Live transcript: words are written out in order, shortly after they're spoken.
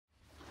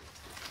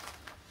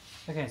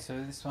Okay, so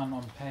this one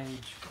on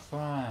page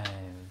 5.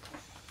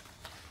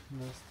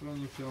 Na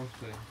stronie 5.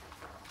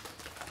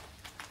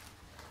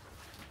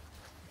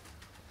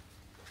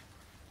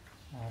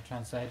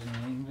 Translated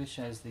in English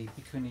as the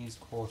Bhikkhunis'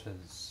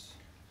 quarters.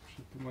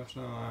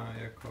 Przetłumaczona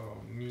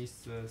jako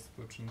miejsce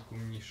spoczynku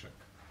mniszek.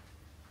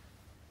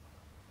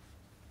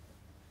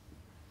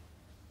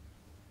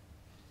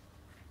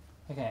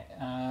 Okay,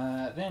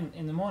 then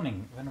in the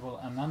morning, Venerable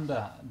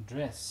Ananda,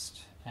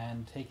 dressed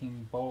and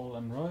taking bowl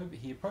and robe,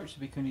 he approached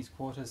the Bhikkhunis'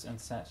 quarters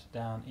and sat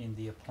down in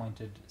the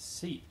appointed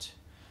seat.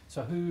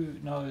 So who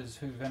knows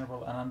who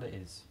Venerable Ananda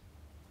is?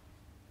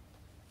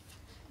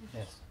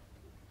 Yes.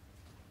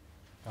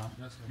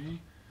 Just me?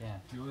 Yeah.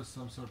 He was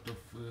some sort of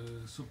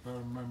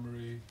super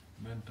memory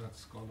mentat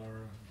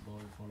scholar,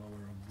 boy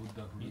follower of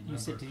Buddha who You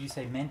said, did you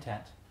say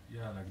mentat?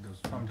 Yeah, like those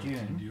from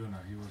mentats in Dune? Dune.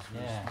 He was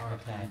very smart,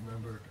 okay. he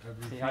remembered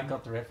everything. See, I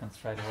got the reference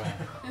straight away.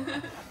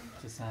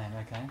 Just saying,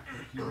 okay.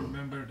 He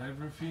remembered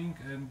everything,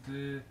 and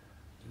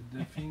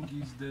the thing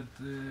is that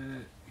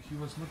he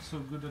was not so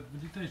good at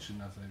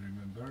meditation as I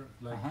remember.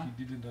 Like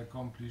he didn't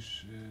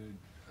accomplish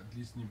at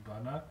least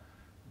Nibbana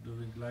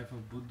during life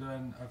of Buddha,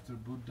 and after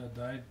Buddha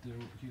died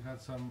he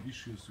had some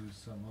issues with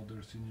some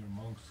other senior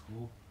monks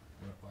who,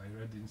 I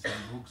read in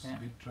some books,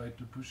 they tried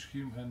to push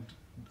him, and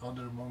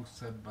other monks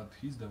said, but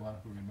he's the one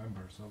who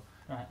remembers. So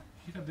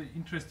he had an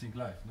interesting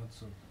life, not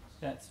so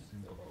That's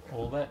simple.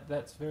 all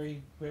that's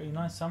very, very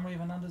nice summary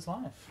of Ananda's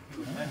life.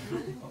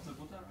 Nephew of the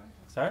Buddha, right?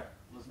 Sorry?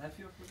 Was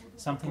nephew of the Buddha?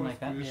 Something like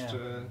that, yeah.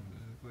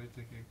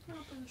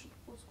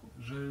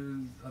 Że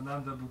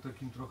Ananda był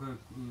takim trochę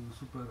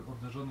super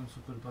odnarzonym,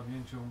 super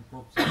pamięcią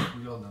chłopcem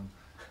kujonem.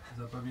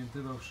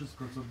 Zapamiętywał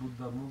wszystko, co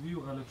Buddha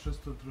mówił, ale przez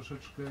to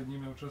troszeczkę nie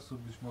miał czasu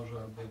być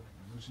może, albo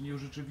znaczy nie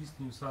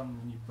urzeczywistnił sam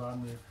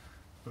nibbany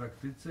w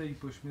praktyce, i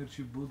po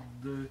śmierci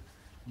Buddy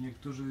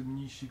niektórzy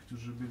mnisi,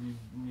 którzy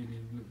mieli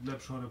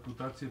lepszą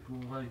reputację,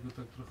 próbowali go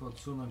tak trochę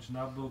odsunąć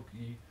na bok,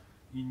 i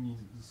inni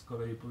z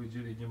kolei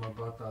powiedzieli, nie ma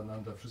bata,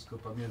 Ananda wszystko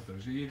pamięta.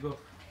 Że jego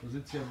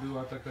pozycja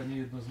była taka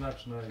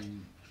niejednoznaczna i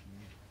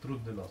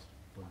trudny los.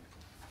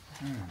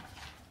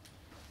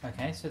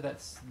 Okay, so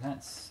that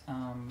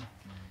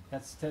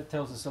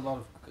tells us a lot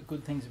of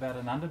good things about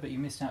Ananda, but you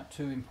missed out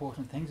two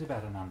important things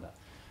about Ananda.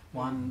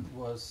 One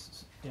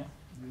was,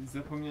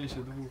 Zapomniałeś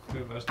o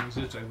dwóch ważnych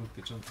rzeczach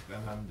dotyczących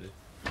Anandy.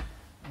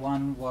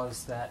 One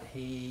was that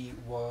he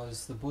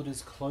was the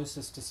Buddha's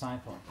closest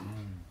disciple.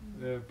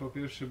 Po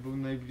pierwsze był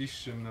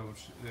najbliższym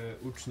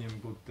uczniem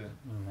Buddy.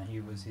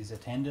 He was his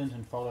attendant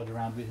and followed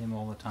around with him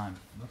all the time.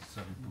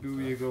 Był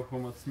jego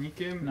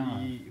pomocnikiem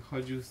i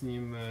chodził z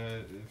nim,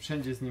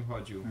 wszędzie z nim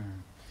chodził.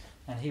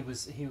 And he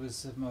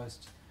was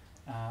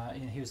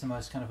the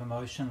most kind of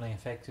emotionally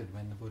affected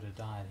when the Buddha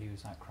died. He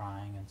was like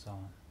crying and so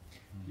on.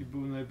 I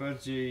był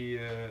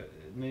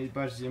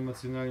najbardziej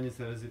emocjonalnie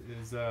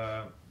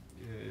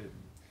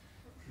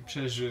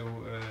przeżył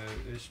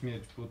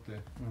śmierć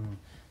Buddy.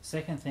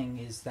 Second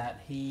thing is that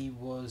he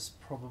was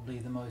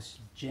probably the most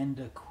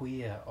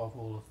genderqueer of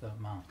all of the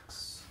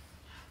monks.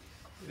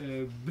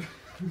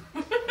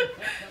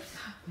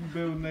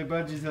 Był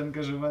najbardziej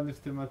zaangażowany w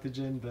tematy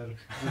gender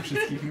ze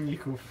wszystkich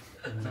mnichów.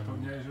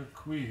 Zapomniałeś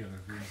o queer.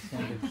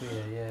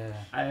 Genderqueer,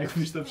 yeah. A jak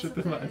byś to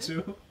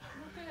przetłumaczył?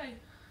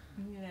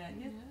 Nie.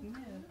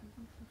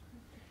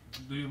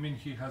 Do you mean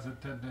he has a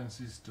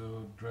tendencies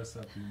to dress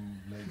up in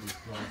ladies'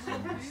 clothes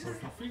and this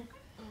sort of thing?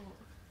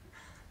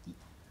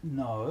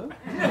 No.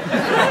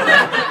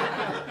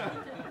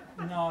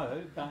 No,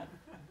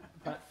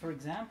 but for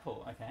example,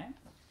 okay.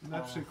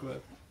 Na przykład.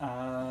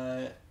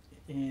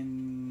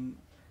 In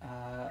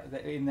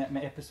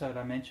that episode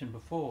I mentioned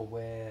before,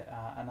 where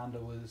Ananda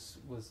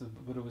the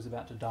Buddha was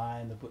about to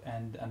die,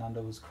 and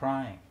Ananda was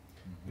crying.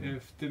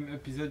 W tym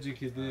epizodzie,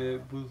 kiedy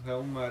Buddha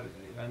umarł,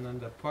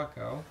 Ananda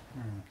płakał.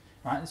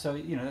 Right, so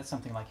that's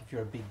something like if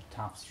you're a big,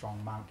 tough,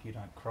 strong monk, you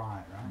don't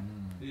cry,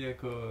 right?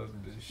 Jako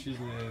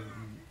silny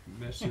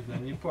mężczyzna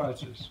nie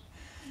płaczesz.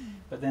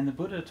 But then the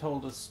Buddha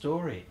told a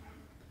story.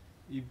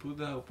 I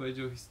Buddha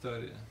opowiedział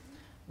historię.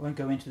 I won't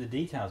go into the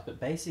details, but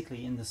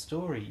basically in the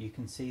story you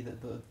can see that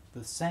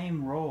the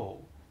same role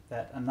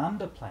that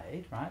Ananda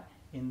played, right,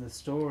 in the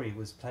story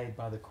was played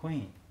by the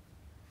queen.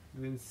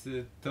 Więc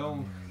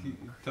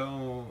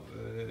tą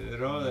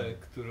rolę,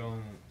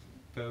 którą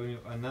pełnił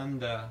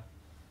Ananda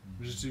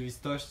w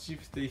rzeczywistości,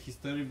 w tej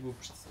historii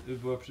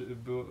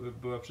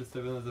była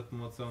przedstawiona za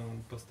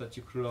pomocą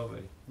postaci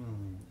królowej.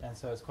 And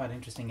so it's quite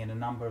interesting in a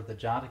number of the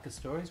Jataka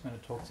stories when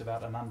it talks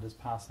about Ananda's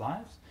past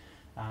lives.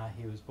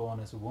 He was born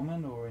as a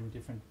woman or in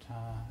different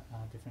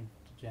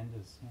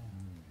genders.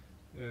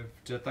 Yeah.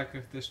 W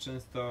Jatakach też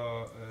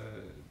często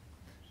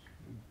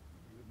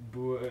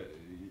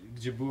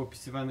gdzie było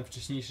opisywane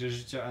wcześniejsze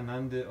życie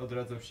Anandy,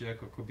 odradzał się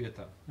jako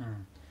kobieta.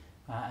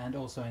 And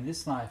also in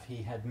this life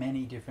he had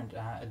many different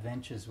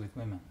adventures with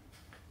women.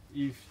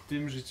 I w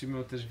tym życiu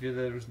miał też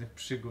wiele różnych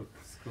przygód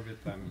z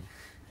kobietami.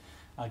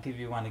 I'll give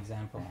you one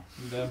example.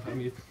 Dam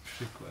wam jeden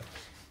przykład.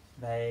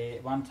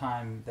 One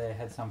time they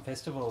had some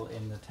festival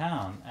in the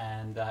town,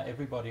 and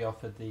everybody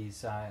offered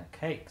these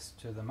cakes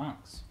to the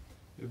monks.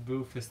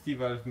 był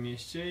festiwal w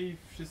mieście i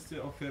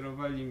wszyscy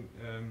ofiarowali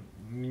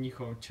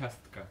mnichom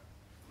ciastka.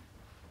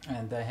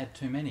 And they had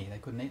too many, they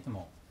couldn't eat them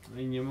all.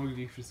 No i nie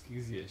mogli ich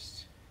wszystkich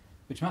zjeść.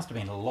 Which must have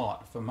been a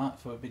lot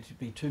for it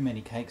to be too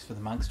many cakes for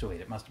the monks to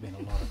eat. It must have been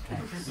a lot of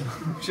cakes.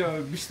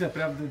 Musiało być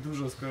naprawdę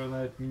dużo, skoro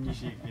nawet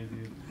mnisi ich nie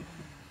zjedli.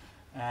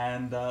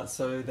 And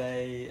so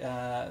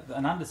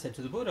Ananda said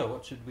to the Buddha,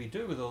 what should we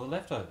do with all the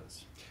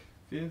leftovers?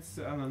 Więc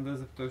Ananda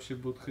zapytał się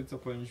Buddhy, co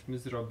powinniśmy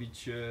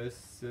zrobić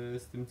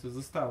z tym, co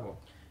zostało.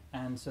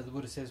 And so the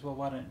Buddha says, well,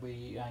 why don't we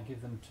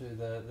give them to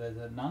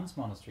the nuns'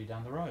 monastery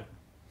down the road?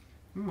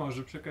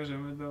 Może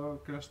przekażemy do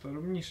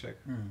klasztoru mniszek.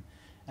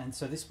 And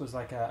so this was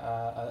like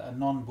a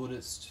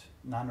non-Buddhist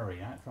nunnery,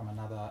 right, from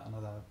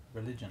another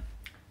religion.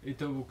 I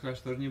to był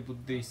klasztor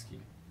niebuddyjski.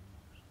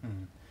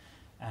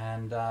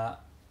 And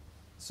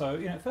so,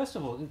 first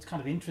of all, it's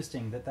kind of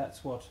interesting that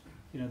that's what,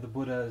 the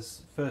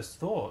Buddha's first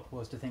thought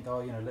was to think,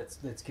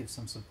 let's give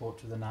some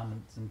support to the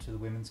nuns and to the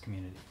women's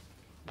community.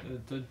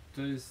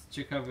 To jest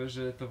ciekawe,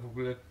 że to w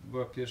ogóle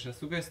była pierwsza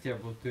sugestia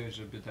Buddy,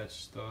 żeby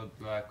dać to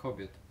dla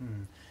kobiet.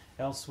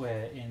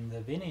 Elsewhere in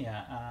the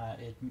Vinaya,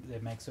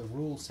 it makes a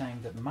rule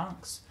saying that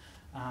monks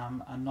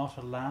are not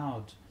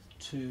allowed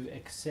to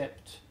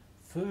accept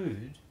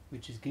food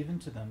which is given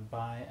to them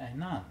by a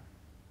nun.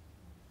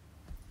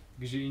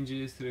 Gdzie indziej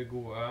jest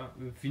reguła,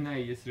 w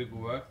Vinai jest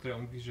reguła, która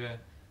mówi, że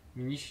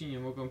mnisi nie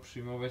mogą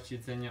przyjmować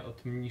jedzenia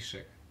od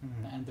mniszek.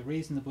 And the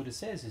reason the Buddha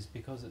says is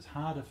because it's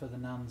harder for the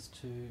nuns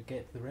to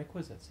get the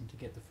requisites and to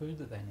get the food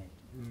that they need.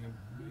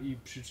 I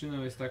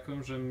przyczyną jest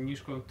taką, że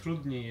mniszkom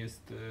trudniej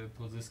jest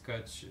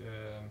pozyskać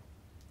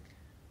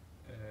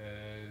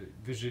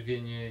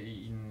wyżywienie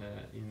i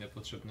inne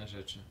potrzebne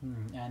rzeczy.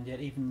 And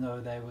yet even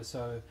though they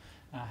were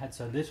had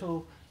so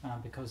little,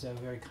 because they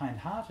were very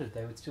kind-hearted,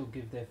 they would still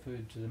give their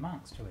food to the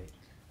monks to eat.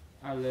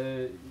 Ale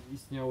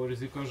istniało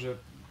ryzyko, że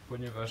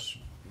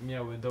ponieważ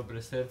miały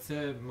dobre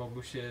serce,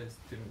 mogły się z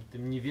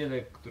tym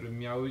niewiele, którym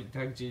miały, i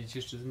tak dzielić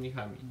jeszcze z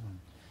mnichami.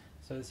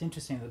 So it's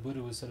interesting that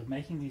Buddha was sort of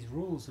making these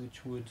rules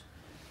which would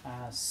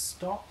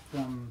stop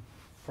them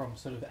from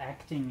sort of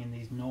acting in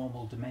these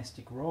normal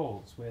domestic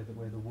roles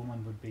where the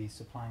woman would be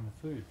supplying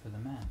the food for the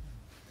man.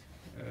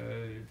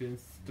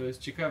 Więc to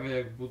jest ciekawe,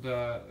 jak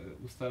Buddha,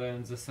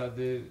 ustalając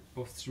zasady,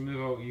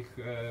 powstrzymywał ich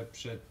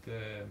przed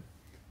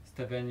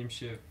stawianiem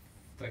się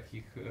w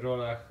takich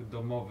rolach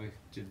domowych,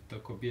 gdzie to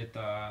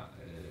kobieta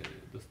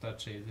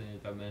dostarcza jedzenie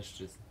dla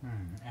mężczyzn.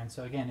 And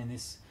so again in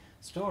this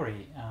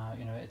story,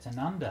 it's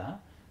Ananda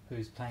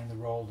who's playing the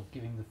role of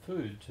giving the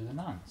food to the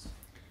nuns.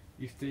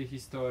 I w tej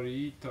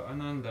historii to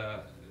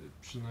Ananda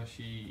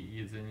przynosi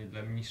jedzenie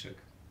dla mniszek.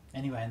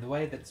 Anyway, and the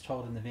way that's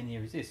told in the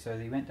Vinaya is this. So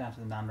he went down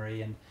to the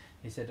nunnery and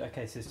he said,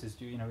 okay, sisters,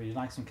 would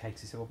you like some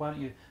cakes? He said, well, why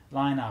don't you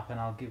line up and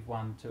I'll give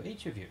one to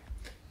each of you.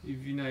 I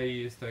w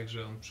Vinai jest tak,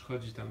 że on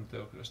przychodzi tam do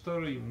tego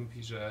klasztoru i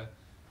mówi, że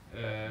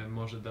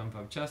może dam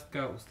wam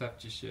ciastka,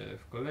 ustawcie się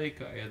w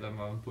kolejkę, a ja dam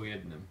wam po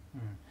jednym.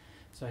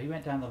 So he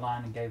went down the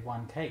line and gave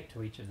one cake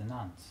to each of the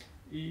nuns.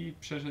 I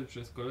przeszedł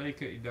przez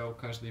kolejkę i dał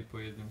każdej po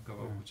jednym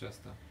kawałku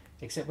ciasta.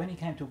 Except when he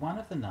came to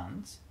one of the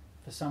nuns,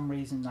 for some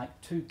reason like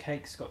 2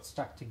 cakes got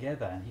stuck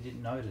together and he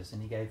didn't notice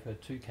and he gave her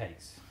 2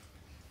 cakes.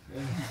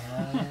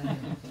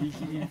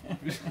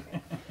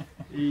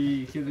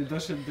 I kiedy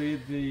doszedł do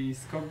jednej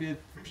z kobiet,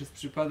 przez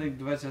przypadek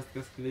 2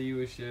 ciastka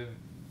skleiły się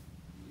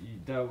i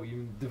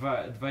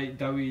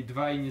dał jej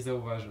 2 i nie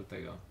zauważył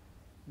tego.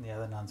 The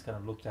other nuns kind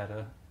of looked at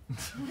her.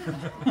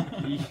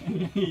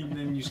 I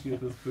inne mniszki na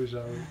to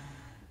spojrzały.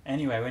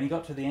 Anyway, when he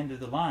got to the end of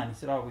the line, he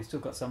said, "Oh, we've still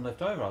got some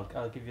left over.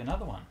 I'll give you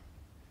another one."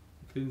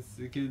 Więc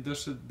kiedy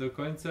doszedł do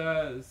końca,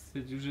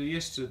 stwierdził, że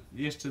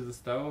jeszcze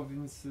zostało,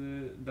 więc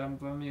dam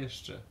wam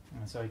jeszcze.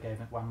 And so he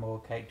gave one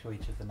more cake to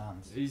each of the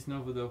nuns. I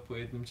znowu dał po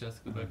jednym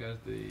ciastku dla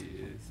każdej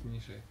z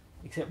mniszek.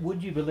 Except,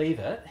 would you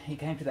believe it? He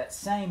came to that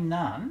same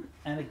nun,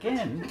 and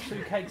again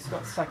 2 cakes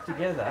got stuck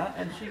together,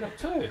 and she got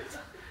 2.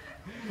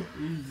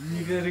 I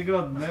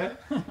niewiarygodne,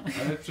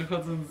 ale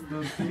przechodząc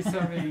do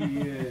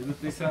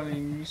tej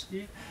samej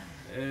mniszki,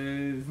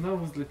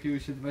 znowu zlepiły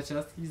się 2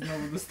 ciastki i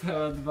znowu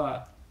dostała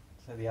 2.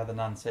 So the other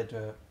nun said to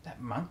her, "That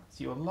monk's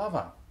your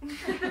lover."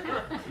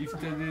 I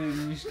wtedy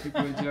mniszki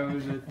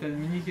powiedziały, że ten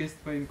mnich jest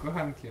twoim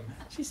kochankiem.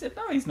 She said,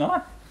 "No, he's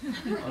not."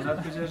 Ona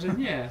powiedziała, że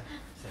nie. He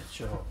said,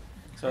 "Sure."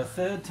 So a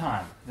third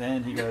time,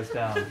 then he goes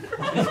down.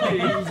 I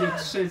idzie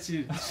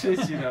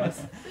trzeci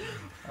raz.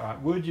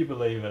 Alright, would you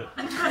believe it?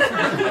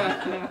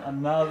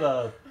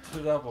 Another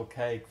double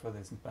cake for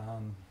this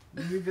man.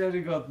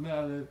 Niewiarygodne,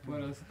 ale po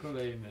raz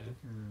kolejny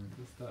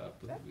dostała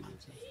podwójne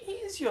ciasto.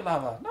 He is your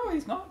lover. No,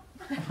 he's not.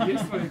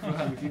 Jest twoim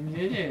kochankiem,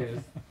 nie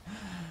jest.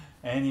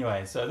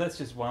 Anyway, so that's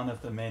just one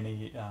of the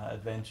many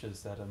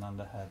adventures that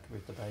Ananda had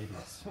with the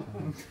babies.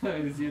 To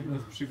jest jedna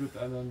z przygód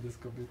Anandy z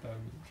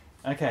kobietami.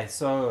 Okay,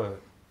 so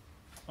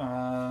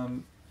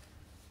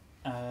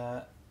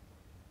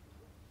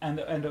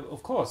and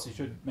of course you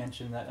should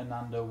mention that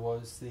Ananda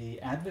was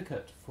the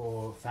advocate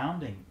for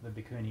founding the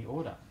Bhikkhuni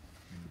order.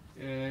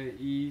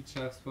 I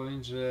trzeba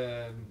wspomnieć,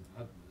 że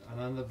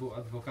Ananda był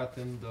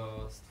adwokatem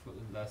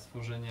dla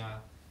stworzenia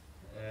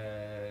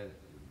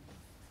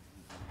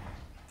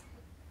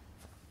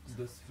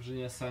do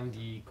stworzenia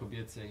sangi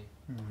kobiecej.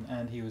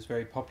 And he was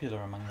very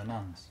popular among the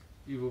nuns,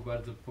 I był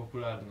bardzo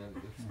popularny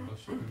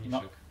wśród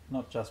mniszek.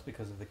 not just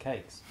because of the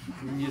cakes.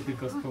 Nie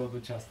tylko z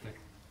powodu ciastek.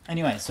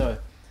 Anyway, so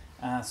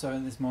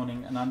this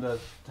morning, Ananda,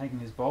 taking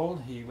his bowl,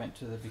 he went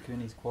to the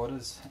bhikkhuni's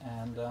quarters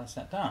and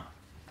sat down.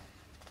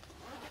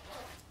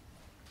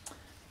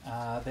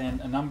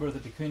 Then a number of the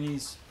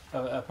bhikkhunis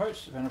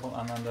approached Venerable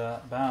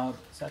Ananda, bowed,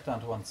 sat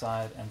down to one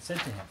side, and said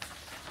to him,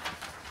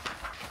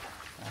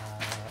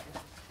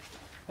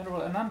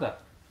 Venerable Ananda,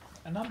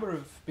 a number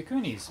of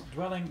bhikkhunis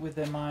dwelling with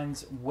their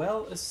minds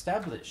well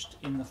established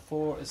in the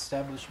 4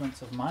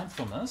 establishments of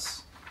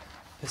mindfulness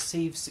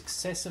perceive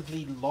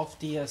successively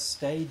loftier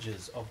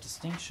stages of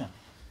distinction.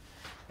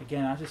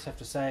 Again, I just have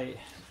to say,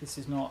 this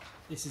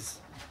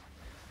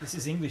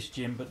is English,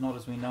 Jim, but not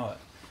as we know it.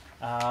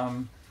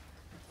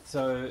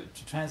 So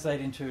to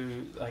translate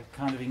into like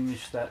kind of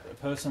English that a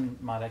person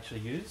might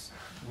actually use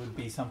would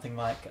be something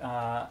like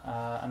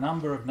a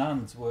number of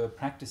nuns were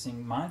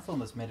practicing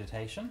mindfulness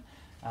meditation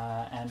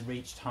and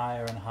reached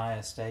higher and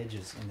higher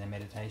stages in their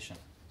meditation.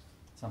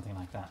 Something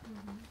like that.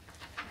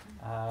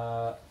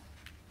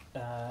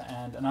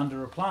 And Ananda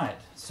replied,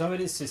 "So it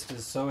is,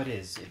 sisters, so it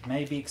is. It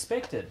may be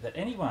expected that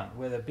anyone,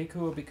 whether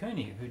bhikkhu or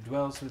bhikkhuni, who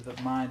dwells with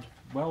the mind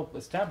well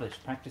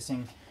established,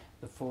 practicing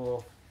the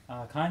 4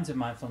 kinds of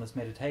mindfulness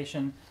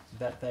meditation,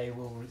 that they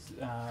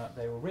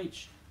will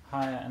reach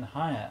higher and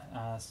higher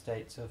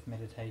states of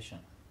meditation."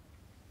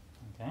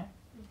 Okay.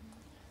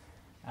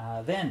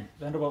 Then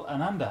Venerable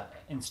Ananda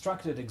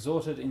instructed,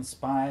 exhorted,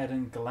 inspired,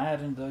 and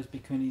gladdened those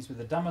bhikkhunis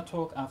with a Dhamma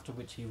talk, after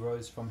which he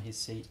rose from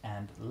his seat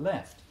and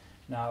left.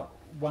 Now,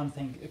 one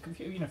thing,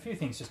 a few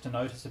things just to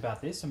notice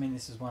about this. I mean,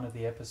 this is one of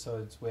the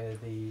episodes where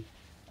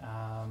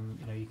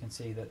you can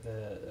see that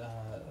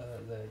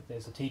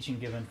there's a teaching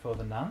given for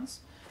the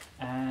nuns,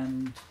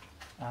 and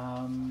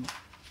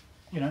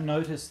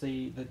notice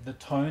the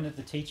tone of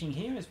the teaching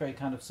here is very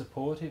kind of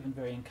supportive and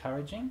very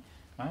encouraging.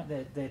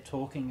 Right? They're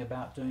talking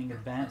about doing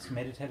advanced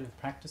meditative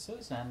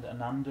practices, and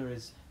Ananda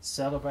is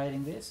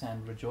celebrating this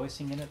and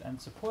rejoicing in it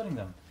and supporting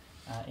them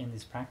in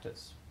this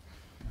practice.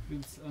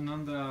 Więc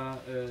Ananda,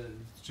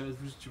 trzeba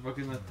zwrócić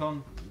uwagę na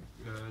ton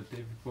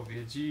tej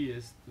wypowiedzi,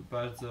 jest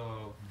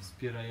bardzo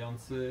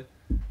wspierający.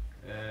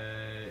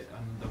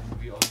 Ananda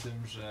mówi o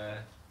tym,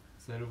 że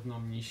zarówno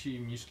mnisi i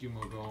mniszki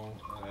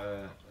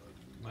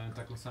mają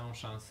taką samą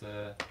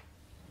szansę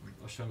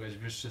osiągać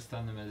wyższe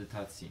stany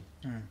medytacji.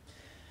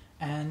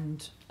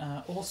 And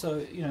also,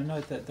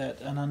 note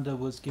that Ananda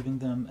was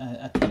giving them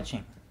a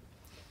teaching.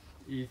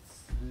 I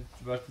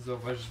warto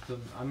zauważyć, że to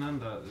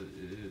Ananda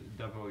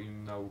dawał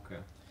im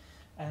naukę.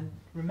 And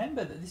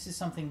remember that this is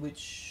something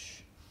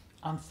which,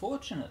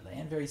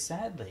 unfortunately and very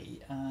sadly,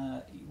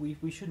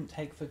 we shouldn't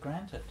take for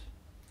granted.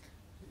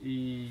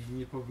 I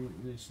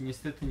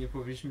niestety nie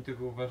powinniśmy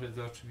tego uważać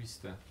za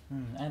oczywiste.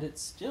 And it's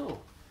still,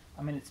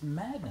 it's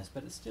madness,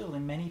 but it's still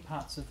in many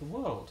parts of the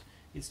world,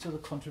 it's still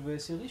a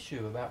controversial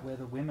issue about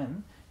whether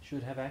women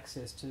should have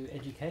access to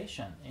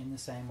education in the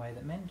same way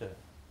that men do.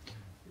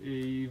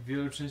 I w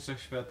wielu częściach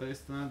świata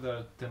jest to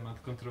nadal temat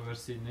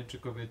kontrowersyjny, czy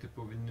kobiety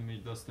powinny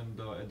mieć dostęp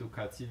do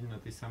edukacji na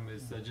tej samej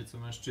zasadzie co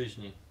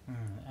mężczyźni.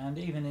 And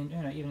even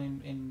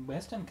in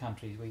Western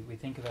countries we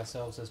think of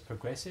ourselves as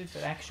progressive,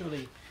 but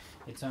actually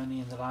it's only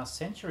in the last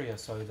century or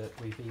so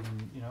that we've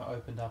even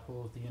opened up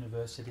all of the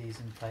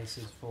universities and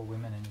places for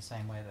women in the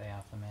same way they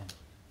are for men.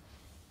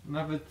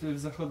 Nawet w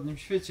zachodnim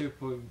świecie,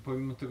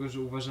 pomimo tego,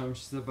 że uważamy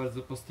się za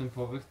bardzo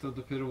postępowych, to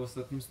dopiero w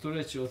ostatnim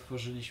stuleciu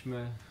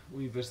otworzyliśmy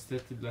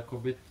uniwersytety dla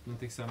kobiet na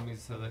tych samych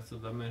zasadach co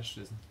dla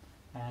mężczyzn.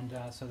 And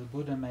so the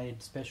Buddha made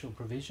special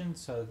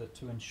provisions so that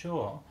to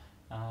ensure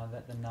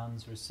that the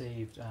nuns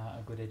received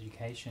a good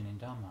education in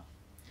Dhamma.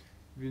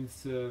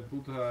 Więc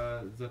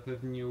Buddha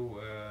zapewnił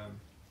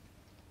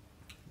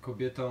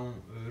kobietom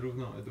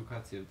równą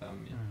edukację w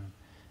Dhammie.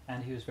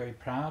 And he was very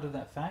proud of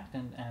that fact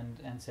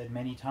and said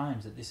many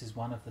times that this is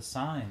one of the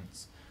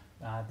signs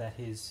that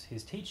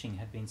his teaching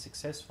had been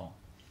successful.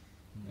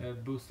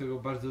 Był z tego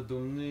bardzo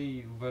dumny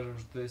i uważał,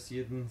 że to jest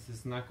jeden ze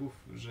znaków,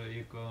 że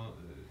jego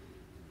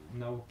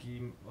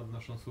nauki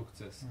odnoszą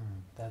sukces.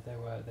 That there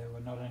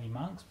were not only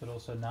monks but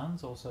also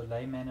nuns, also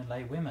laymen and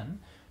laywomen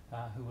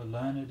who were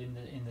learned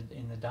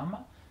in the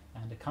Dhamma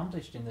and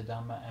accomplished in the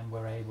Dhamma and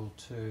were able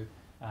to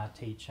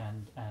teach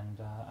and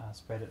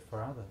spread it for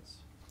others.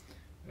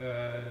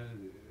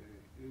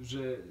 Że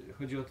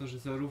chodzi o to, że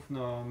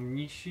zarówno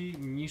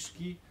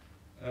mniszki,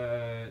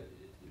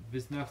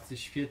 wyznawcy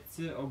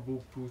świeccy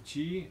obu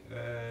płci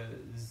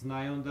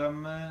znają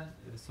Dhammę,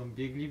 są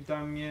biegli w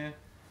Dhammie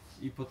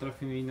i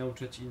potrafią jej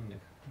nauczać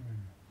innych.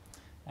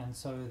 And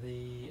so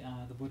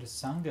the Buddhist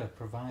Sangha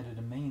provided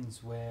a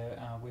means where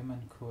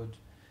women could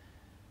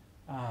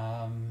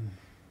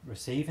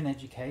receive an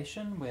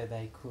education, where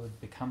they could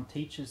become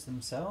teachers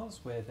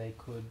themselves, where they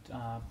could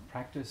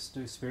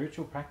do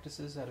spiritual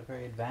practices at a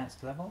very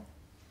advanced level.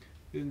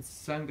 Więc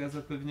Sangha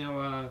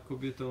zapewniała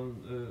kobietom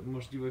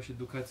możliwość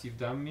edukacji w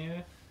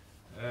Dhammie,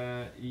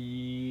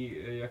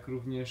 i jak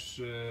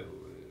również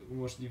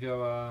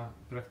umożliwiała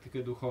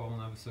praktykę duchową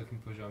na wysokim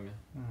poziomie.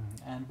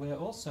 And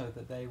we're also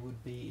that they would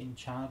be in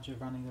charge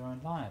of running their own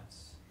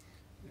lives.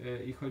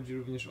 I chodzi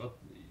również o,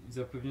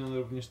 zapewniono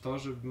również to,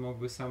 żeby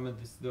mogły same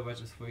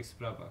decydować o swoich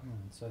sprawach.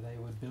 So they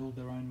would build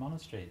their own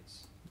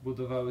monasteries.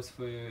 Budowały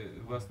swoje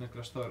własne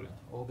klasztory.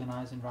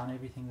 Organize and run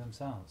everything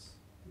themselves.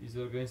 I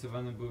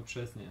zorganizowane były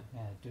przez nie.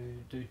 Yeah,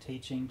 do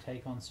teaching,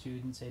 take on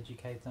students,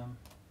 educate them.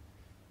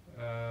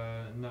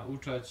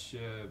 Nauczać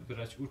się,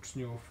 brać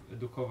uczniów,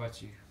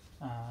 edukować ich.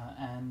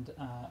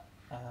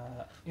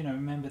 You know,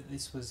 remember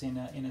this was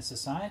in a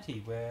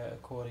society where,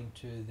 according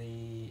to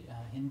the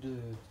Hindu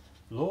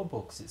law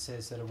books, it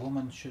says that a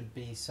woman should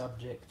be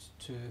subject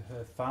to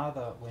her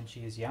father when she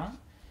is young.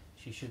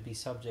 She should be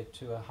subject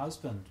to her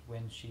husband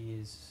when she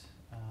is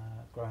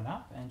grown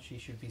up, and she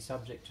should be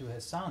subject to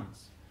her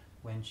sons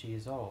when she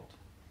is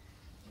old.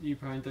 I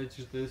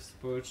pamiętajcie, że to jest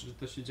że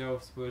to się działo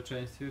w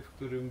społeczeństwie, w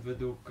którym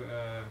według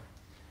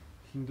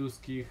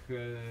hinduskich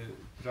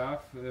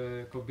praw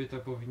kobieta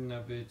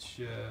powinna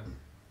być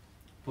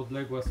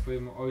podległa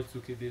swojemu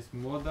ojcu, kiedy jest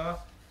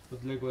młoda,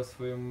 podległa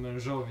swojemu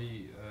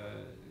mężowi,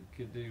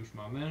 kiedy już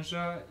ma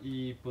męża,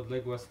 i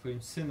podległa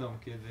swoim synom,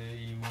 kiedy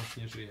jej mąż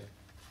nie żyje.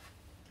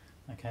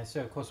 Okay,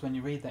 so of course when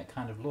you read that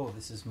kind of law,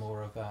 this is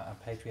more of a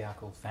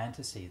patriarchal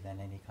fantasy than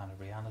any kind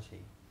of reality.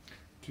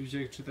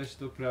 Oczywiście jak czyta się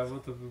to prawo,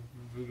 to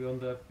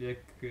wygląda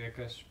jak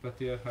jakaś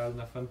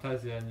patriarchalna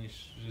fantazja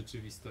niż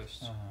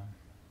rzeczywistość.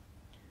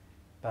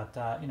 But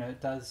you know,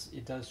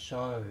 it does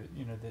show,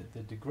 you know,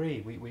 the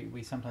degree.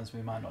 We sometimes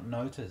we might not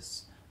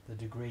notice the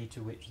degree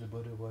to which the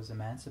Buddha was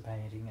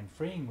emancipating and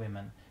freeing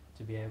women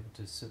to be able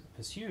to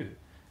pursue,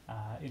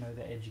 you know,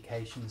 their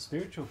education,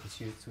 spiritual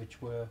pursuits,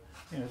 which were,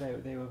 you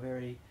know, they were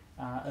very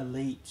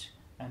elite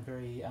and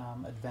very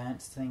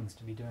advanced things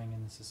to be doing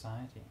in the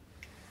society.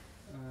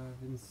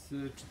 Więc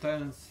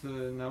czytając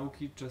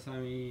nauki,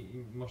 czasami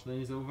można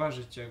nie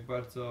zauważyć, jak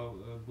bardzo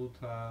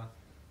Buddha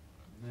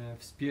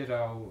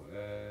wspierał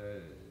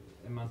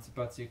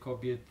emancypację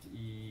kobiet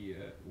i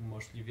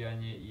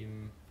umożliwianie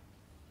im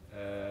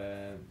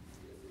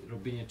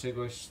robienie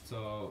czegoś,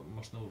 co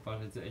można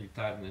uważać za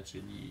elitarne,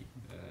 czyli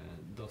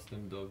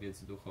dostęp do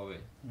wiedzy duchowej.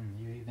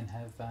 You even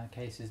have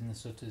cases in the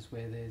suttas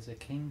where there's a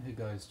king who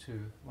goes to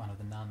one of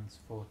the nuns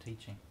for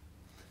teaching.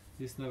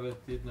 Jest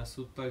nawet jedna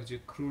sutta, gdzie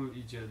król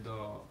idzie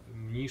do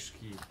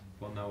mniszki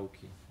po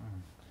nauki.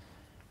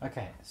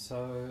 Okay,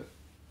 so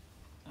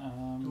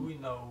do we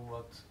know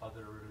what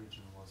other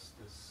religion was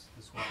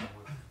this one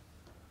with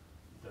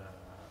the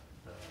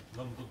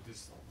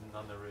non-Buddhist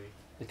nunnery?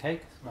 the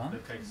cake one?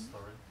 The cake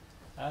story.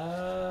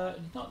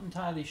 Not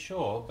entirely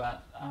sure,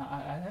 but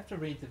I have to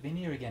read the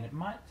Vinaya again. It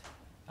might,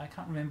 I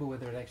can't remember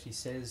whether it actually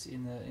says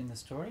in the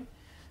story,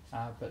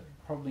 but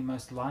probably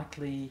most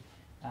likely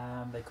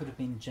they could have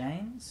been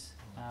Jains.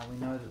 We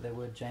know that there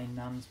were Jain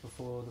nuns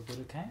before the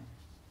Buddha came.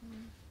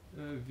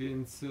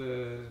 Więc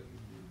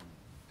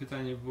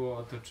pytanie było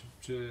o to,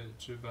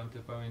 czy Bhante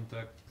pamięta,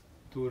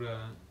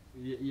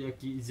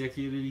 z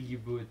jakiej religii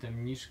były te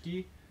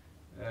mniszki.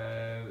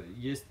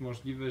 Jest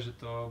możliwe, że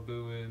to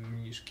były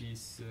mniszki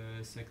z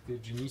sekty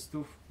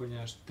dżinistów,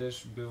 ponieważ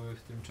też były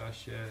w tym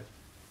czasie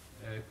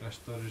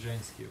klasztory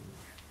żeńskie u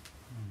nich.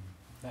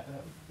 That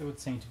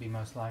would seem to be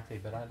most likely,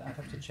 but I'd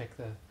have to check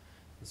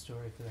the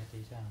story for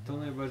that detail. To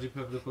najbardziej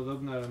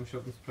prawdopodobne, ale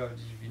musiałbym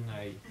sprawdzić w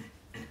Vinai.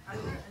 Are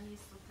there any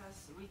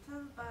suttas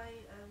written by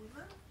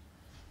women?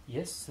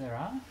 Yes, there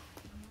are.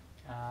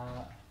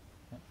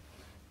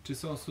 Czy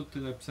są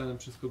sutty napisane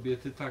przez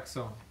kobiety? Tak,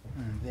 są.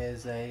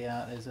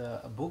 There's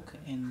a book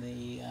in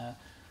the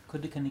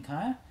Khuddaka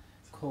Nikaya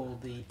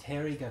called the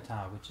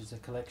Therigatha, which is a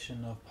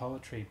collection of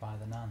poetry by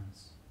the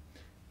nuns.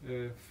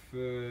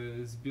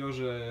 W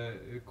zbiorze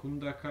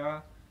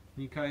Kundaka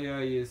Nikaya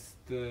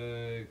jest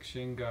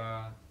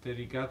księga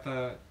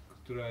Therigatha,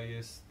 która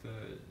jest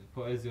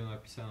poezją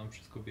napisaną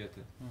przez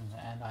kobiety.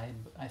 And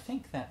I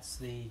think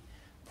that's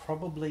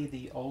probably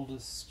the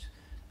oldest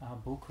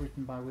book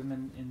written by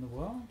women in the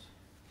world.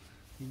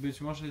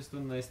 Być może jest to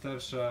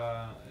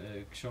najstarsza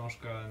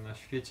książka na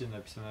świecie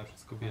napisana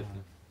przez kobiety.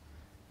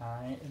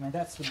 I mean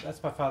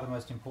that's by far the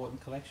most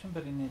important collection,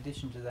 but in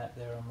addition to that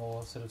there are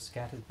more sort of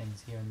scattered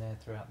things here and there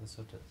throughout the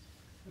suttas.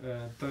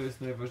 To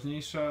jest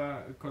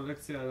najważniejsza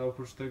kolekcja, ale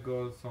oprócz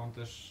tego są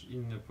też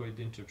inne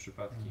pojedyncze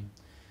przypadki.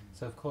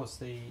 So of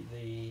course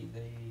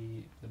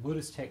the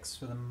Buddhist texts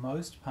for the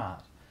most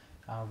part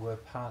were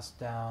passed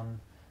down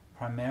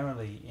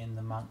primarily in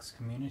the monks'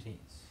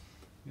 communities.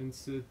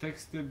 Więc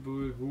teksty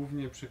były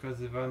głównie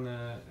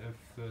przekazywane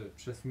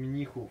przez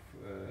mnichów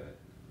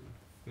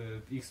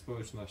w ich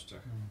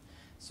społecznościach.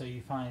 So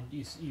you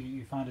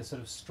find a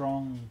sort of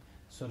strong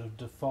sort of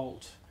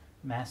default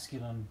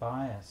masculine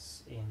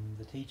bias in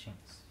the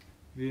teachings.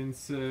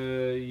 Więc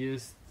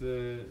jest,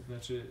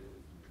 znaczy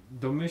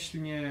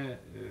domyślnie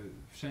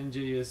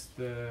wszędzie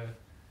jest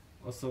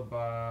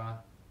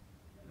osoba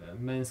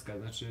męska,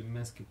 znaczy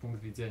męski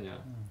punkt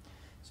widzenia.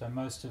 So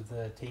most of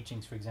the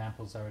teachings, for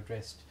example, are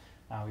addressed.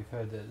 We've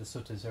heard that the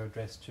suttas are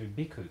addressed to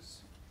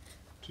bhikkhus.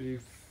 Czyli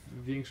w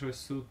większość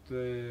sut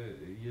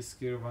jest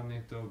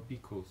skierowanych do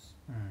bhikkhus.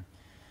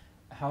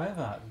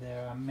 However,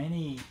 there are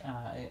many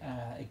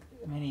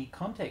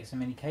contexts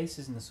and many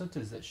cases in the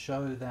suttas that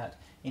show that,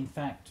 in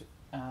fact,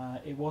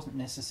 it wasn't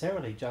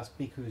necessarily just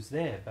bhikkhus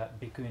there, but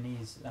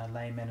bhikkhunis,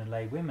 laymen and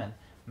lay women,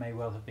 may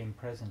well have been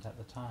present at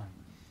the time.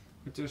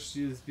 Chociaż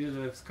jest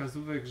wiele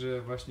wskazówek,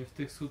 że właśnie w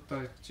tych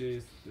suttach,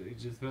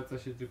 gdzie zwraca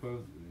się tylko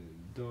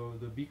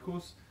do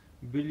bhikkhus,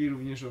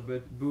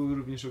 były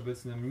również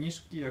obecne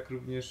mniszki, jak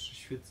również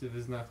świeccy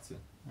wyznawcy.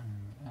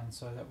 And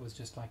so that was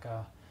just like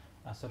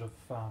a sort of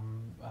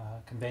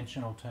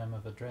conventional term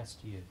of address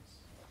to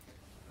use.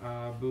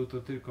 A był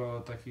to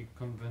tylko taki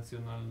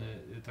konwencjonalny,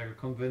 taka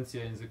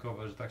konwencja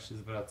językowa, że tak się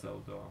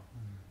zwracał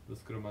do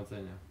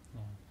zgromadzenia.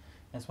 Yeah.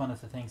 That's one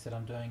of the things that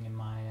I'm doing in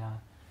my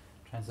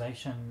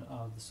translation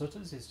of the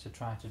suttas, is to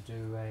try to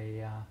do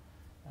a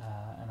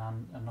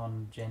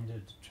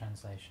non-gendered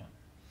translation.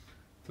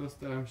 To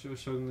staram się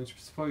osiągnąć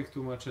w swoich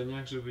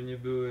tłumaczeniach, żeby nie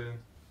były,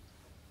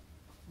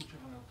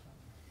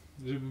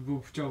 żeby był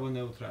płciowo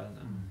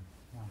neutralny.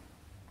 Yeah.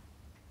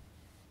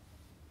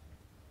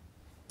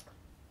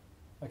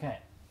 Okay.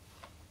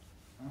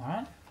 All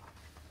right.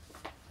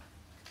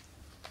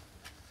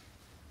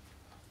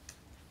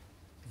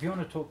 If you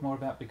want to talk more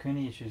about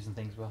bhikkhuni issues and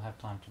things, we'll have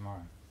time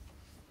tomorrow.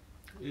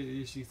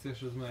 Jeśli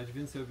chcesz rozmawiać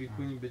więcej o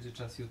bhikkhuni, będzie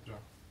czas jutro.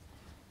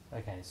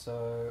 Okay,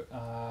 so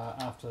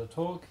after the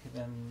talk,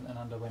 then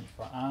Ananda went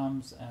for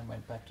alms and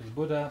went back to the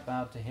Buddha,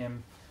 bowed to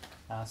him,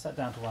 sat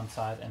down to one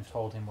side and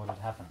told him what had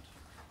happened.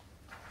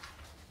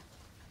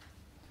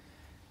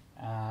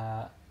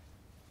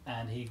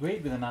 And he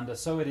agreed with Ananda,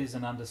 so it is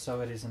Ananda,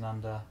 so it is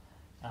Ananda.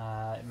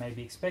 It may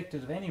be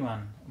expected of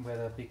anyone,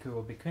 whether bhikkhu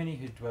or bhikkhuni,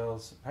 who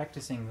dwells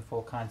practicing the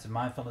 4 kinds of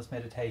mindfulness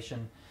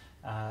meditation,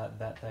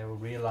 that they will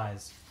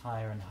realize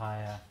higher and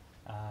higher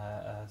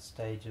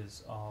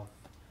stages of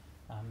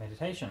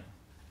meditation.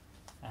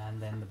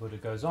 And then the Buddha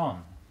goes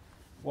on.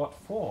 What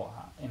for?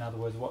 In other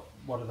words,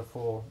 what are the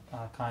 4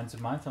 kinds of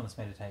mindfulness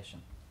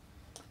meditation?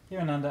 Here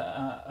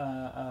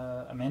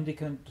Ananda, a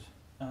mendicant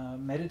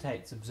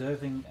meditates,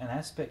 observing an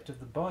aspect of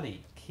the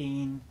body,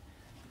 keen,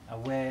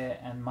 aware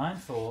and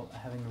mindful,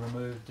 having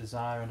removed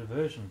desire and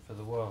aversion for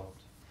the world.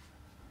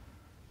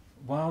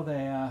 While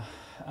they are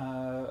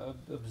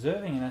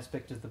observing an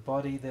aspect of the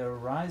body, there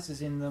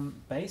arises in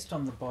them, based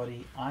on the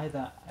body,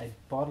 either a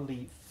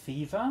bodily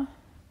fever,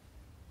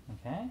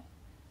 okay,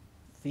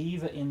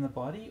 fever in the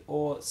body,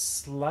 or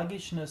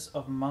sluggishness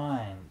of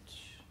mind,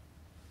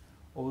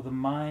 or the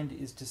mind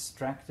is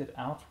distracted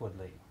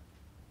outwardly.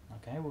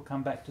 Okay, we'll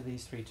come back to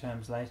these 3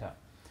 terms later.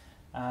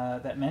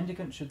 That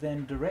mendicant should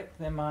then direct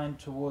their mind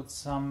towards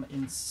some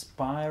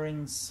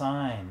inspiring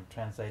sign,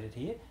 translated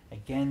here.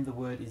 Again, the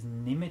word is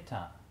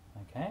nimitta,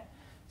 okay?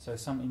 So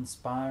some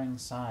inspiring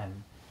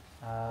sign.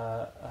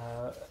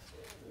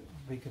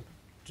 We could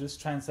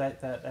just translate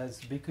that as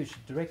bhikkhu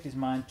should direct his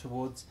mind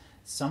towards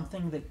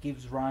something that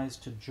gives rise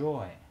to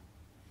joy.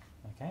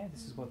 Okay,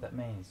 this is what that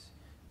means.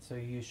 So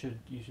you should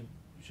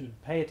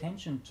pay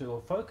attention to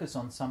or focus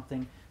on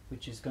something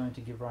which is going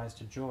to give rise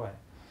to joy.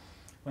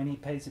 When he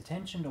pays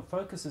attention or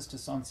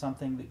focuses on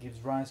something that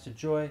gives rise to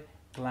joy,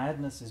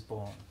 gladness is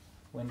born.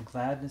 When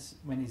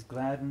he's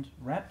gladdened,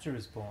 rapture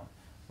is born.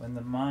 When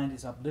the mind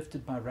is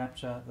uplifted by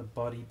rapture, the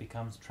body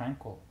becomes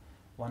tranquil.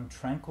 One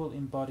tranquil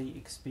in body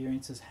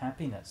experiences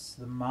happiness.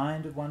 The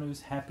mind of one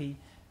who's happy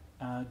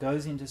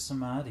goes into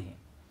samadhi.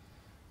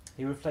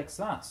 He reflects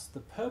thus: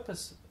 the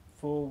purpose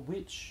for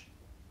the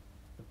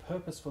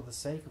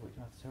sake of which,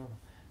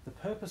 the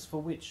purpose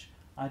for which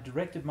I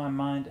directed my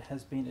mind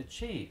has been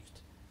achieved.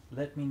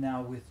 Let me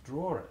now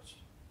withdraw it.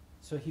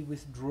 So he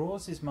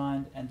withdraws his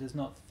mind and does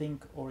not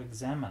think or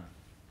examine.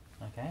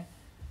 Okay?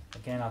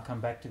 Again, I'll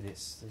come back to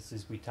this. This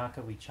is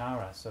vitaka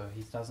vichara, so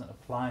he doesn't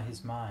apply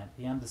his mind.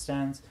 He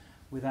understands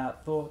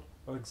without thought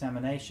or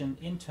examination,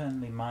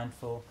 internally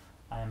mindful,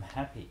 I am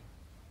happy.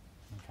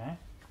 Okay?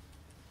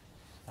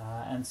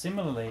 And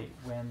similarly,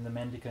 when the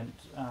mendicant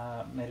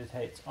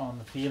meditates on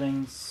the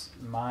feelings,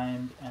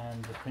 mind,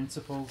 and the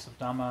principles of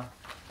Dhamma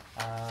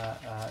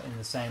in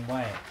the same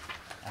way,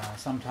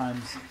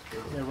 sometimes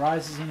there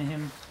arises in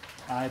him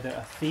either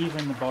a fever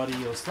in the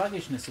body or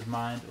sluggishness of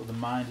mind, or the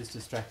mind is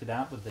distracted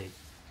outwardly.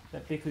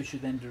 That bhikkhu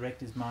should then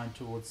direct his mind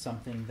towards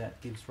something that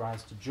gives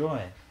rise to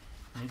joy.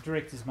 And he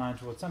directs his mind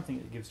towards something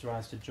that gives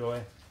rise to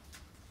joy,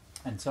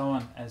 and so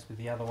on, as with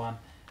the other one,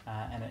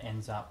 and it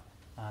ends up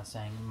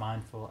saying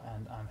mindful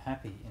and I'm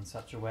happy in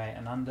such a way.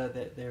 And under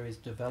that there is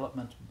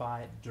development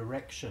by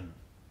direction.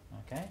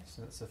 Okay,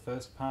 so that's the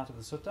first part of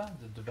the sutta,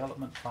 the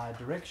development by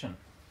direction.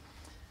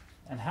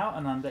 And how,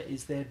 Ananda,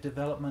 is there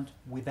development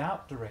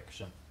without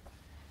direction?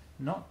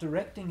 Not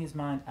directing his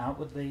mind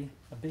outwardly,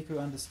 a bhikkhu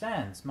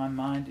understands my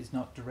mind is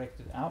not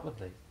directed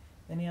outwardly.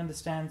 Then he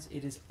understands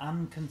it is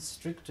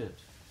unconstricted,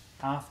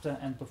 after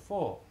and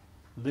before,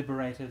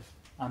 liberated,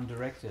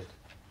 undirected.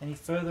 And he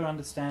further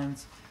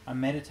understands I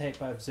meditate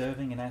by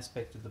observing an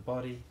aspect of the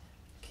body,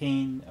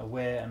 keen,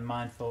 aware and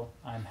mindful,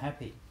 I am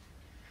happy.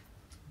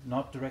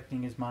 Not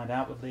directing his mind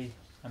outwardly,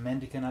 A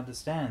mendicant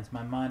understands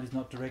my mind is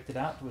not directed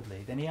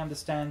outwardly. Then he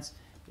understands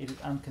it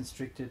is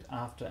unconstricted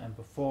after and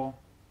before,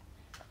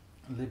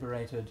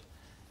 liberated,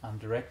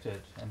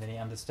 undirected. And then he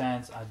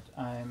understands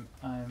I'm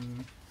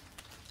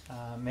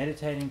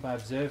meditating by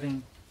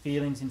observing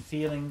feelings in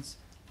feelings,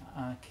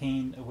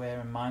 keen, aware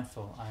and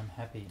mindful. I am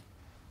happy.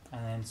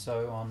 And then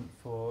so on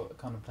for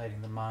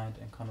contemplating the mind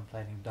and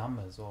contemplating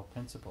dhammas or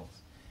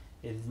principles.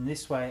 It is in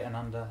this way,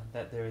 Ananda,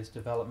 that there is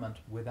development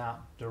without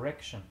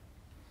direction.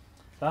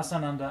 Thus,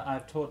 Ananda, I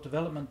have taught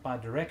development by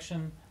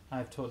direction, I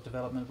have taught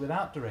development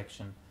without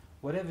direction.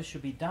 Whatever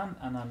should be done,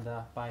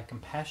 Ananda, by a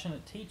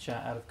compassionate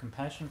teacher out of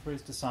compassion for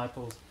his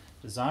disciples,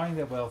 desiring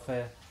their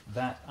welfare,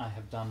 that I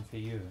have done for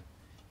you.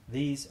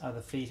 These are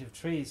the feet of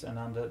trees,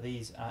 Ananda,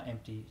 these are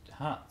empty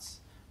huts.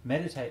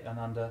 Meditate,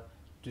 Ananda,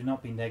 do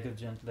not be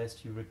negligent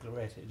lest you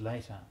regret it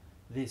later.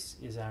 This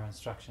is our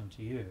instruction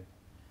to you.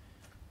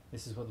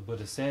 This is what the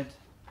Buddha said.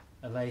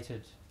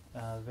 Elated,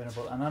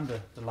 Venerable Ananda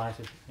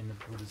delighted in the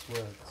Buddha's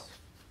words.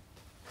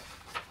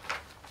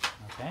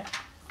 Okay,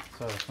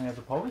 so can we have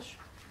the Polish?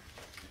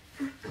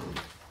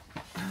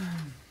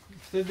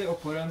 Wtedy o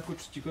poranku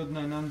czcigodny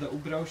Ananda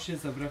ubrał się,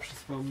 zabrawszy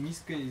swoją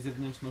miskę i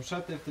zewnętrzną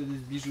szatę. Wtedy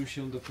zbliżył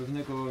się do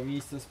pewnego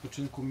miejsca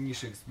spoczynku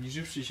mniszek.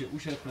 Zbliżywszy się,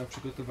 usiadł na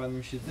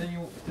przygotowanym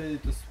siedzeniu. Wtedy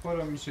to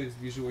sporo mniszek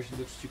zbliżyło się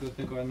do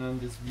czcigodnego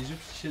Anandy.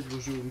 Zbliżywszy się,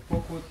 złożyły mu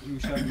pokład i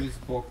usiadły z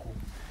boku.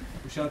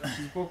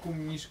 Usiadłszy z boku,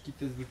 mniszki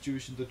te zwróciły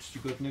się do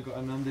czcigodnego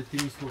Anandy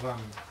tymi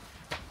słowami.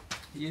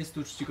 Jest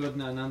tu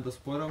czcigodny Anando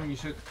sporo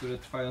mniszek, które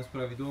trwają z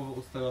prawidłowo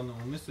ustalonym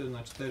umysłem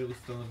na 4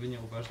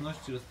 ustanowienia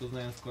uważności,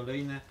 rozpoznając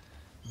kolejne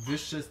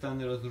wyższe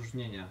stany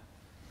rozróżnienia.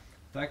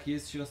 Tak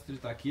jest, siostry,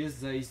 tak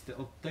jest,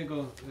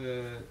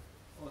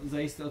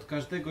 zaiste od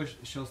każdego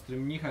siostry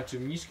mnicha czy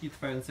mniszki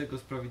trwającego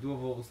z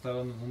prawidłowo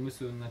ustalonym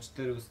umysłem na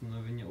 4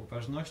 ustanowienia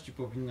uważności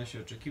powinno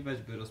się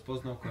oczekiwać, by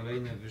rozpoznał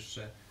kolejne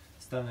wyższe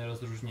stany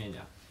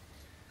rozróżnienia.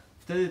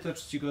 Wtedy to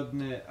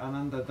czcigodny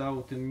Ananda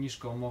dał tym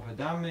mniszkom mowę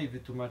damy i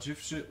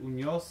wytłumaczywszy,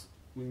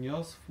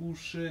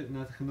 uniosłszy,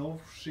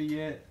 natchnąwszy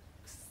je,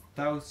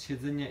 wstał z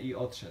siedzenia i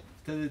odszedł.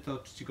 Wtedy to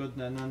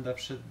czcigodny Ananda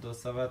wszedł do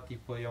Savati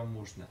po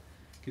jałmużnę.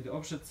 Kiedy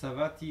obszedł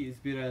Savati,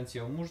 zbierając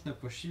jałmużnę,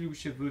 posilił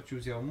się, wrócił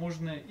z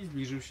jałmużny i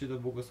zbliżył się do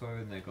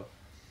błogosławionego.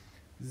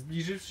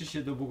 Zbliżywszy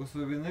się do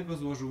błogosławionego,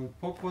 złożył mu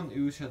pokłon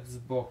i usiadł z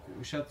boku.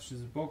 Usiadłszy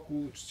z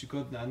boku,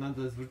 czcigodny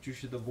Ananda zwrócił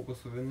się do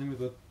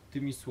błogosławionego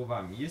tymi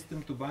słowami.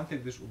 Jestem tu, Bhante,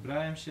 gdyż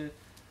ubrałem się,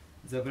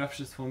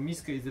 zabrawszy swą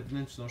miskę i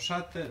zewnętrzną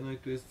szatę. No i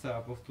tu jest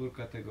cała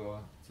powtórka tego,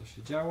 co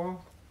się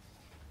działo.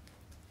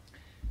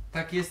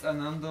 Tak jest,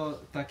 Anando,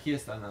 tak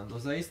jest, Anando.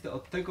 Zaiste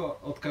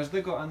od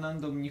każdego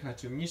Anando, mnicha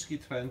czy mniszki,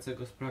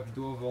 trwającego z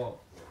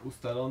prawidłowo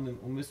ustalonym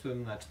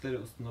umysłem na 4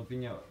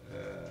 ustanowienia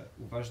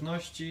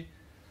uważności,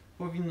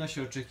 powinno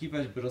się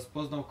oczekiwać, by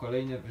rozpoznał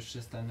kolejne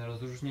wyższe stany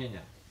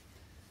rozróżnienia.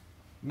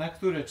 Na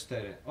które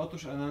 4?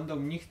 Otóż Anando,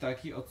 mnich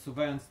taki,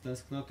 odsuwając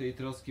tęsknoty i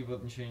troski w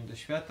odniesieniu do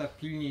świata,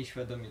 pilnie i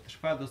świadomie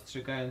trwa,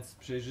 dostrzegając z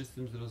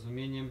przejrzystym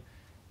zrozumieniem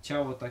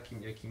ciało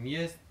takim, jakim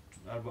jest,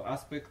 albo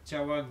aspekt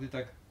ciała, gdy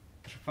tak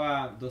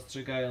trwa,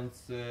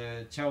 dostrzegając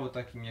ciało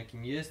takim,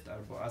 jakim jest,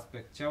 albo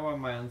aspekt ciała,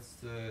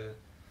 mając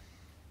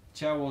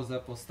ciało za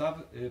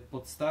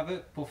podstawę,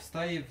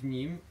 powstaje w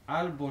nim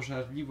albo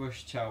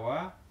żarliwość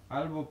ciała,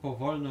 albo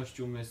powolność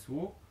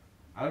umysłu,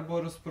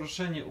 albo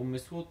rozproszenie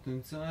umysłu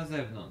tym, co na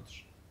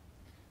zewnątrz.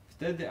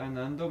 Wtedy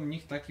Anando,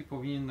 mnich taki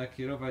powinien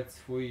nakierować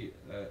swój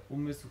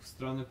umysł w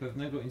stronę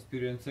pewnego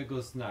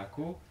inspirującego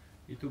znaku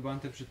i tu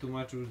Bhante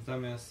przetłumaczył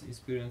zamiast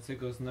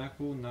inspirującego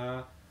znaku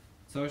na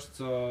coś,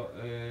 co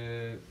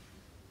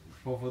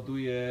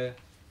powoduje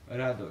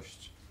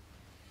radość.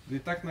 Gdy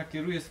tak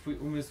nakieruje swój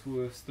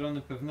umysł w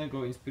stronę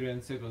pewnego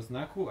inspirującego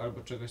znaku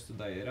albo czegoś, co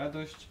daje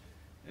radość,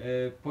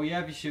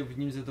 pojawi się w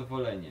nim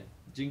zadowolenie.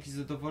 Dzięki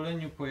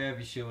zadowoleniu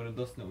pojawi się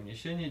radosne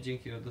uniesienie,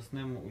 dzięki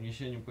radosnemu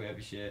uniesieniu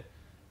pojawi się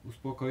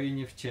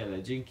uspokojenie w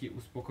ciele, dzięki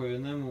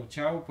uspokojonemu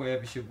ciału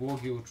pojawi się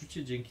błogie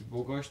uczucie, dzięki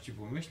błogości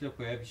w umyśle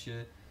pojawi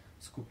się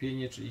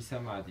skupienie, czyli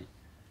samadhi.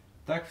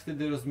 Tak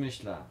wtedy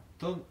rozmyśla,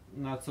 to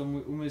na co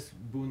mój umysł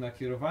był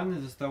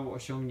nakierowany zostało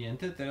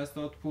osiągnięte, teraz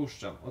to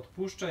odpuszczam.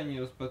 Odpuszcza i nie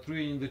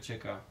rozpatruje, nie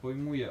docieka,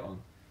 pojmuje on.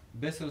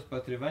 Bez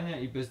rozpatrywania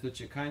i bez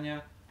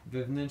dociekania,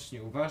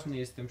 wewnętrznie uważny,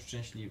 jestem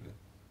szczęśliwy.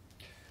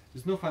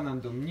 Znów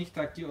Anando, mnich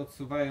taki,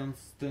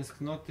 odsuwając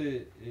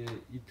tęsknoty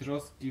i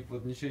troski w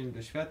odniesieniu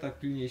do świata,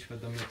 pilnie i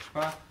świadomie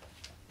trwa.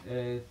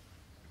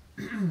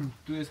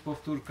 Tu jest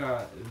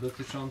powtórka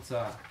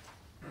dotycząca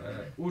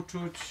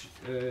uczuć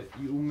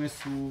i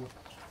umysłu.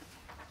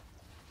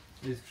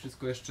 Jest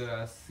wszystko jeszcze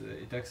raz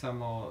i tak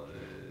samo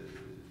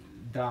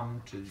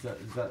dam, czy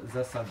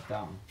zasad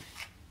dam.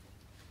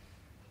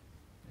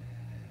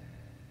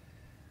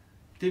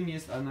 Tym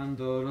jest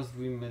Anando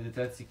rozwój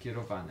medytacji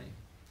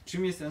kierowanej.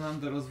 Czym jest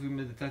Anando rozwój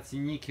medytacji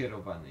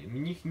niekierowanej?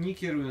 Mnich nie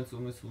kierując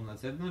umysłu na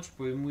zewnątrz,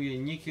 pojmuje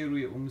nie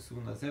kieruje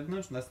umysłu na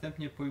zewnątrz,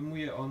 następnie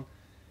pojmuje on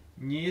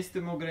nie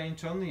jestem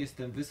ograniczony,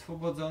 jestem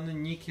wyswobodzony,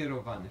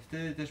 niekierowany.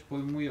 Wtedy też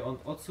pojmuje on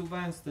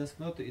odsuwając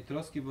tęsknoty i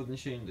troski w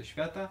odniesieniu do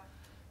świata,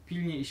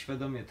 Pilnie i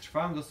świadomie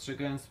trwam,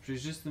 dostrzegając z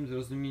przejrzystym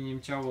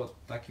zrozumieniem ciało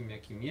takim,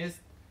 jakim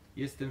jest.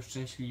 Jestem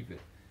szczęśliwy.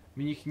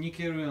 Mnich, nie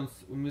kierując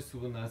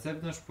umysłu na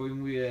zewnątrz,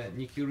 pojmuje,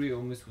 nie kieruje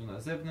umysłu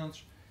na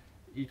zewnątrz.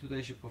 I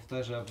tutaj się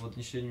powtarza w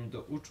odniesieniu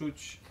do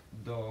uczuć,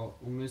 do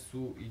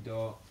umysłu i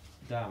do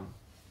dam.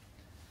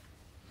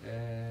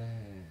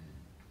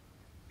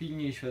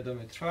 Pilnie i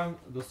świadomie trwam,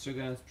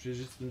 dostrzegając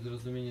przejrzystym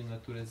zrozumieniem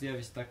naturę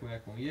zjawisk taką,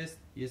 jaką jest.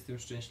 Jestem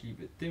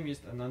szczęśliwy. Tym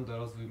jest Ananda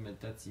rozwój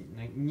medytacji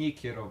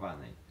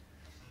niekierowanej.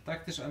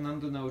 Tak też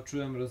Anando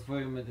nauczyłem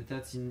rozwoju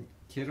medytacji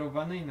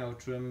kierowanej,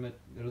 nauczyłem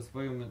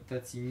rozwoju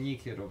medytacji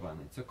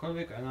niekierowanej.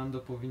 Cokolwiek Anando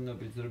powinno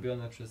być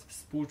zrobione przez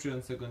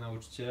współczującego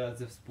nauczyciela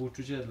ze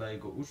współczucia dla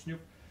jego uczniów,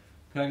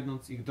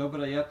 pragnąc ich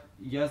dobra,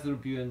 ja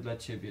zrobiłem dla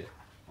ciebie.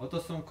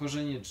 Oto są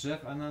korzenie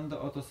drzew,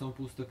 Anando, oto są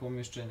puste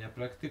pomieszczenia.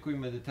 Praktykuj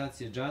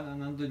medytację, Jan,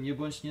 Anando, nie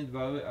bądź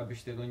niedbały,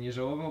 abyś tego nie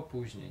żałował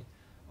później.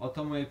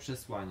 Oto moje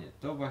przesłanie.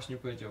 To właśnie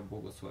powiedział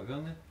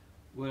błogosławiony.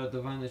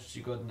 Uradowany,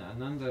 czcigodny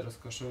Ananda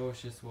rozkoszował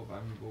się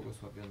słowami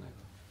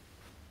błogosławionego.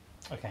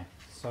 Okay,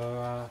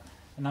 so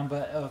a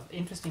number of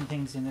interesting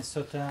things in this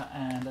sutta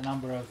and a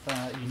number of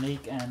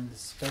unique and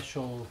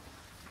special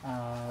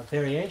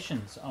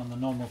variations on the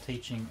normal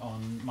teaching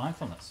on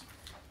mindfulness.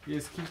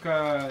 Jest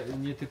kilka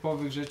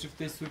nietypowych rzeczy w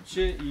tej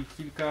sutcie i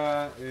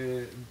kilka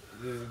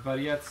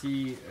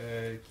wariacji,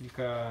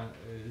 kilka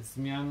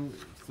zmian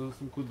w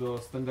stosunku do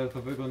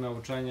standardowego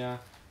nauczania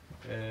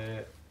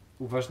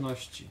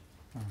uważności.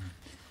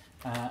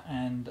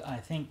 And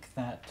I think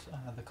that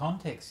the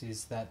context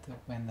is that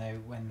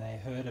when they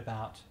heard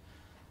about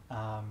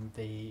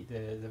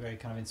the very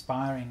kind of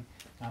inspiring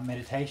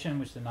meditation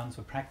which the nuns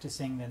were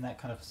practicing, then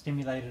that kind of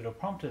stimulated or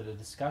prompted a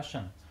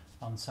discussion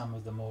on some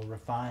of the more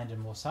refined and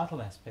more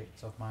subtle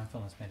aspects of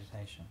mindfulness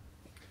meditation.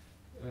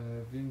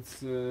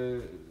 Więc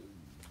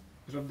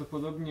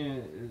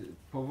prawdopodobnie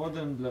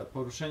powodem dla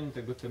poruszenia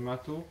tego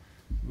tematu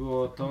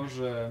było to,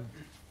 że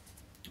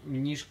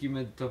mniszki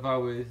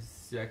medytowały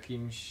z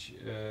jakimś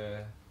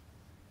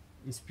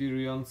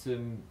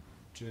inspirującym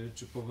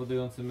czy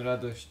powodującym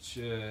radość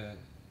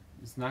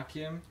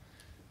znakiem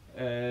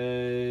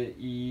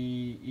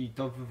i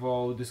to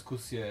wywołało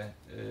dyskusję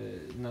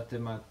na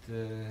temat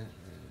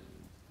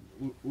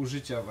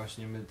użycia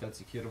właśnie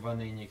medytacji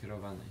kierowanej i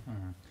niekierowanej.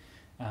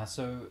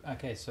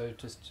 So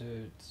just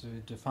to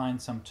define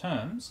some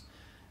terms,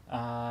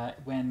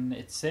 when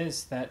it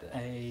says that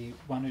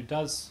one who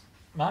does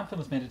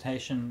mindfulness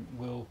meditation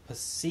will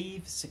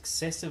perceive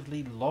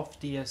successively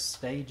loftier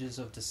stages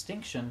of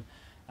distinction,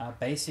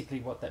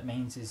 basically what that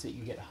means is that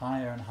you get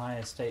higher and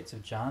higher states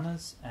of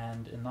jhanas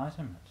and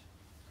enlightenment.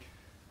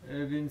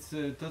 Więc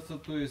to, co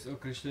tu jest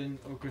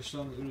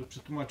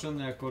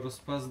przetłumaczone jako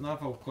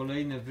rozpoznawał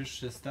kolejne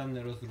wyższe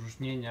stany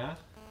rozróżnienia,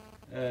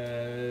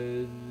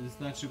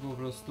 znaczy po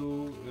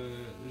prostu,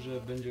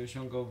 że będzie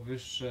osiągał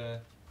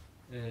wyższe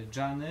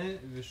dżany,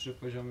 wyższe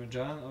poziomy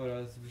dżan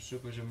oraz wyższe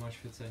poziomy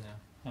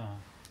oświecenia.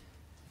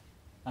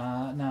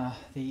 Now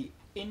the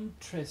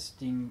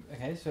interesting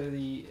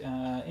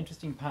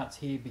interesting parts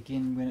here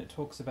begin when it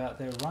talks about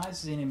there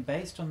arises in him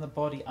based on the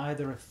body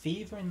either a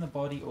fever in the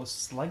body or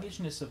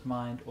sluggishness of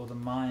mind, or the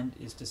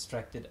mind is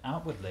distracted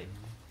outwardly.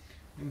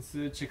 Więc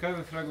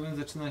ciekawy fragment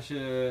zaczyna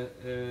się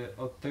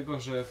od tego,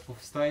 że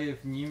powstaje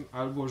w nim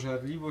albo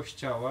żarliwość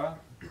ciała,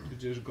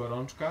 tudzież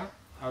gorączka,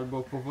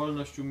 albo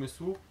powolność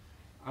umysłu,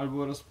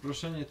 albo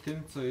rozproszenie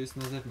tym, co jest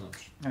na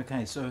zewnątrz.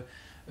 Okay, so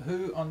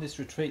who on this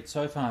retreat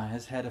so far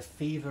has had a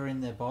fever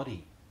in their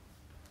body?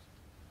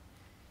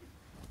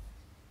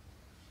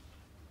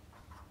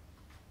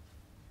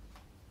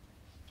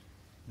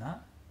 No?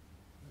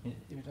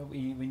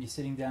 When you're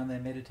sitting down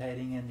there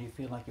meditating and you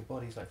feel like your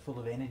body's like full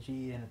of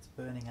energy and it's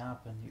burning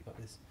up and you've got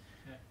this...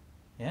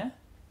 Yeah?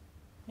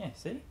 Yeah,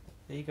 see?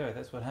 There you go,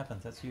 that's what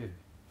happens, that's you.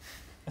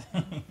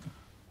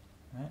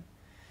 Right?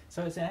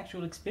 So it's an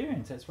actual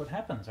experience, that's what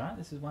happens, right?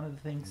 This is one of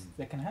the things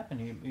that can happen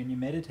when you're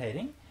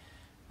meditating.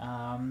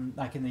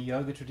 Like in the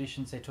yoga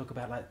traditions they talk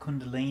about like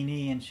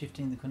kundalini and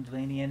shifting the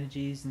kundalini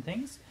energies and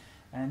things.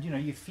 And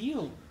you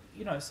feel,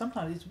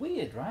 sometimes it's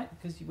weird, right?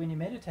 Because when you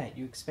meditate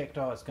you expect,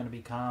 it's going to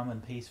be calm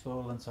and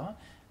peaceful and so on.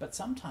 But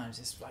sometimes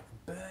this like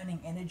burning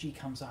energy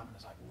comes up and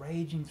it's like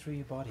raging through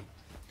your body.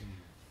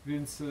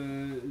 Więc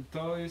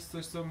to jest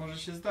coś, co może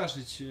się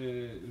zdarzyć.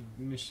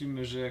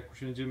 Myślimy, że jak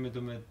usiądziemy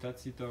do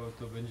medytacji,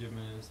 to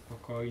będziemy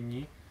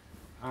spokojni,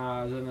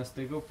 a zamiast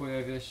tego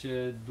pojawia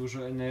się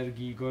dużo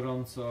energii,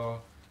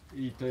 gorąco,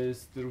 i to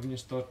jest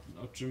również to,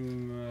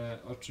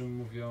 o czym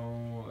mówią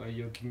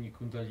jogini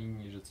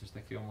kundalini, że coś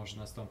takiego może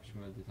nastąpić w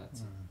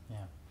medytacji.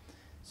 Yeah.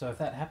 So if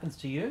that happens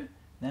to you,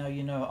 now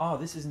you know,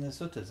 this is in the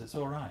suttas, it's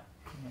all right.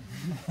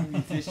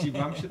 Więc jeśli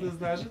wam się to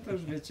zdarzy, to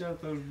już wiecie,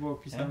 to już było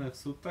opisane w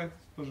suttach,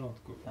 w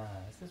porządku.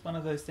 This is one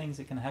of those things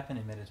that can happen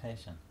in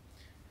meditation.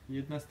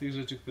 Jedna z tych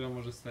rzeczy, która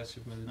może stać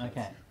się w medytacji.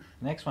 Okay.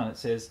 Next one, it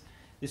says,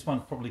 this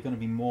one's probably going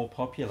to be more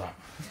popular.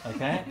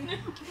 Okay?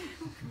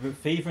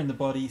 Fever in the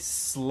body,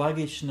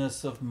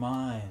 sluggishness of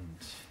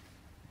mind.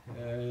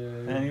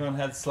 Anyone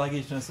had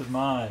sluggishness of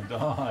mind?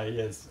 Oh,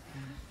 yes.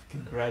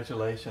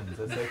 Congratulations,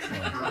 that's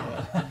excellent.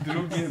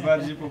 Drugie,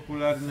 bardziej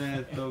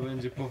popularne, to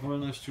będzie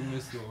powolność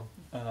umysłu.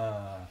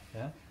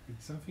 Yeah?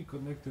 It's something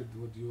connected to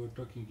what you were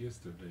talking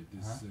yesterday.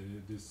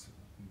 This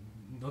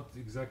not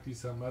exactly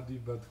samadhi,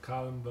 but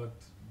calm, but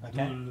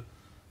Okay. dull. Like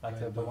the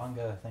kind of-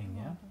 bhavanga thing,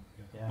 yeah?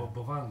 Yeah.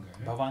 Bhavanga.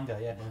 Yeah? Bhavanga,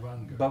 yeah.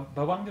 Bhavanga.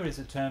 Bhavanga is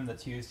a term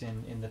that's used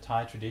in the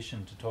Thai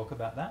tradition to talk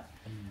about that.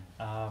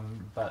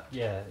 But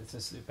yeah, it's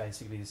just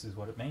basically this is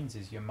what it means: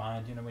 is your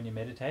mind, you know, when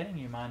you're meditating,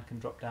 your mind can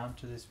drop down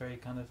to this very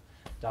kind of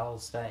dull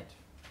state.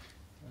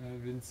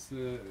 Więc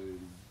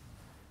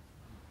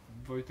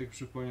Wojtek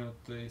przypomniał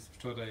tutaj z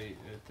wczoraj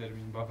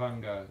termin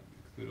bhavanga,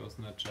 który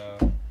oznacza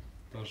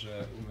to,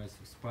 że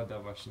umysł spada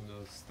właśnie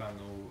do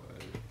stanu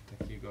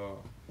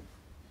takiego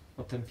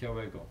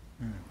otępiałego.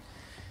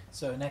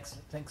 So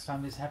next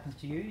time this happens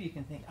to you, you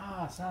can think,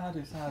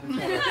 sadhu, sadhu, sadhu.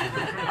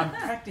 I'm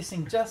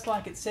practicing just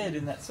like it said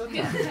in that sutta.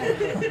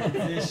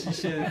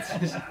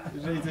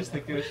 Jeżeli coś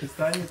takiego się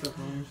stanie, to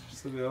pomyślisz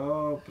sobie,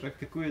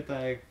 praktykuję tak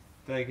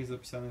jak jest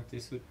opisane w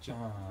tej sutcie.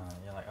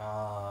 You're like,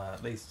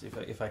 at least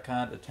if I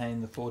can't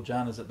attain the 4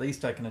 jhanas, at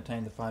least I can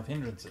attain the 5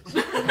 hindrances.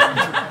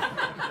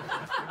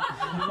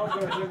 Nie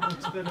mogę osiągnąć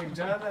 4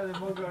 dżan, ale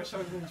mogę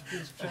osiągnąć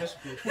 5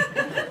 przeszkód.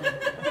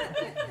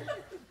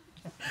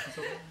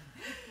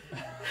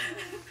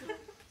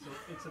 So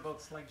it's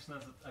about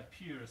sluggishness that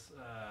appears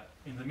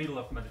in the middle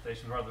of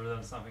meditation rather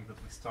than something that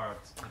we start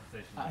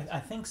meditation with. I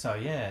think so,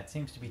 yeah. It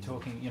seems to be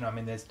talking,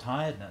 there's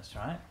tiredness,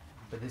 right?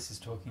 But this is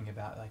talking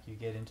about like you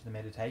get into the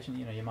meditation,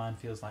 your mind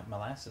feels like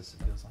molasses,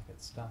 it feels like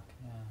it's stuck,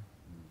 yeah.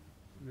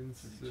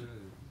 Więc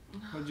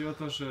chodzi o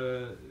to,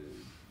 że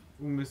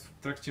umysł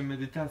w trakcie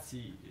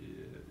medytacji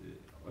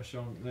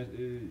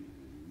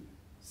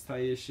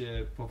staje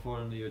się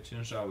powolny i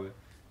ociężały.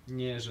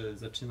 Nie, że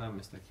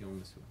zaczynamy z takiego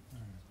umysłu.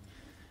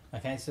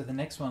 Okay, so the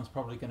next one's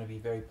probably going to be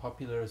very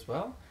popular as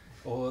well.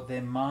 Or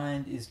their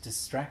mind is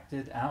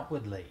distracted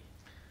outwardly.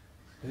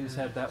 Who's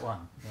had that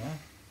one?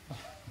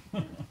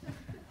 Yeah?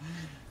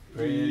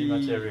 Pretty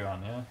much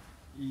everyone, yeah?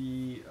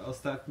 I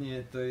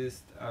ostatnie to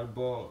jest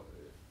albo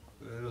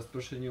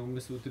rozproszenie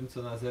umysłu tym,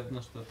 co na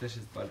zewnątrz, to też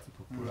jest bardzo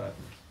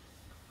popularne.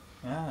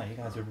 Yeah, you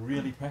guys are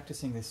really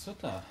practicing this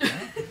sutta.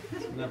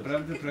 Yeah?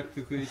 Naprawdę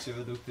praktykujecie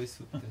według tej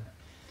sutty.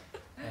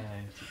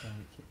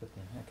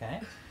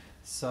 Okay,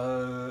 so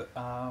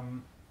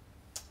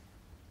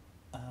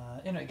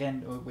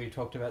again, we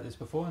talked about this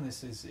before, and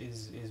this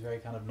is very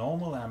kind of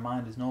normal. Our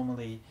mind is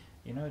normally,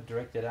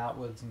 directed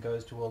outwards and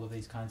goes to all of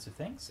these kinds of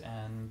things,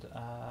 and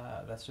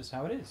that's just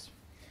how it is.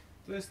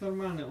 To jest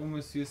normalne.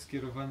 Umysł jest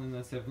skierowany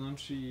na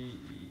zewnątrz i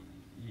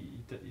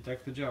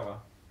tak to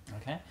działa.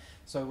 Okay,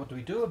 so what do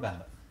we do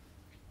about it?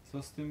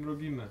 Co z tym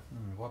robimy?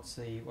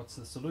 What's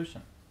the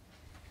solution?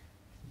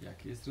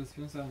 Jakie jest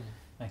rozwiązanie?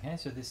 Okay,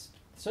 so this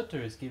sutta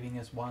is giving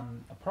us one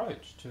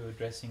approach to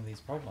addressing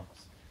these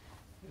problems.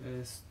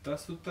 Ta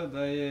sutta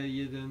daje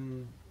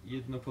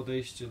jedno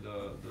podejście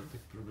do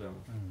tych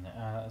problemów.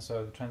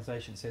 So the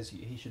translation says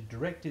he should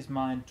direct his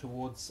mind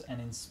towards an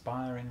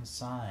inspiring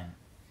sign.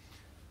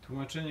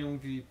 Tłumaczenie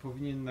mówi,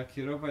 powinien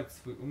nakierować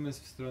swój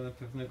umysł w stronę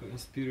pewnego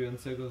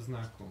inspirującego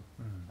znaku.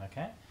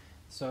 Okay,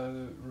 so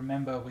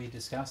remember we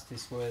discussed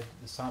this word,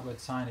 the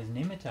word sign is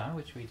nimitta,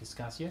 which we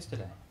discussed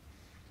yesterday.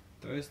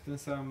 To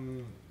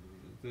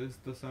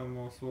jest to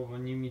samo słowo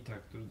nimitta,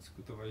 które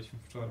dyskutowaliśmy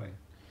wczoraj.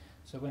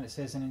 So when it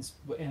says an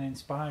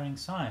inspiring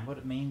sign, what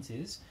it means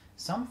is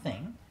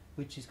something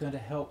which is going to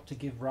help to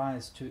give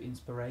rise to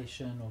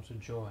inspiration or to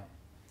joy.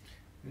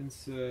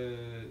 Więc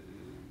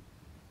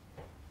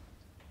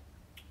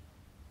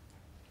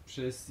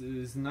przez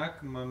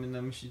znak mamy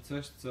na myśli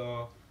coś,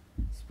 co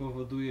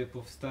spowoduje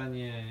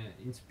powstanie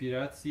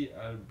inspiracji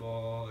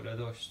albo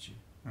radości.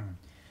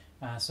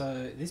 So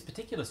this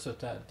particular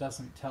sutta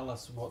doesn't tell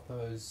us what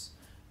those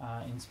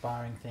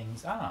inspiring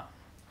things are.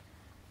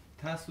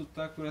 Ta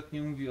sutta akurat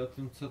nie mówi o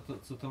tym,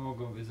 co to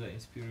mogą być za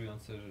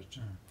inspirujące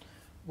rzeczy.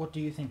 What do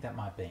you think that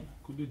might be?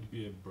 Could it be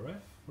a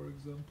breath, for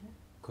example?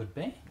 Could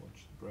be.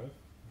 Watch the breath.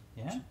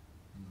 Yeah.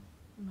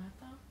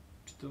 Metta,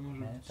 Czy to może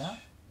Metta?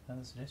 być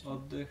Another suggestion?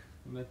 oddech,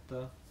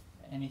 metta?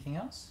 Anything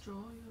else?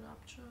 joy,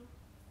 rapture.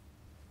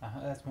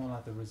 That's more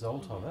like the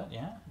result of it,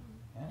 yeah.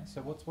 Yeah.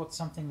 So what's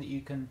something that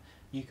you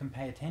can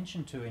pay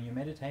attention to in your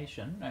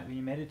meditation? When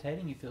you're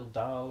meditating, you feel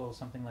dull or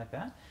something like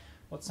that.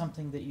 What's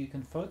something that you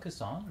can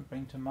focus on and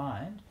bring to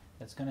mind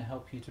that's going to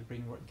help you to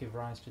give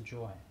rise to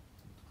joy?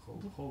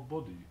 Whole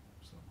body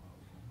somehow.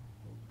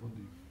 Whole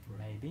body.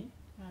 Maybe.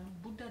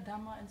 Buddha,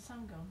 Dhamma and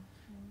Sangha.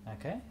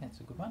 Okay, that's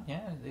a good one.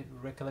 Yeah,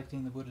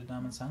 recollecting the Buddha,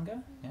 Dhamma, and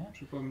Sangha. Yeah.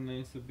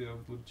 Przypominaj sobie o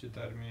Buddzie,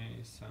 Dharmie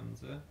i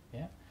Sandze.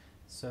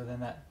 So then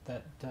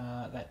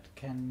that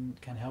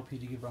can help you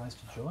to give rise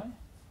to joy.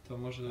 To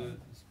może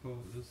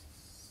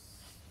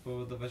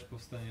spowodować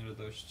powstanie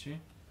radości.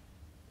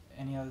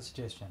 Any other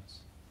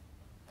suggestions?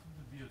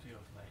 The beauty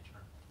of nature.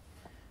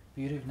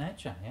 Beauty of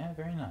nature. Yeah,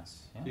 very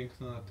nice. Yeah.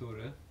 Piękno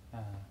natury.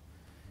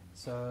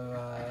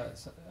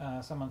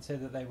 Someone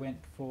said that they went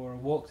for a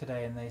walk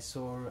today and they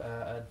saw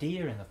a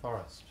deer in the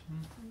forest.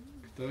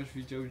 ktoś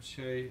widział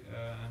dzisiaj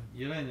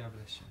jelenia w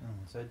lesie.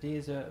 So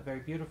deers are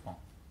very beautiful.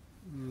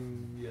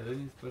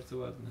 Jeleń jest bardzo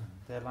ładny.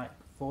 They're like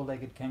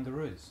four-legged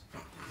kangaroos.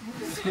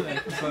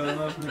 Jak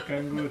czteronożne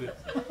kangury.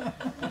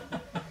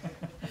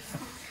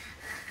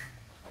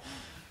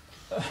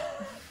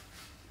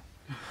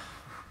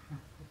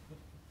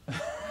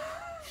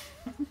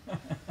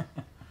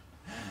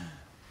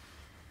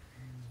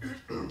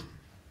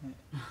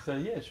 So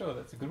yeah, sure,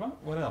 that's a good one.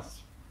 What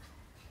else?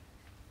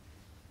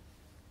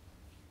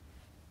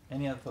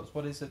 Any other thoughts?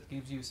 What is it that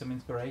gives you some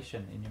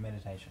inspiration in your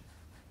meditation?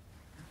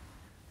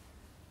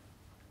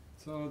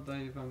 Co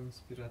daje wam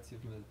inspirację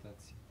w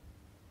medytacji?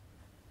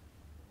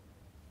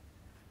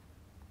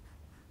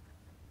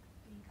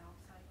 Being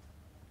outside.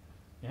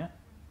 Yeah,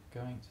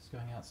 going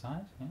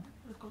outside. Yeah.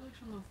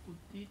 Recollection of good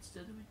deeds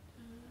that we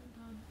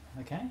done.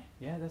 Okay.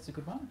 Yeah, that's a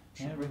good one.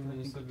 Yeah, Przypomnę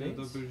recollecting good sobie o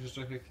deeds. dobrych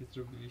rzeczach, jakie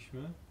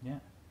zrobiliśmy. Yeah.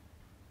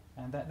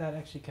 And that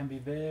actually can be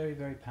very,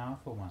 very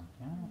powerful one.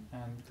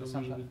 Yeah. And To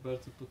może być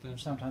bardzo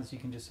potężne. sometimes you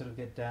can just sort of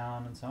get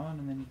down and so on,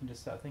 and then you can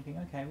just start thinking,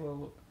 okay,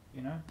 well,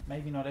 you know,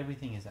 maybe not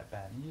everything is that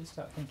bad, and you just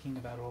start thinking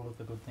about all of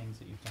the good things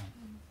that you've done.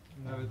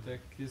 Nawet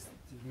jak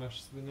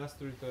masz swój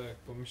nastrój, to jak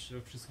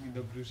pomyślisz o wszystkich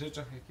dobrych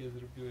rzeczach, jakie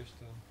zrobiłeś,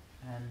 to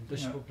And to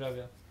you się know,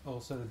 poprawia.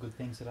 also the good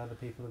things that other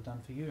people have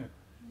done for you.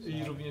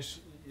 I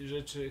również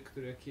rzeczy,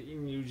 jakie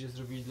inni ludzie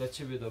zrobili dla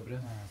ciebie dobre.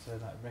 So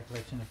like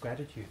recollection of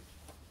gratitude.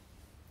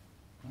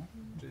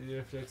 Czyli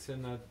refleksja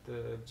nad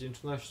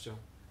wdzięcznością.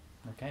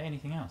 Okay,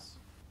 anything else?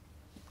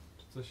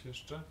 Czy coś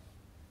jeszcze?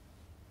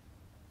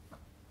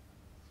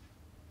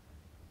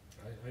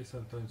 I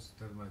sometimes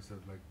tell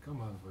myself like,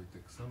 come on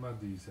Wojtek,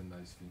 samadhi is a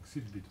nice thing,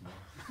 sit a bit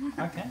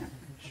more. Okay,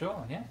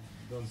 sure, yeah.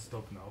 Don't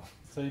stop now.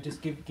 So you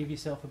just give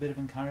yourself a bit of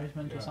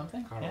encouragement or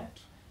something, yeah?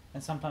 Courage.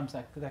 And sometimes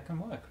that can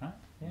work, right?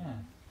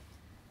 Yeah.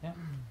 Yeah.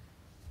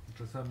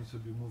 Czasami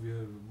sobie mówię,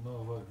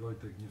 no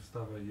Wojtek, nie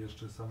wstawaj,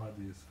 jeszcze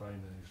samadhi jest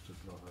fajne, jeszcze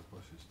trochę,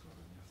 posiedź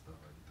trochę, nie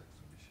wstawaj i tak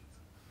sobie siedzę.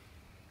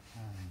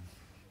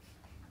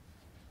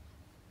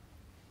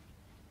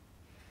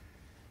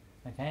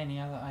 Okay, any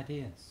other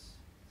ideas?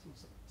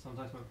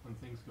 Sometimes when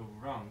things go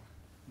wrong,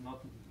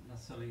 not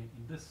necessarily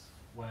in this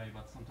way,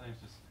 but sometimes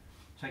just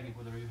checking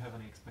whether you have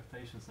any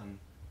expectations and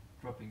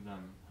dropping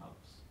them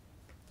helps.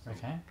 So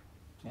Okay,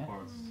 yeah.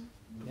 towards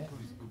the Yeah.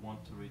 you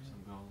want to reach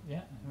some goal.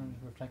 Yeah,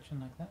 reflection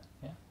like that,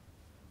 yeah.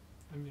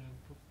 Emiran,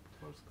 po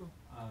polsku?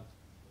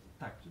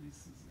 Tak, czyli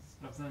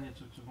sprawdzenie,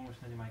 czy w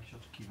umyśle nie ma jakichś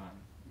oczekiwań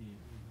i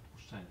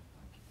odpuszczenie,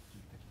 tak?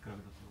 Czyli taki krok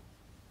do tyłu.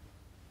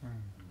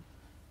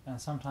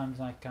 And sometimes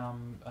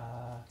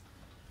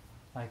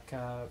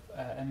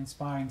an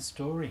inspiring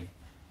story,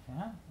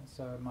 yeah.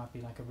 So it might be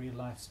like a real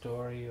life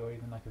story, or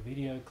even like a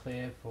video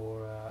clip,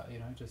 or you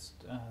know,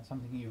 just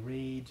something you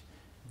read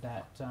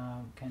that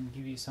can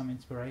give you some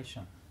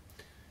inspiration.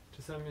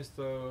 Czasami jest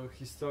to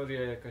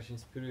historia jakaś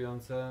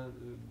inspirująca,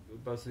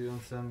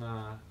 bazująca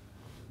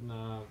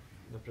na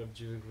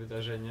prawdziwych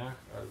wydarzeniach,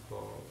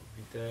 albo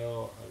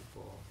wideo,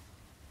 albo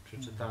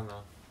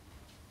przeczytana.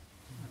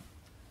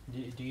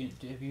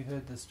 Have you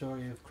heard the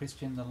story of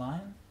Christian the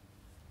Lion?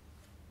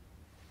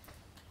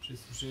 Czy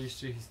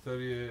słyszeliście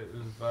historię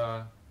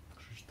lwa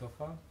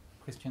Krzysztofa?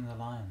 Christian the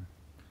Lion.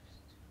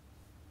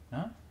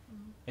 No?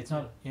 It's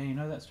not. Yeah, you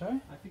know that story?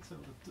 I think so.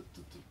 The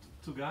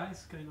two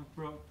guys kind of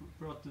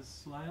brought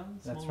this lion.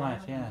 That's small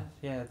right. lion,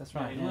 Yeah, that's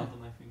right. in Yeah.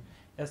 London, I think.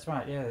 That's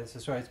right, yeah, it's a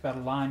story. It's about a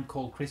lion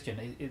called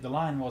Christian. The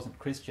lion wasn't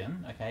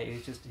Christian, okay, it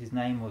was just his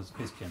name was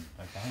Christian,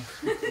 okay?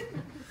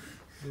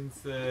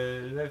 Więc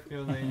lew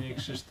miał na imię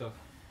Krzysztof.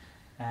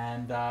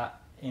 And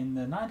in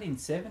the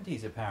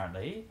 1970s,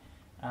 apparently,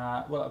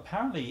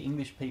 apparently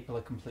English people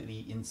are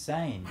completely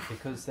insane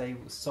because they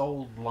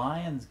sold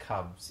lions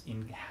cubs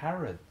in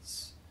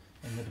Harrods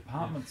in the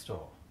department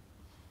store.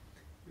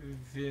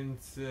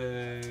 Więc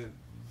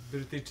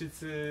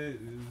Brytyjczycy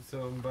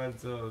są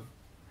bardzo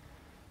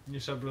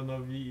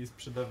nieszablonowi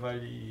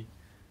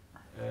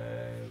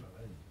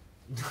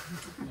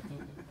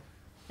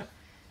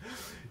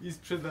i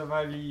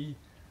sprzedawali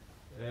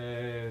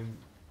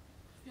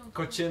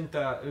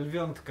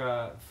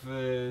lwiątka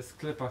w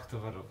sklepach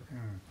towarowych.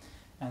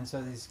 And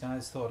so these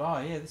guys thought, oh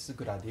yeah, this is a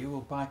good idea,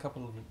 we'll buy a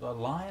couple of a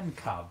lion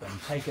cub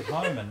and take it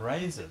home and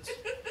raise it.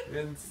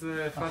 Więc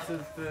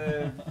facet,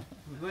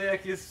 no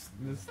jak jest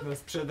na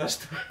sprzedaż,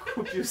 to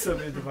kupił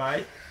sobie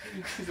dwaj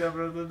i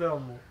zabrał do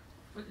domu.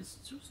 But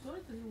it's true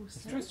story that he was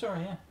It's a true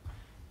story, yeah.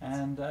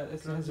 And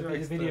it has the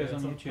It's videos on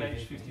It's on YouTube.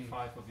 page if you-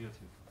 55 of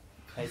YouTube.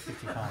 Page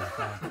 55,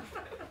 yeah.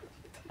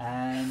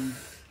 And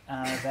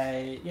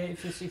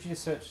if you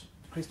just search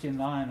Christian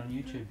Lion on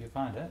YouTube, you'll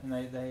find it. And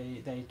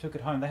they took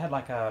it home. They had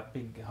like a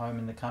big home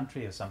in the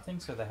country or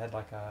something, so they had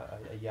like a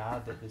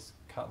yard that this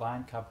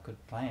lion cub could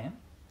play in.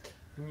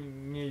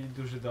 Mieli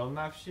duży dom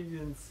na wsi,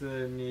 więc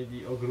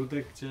mieli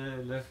ogródek, gdzie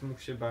lew mógł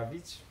się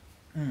bawić.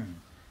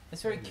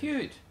 It's very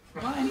cute.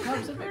 Lion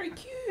cubs are very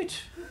cute.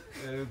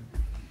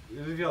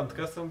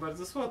 Lwiątka są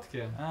bardzo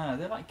słodkie.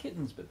 They're like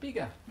kittens, but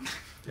bigger.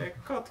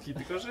 Jak kotki,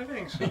 tylko że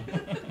większe.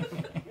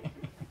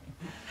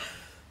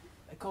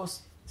 Of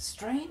course,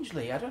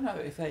 strangely, I don't know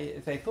if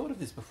they thought of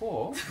this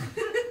before,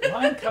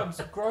 lion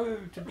cubs grow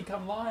to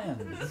become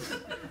lions.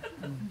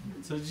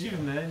 Co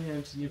dziwne, nie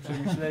wiem czy nie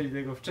przemyśleli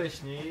tego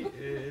wcześniej,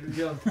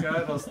 lwiątka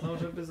rosną,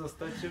 żeby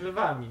zostać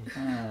lwami.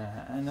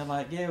 And they're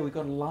like, yeah, we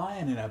got a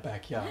lion in our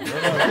backyard.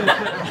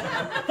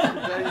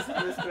 Zdaję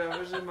sobie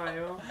sprawę, że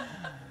mają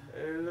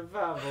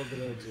lwa w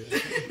ogrodzie.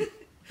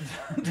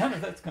 I don't know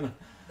if that's gonna.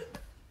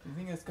 Do you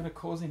think that's going to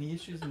cause any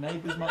issues? The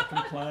neighbours might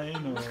complain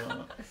or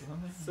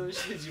something?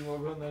 Sąsiedzi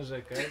mogą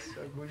narzekać,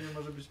 ogólnie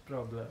może być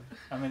problem.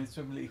 I mean, it's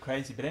really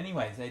crazy. But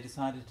anyways, they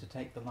decided to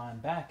take the lion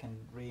back and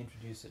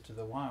reintroduce it to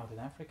the wild in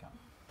Africa.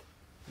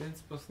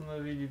 Więc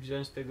postanowili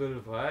wziąć tego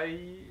lwa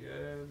i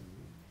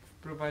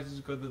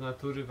wprowadzić go do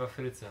natury w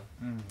Afryce.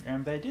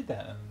 And they did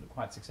that and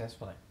quite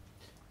successfully.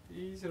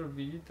 I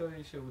zrobili to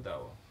i się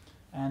udało.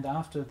 And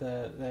after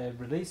they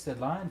released the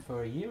lion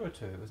for a year or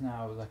two, it was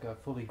now like a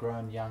fully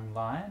grown young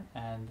lion,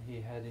 and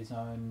he had his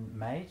own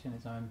mate and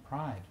his own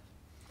pride.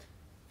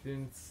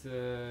 Więc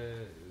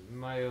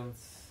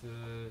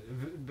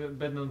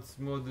będąc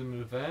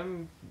młodym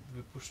lwem,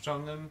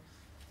 wypuszczonym,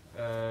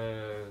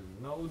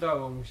 no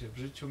udało mu się w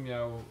życiu,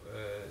 miał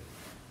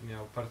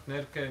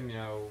partnerkę,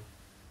 miał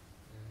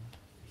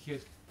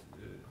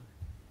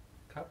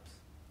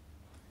caps?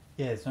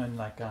 Yeah, it's own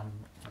like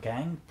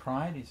gang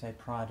pride. You say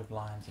pride of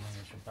lions in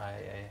English, by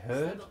a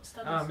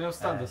herd. Miał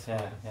stado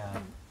swoje.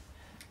 Yeah.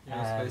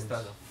 Miał swoje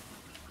stado.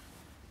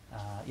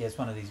 Yeah, it's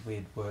one of these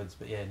weird words,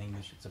 but yeah, in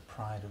English it's a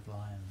pride of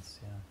lions.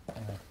 Yeah.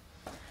 Anyway.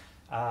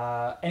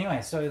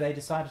 Anyway, so they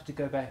decided to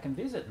go back and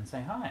visit and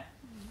say hi.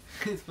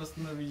 Więc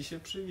postanowili się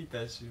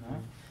przywitać,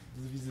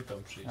 z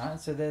wizytą przyjść.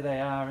 Right, so there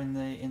they are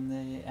in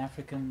the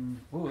African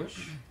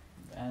bush,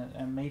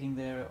 and meeting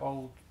their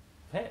old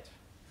pet.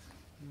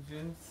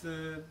 Więc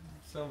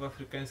są w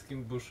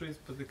afrykańskim buszu i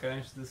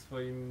spotykają się ze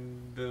swoim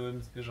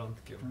byłym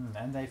zwierzątkiem.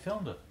 And they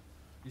filmed it.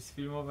 I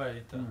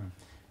sfilmowali to.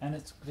 And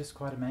it's just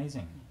quite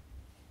amazing.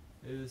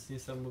 Jest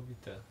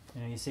niesamowite.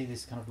 You know, you see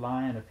this kind of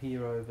lion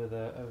appear over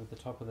the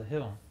top of the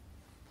hill.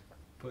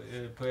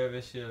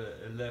 Pojawia się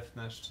lew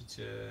na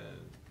szczycie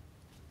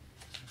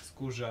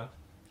wzgórza.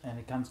 And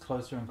it comes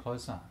closer and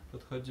closer.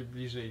 Podchodzi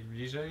bliżej i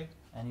bliżej.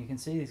 And you can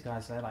see these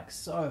guys, they're like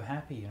so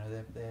happy, you know,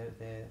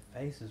 their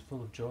face is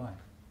full of joy.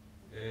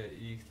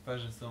 Ich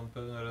twarze są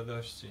pełne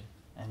radości.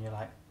 And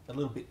you're like a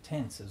little bit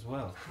tense as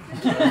well.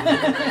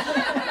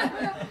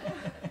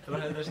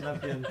 Trochę też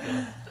napięte.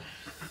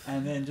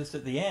 And then just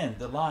at the end,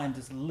 the lion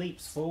just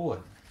leaps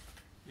forward.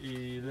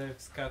 I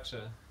lew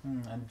skacze.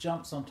 And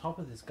jumps on top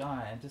of this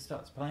guy and just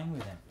starts playing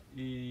with him.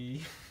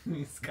 I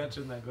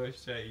skacze na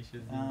gościa i się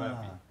z nim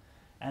bawi.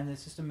 And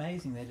it's just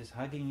amazing. They're just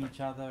hugging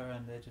each other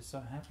and they're just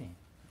so happy.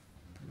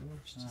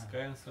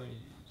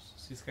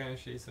 Ściskają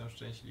się i są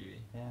szczęśliwi.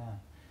 Yeah.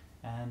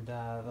 And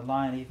the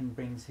lion even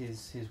brings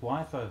his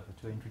wife over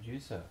to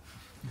introduce her.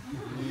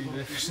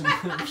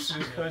 I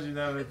przychodzi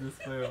nawet ze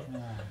swoją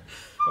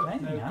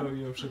partnerką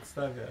i ją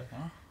przedstawia.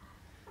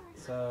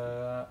 So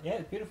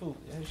yeah, it's beautiful.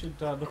 You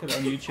should look at it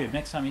on YouTube.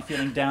 Next time you're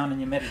feeling down in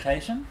your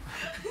meditation,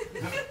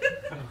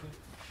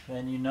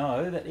 then you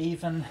know that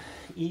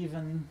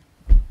even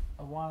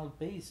a wild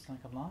beast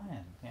like a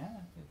lion,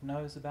 yeah, it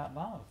knows about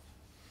love.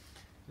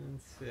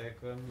 Więc jak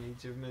wam nie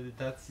idzie w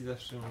medytacji,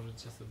 zawsze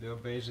możecie sobie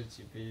obejrzeć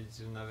i wiedzieć,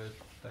 że nawet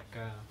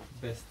taka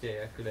bestia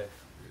jak lew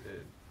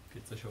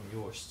wie coś o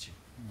miłości.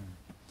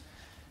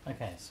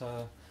 Okay,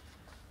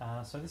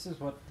 so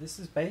this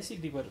is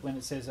basically when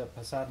it says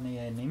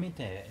pasadniya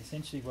nimite.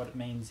 Essentially, what it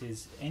means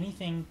is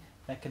anything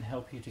that can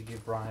help you to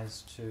give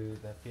rise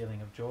to the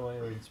feeling of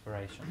joy or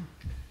inspiration.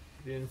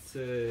 Więc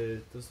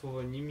to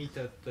słowo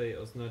nimita tutaj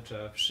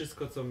oznacza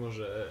wszystko, co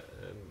może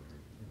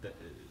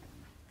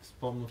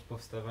wspomóc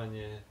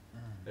powstawanie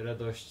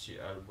radości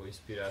albo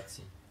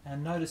inspiracji.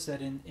 And notice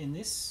that in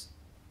this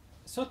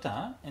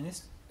sutta,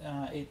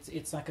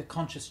 it's like a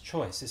conscious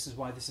choice. This is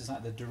why this is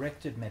like the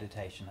directed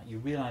meditation. Like you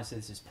realize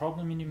there's this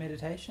problem in your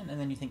meditation, and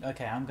then you think,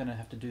 okay, I'm going to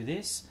have to do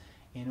this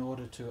in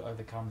order to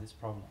overcome this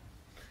problem.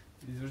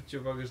 I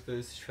zwróćcie uwagę, że to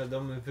jest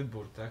świadomy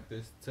wybór, tak? To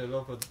jest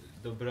celowo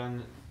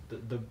dobrany,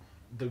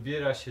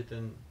 dobiera się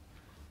ten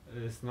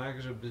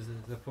znak, żeby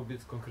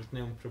zapobiec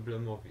konkretnemu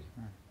problemowi.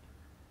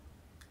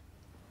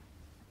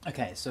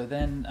 Okay, so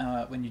then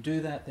when you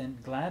do that, then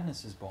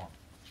gladness is born.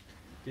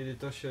 Kiedy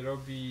to się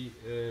robi,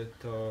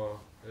 to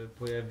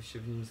pojawi się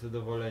w nim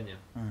zadowolenie.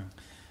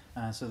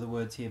 So the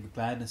words here,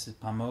 gladness is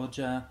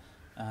pamoja,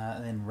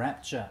 then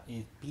rapture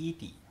is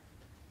piti.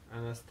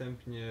 A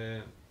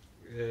następnie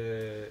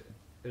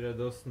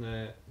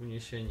radosne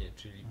uniesienie,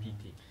 czyli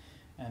piti.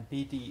 And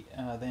piti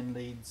then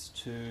leads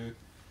to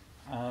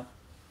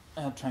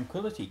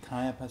tranquility,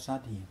 kaya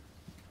pasati.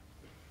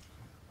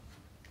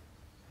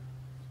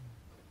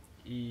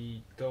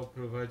 I to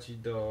prowadzi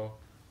do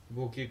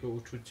błogiego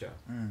uczucia.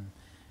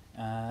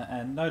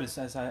 And notice,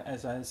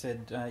 as I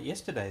said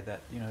yesterday,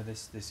 that you know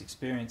this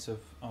experience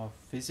of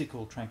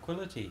physical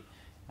tranquility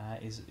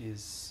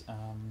is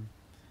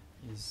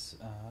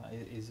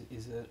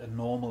a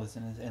normal, is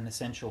an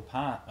essential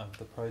part of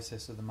the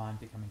process of the mind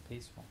becoming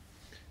peaceful.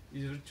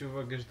 I zwróćcie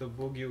uwagę, że to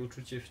błogie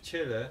uczucie w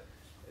ciele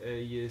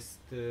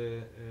jest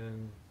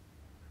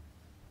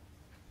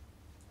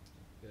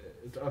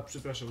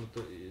przepraszam, bo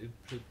to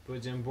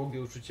powiedziałem,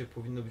 błogie uczucie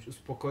powinno być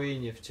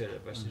uspokojenie w ciele.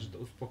 Właśnie, że to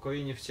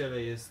uspokojenie w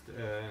ciele jest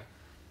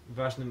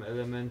ważnym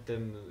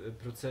elementem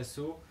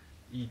procesu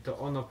i to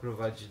ono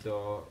prowadzi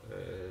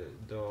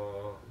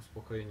do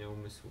uspokojenia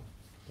umysłu.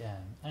 Yeah,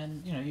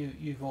 and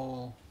you've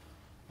all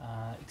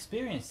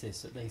experienced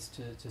this at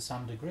least to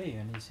some degree.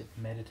 When you sit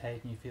and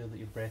meditate and you feel that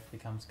your breath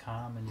becomes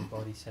calm and your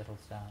body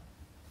settles down.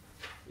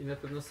 I na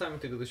pewno sami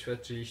tego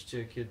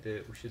doświadczyliście,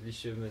 kiedy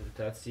usiedliście w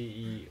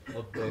medytacji i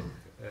oddech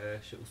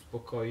się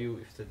uspokoił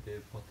i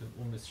wtedy potem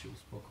umysł się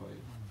uspokoił.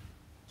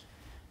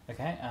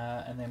 Okay,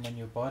 and then when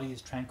your body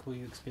is tranquil,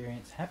 you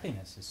experience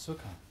happiness as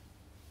sukha.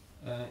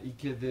 I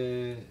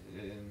kiedy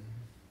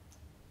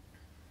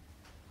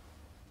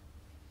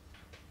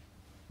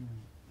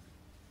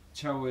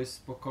ciało jest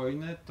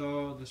spokojne,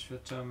 to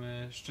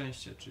doświadczamy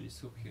szczęścia, czyli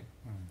sukhy.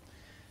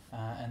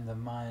 And the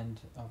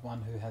mind of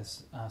one who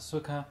has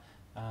sukha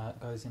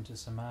goes into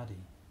samadhi.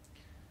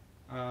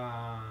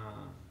 A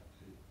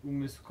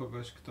umysł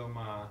kogoś, kto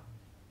ma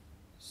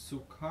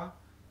sukha,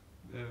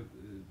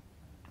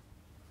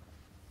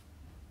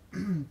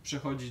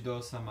 przechodzi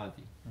do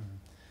samadhi.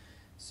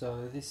 So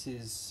this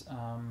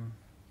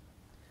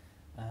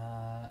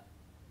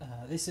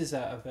is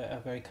a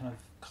very kind of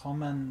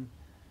common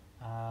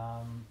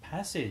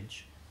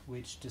passage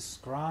which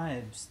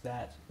describes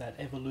that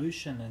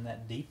evolution and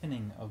that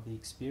deepening of the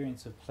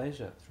experience of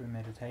pleasure through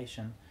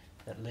meditation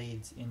that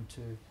leads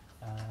into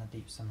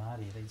deep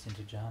samadhi, leads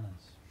into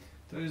jhanas.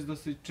 To jest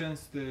dosyć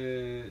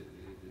częsty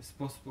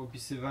sposób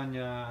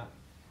opisywania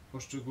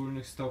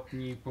poszczególnych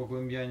stopni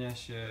pogłębiania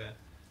się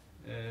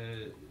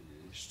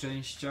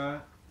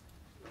szczęścia,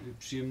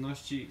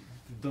 przyjemności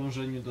w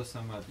dążeniu do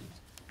samadhi.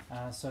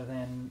 So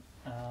then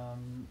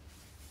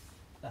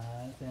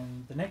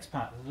the next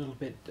part is a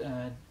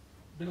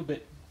little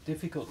bit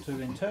difficult to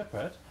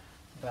interpret,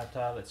 but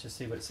let's just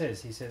see what it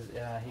says. He says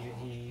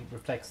he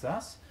reflects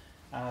thus: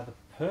 the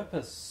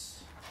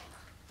purpose.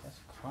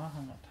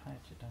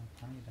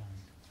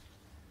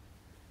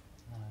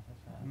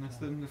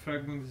 Następny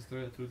fragment jest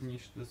trochę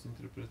trudniejszy do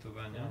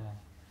zinterpretowania.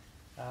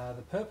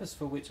 The purpose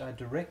for which I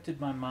directed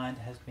my mind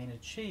has been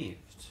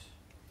achieved.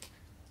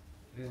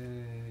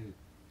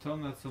 To,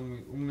 na co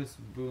mój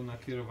umysł był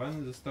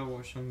nakierowany, zostało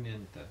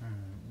osiągnięte.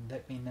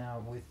 Let me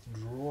now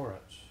withdraw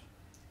it.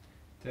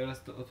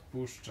 Teraz to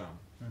odpuszczam.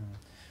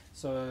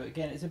 So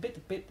again, it's a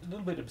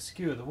little bit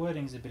obscure. The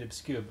wording's a bit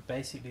obscure, but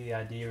basically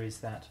the idea is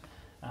that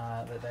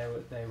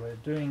they were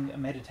doing a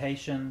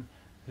meditation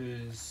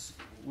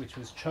which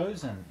was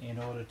chosen in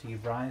order to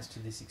give rise to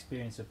this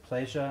experience of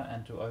pleasure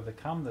and to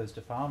overcome those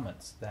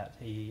defilements that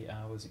he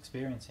was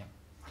experiencing.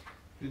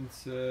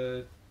 Więc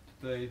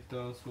tutaj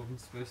to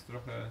słownictwo jest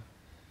trochę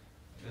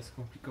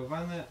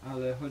skomplikowane,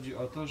 ale chodzi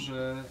o to,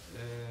 że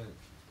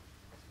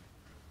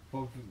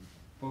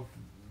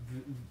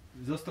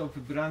został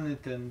wybrany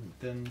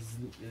ten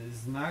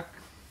znak,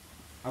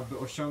 aby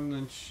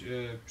osiągnąć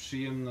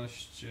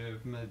przyjemność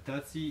w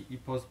medytacji i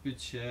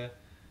pozbyć się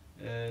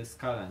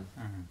skaleń.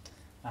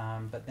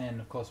 But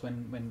then, of course,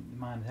 when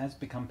mind has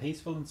become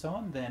peaceful and so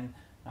on, then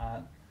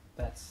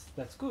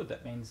that's good.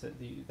 That means that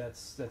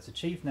that's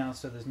achieved now,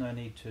 so there's no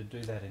need to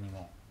do that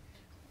anymore.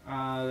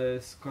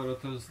 Ale skoro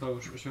to zostało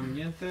już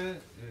osiągnięte,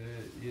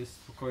 jest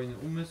spokojny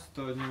umysł,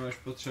 to nie ma już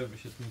potrzeby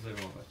się tym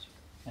zajmować.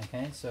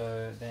 Okay, so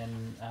then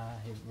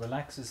he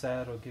relaxes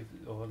that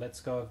or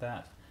lets go of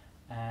that,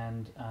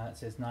 and it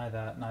says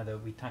neither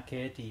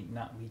vitaketi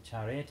nat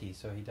vichareti,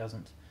 so he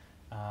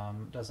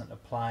doesn't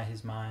apply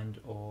his mind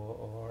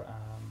or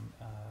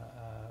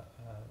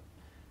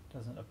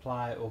doesn't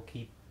apply or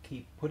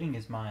keep putting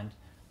his mind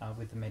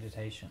with the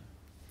meditation.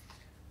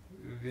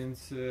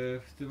 Więc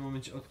w tym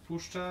momencie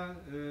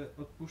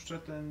odpuszcza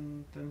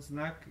ten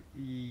znak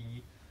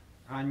i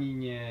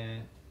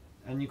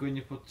ani go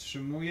nie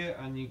podtrzymuje,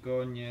 ani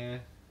go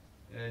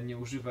nie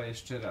używa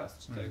jeszcze raz.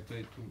 Czy tak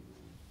tutaj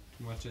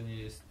tłumaczenie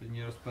jest: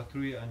 nie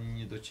rozpatruje, ani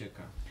nie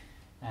docieka.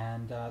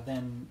 And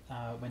then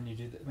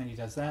when he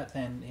does that,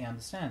 then he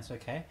understands.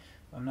 Okay,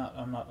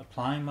 I'm not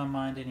applying my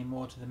mind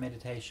anymore to the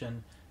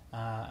meditation.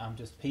 I'm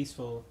just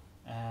peaceful,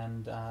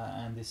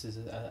 and this is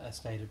a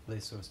state of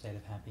bliss or a state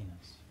of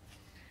happiness.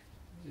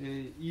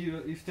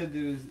 I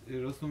wtedy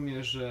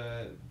rozumie,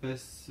 że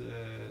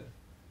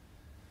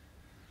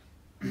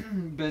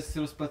bez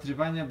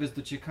rozpatrywania, bez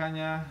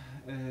dociekania,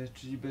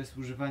 czyli bez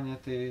używania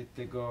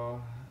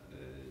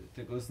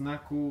tego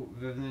znaku,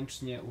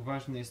 wewnętrznie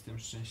uważny, jestem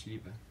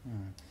szczęśliwy.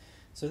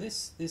 So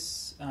this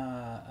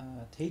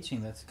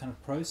teaching, that kind of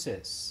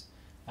process,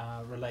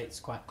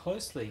 relates quite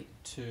closely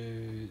to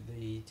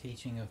the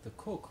teaching of the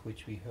cook,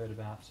 which we heard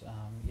about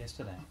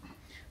yesterday.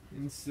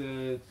 Więc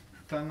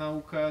ta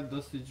nauka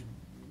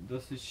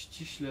dosyć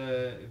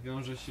ściśle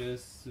wiąże się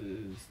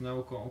z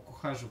nauką o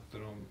kucharzu,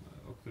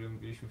 o której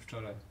mówiliśmy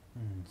wczoraj.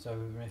 So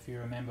if you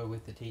remember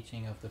with the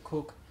teaching of the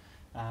cook,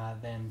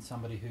 then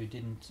somebody who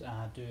didn't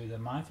do the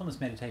mindfulness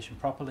meditation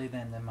properly,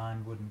 then their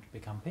mind wouldn't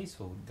become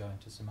peaceful, would go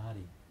into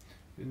samadhi.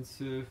 Więc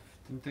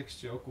w tym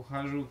tekście o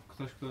kucharzu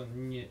ktoś, kto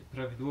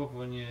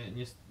prawidłowo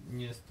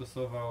nie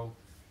stosował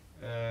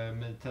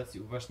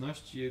medytacji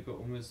uważności, jego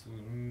umysł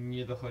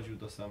nie dochodził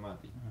do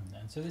samadhi.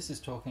 And so this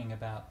is talking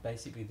about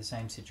basically the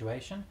same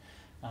situation,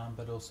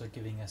 but also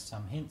giving us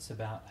some hints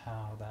about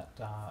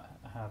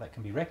how that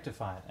can be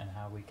rectified and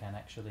how we can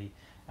actually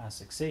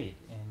succeed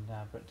in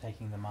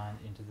taking the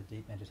mind into the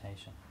deep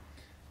meditation.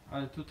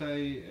 Ale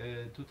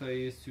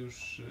tutaj jest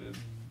już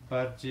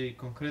bardziej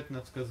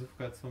konkretna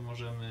wskazówka,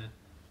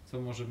 co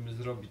możemy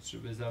zrobić,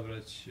 żeby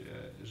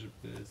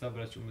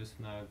zabrać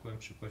umysł na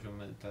głębszy poziom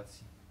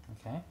medytacji.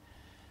 Okay.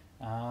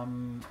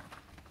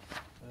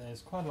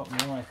 There's quite a lot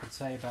more I could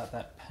say about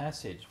that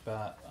passage,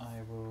 but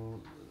I will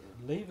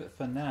leave it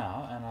for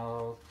now, and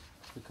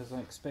because I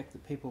expect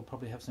that people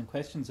probably have some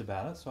questions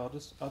about it, so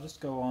I'll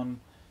just go on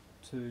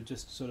to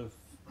just sort of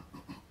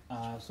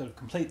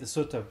complete the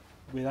sutta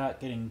without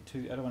getting too.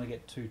 I don't want to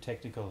get too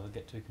technical or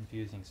get too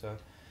confusing. So,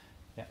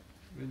 yeah.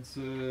 Więc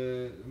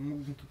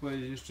mógłbym tu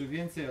powiedzieć jeszcze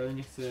więcej, ale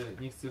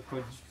nie chcę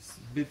wchodzić w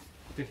zbyt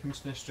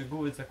techniczne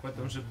szczegóły.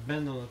 Zakładam, że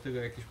będą do tego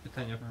jakieś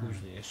pytania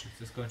później. Jeszcze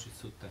chcę skończyć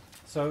suttę.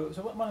 So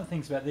one of the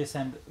things about this,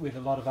 and with a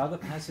lot of other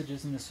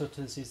passages in the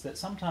suttas, is that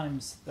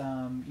sometimes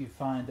you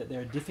find that there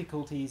are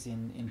difficulties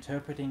in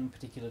interpreting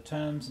particular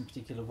terms and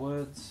particular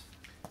words.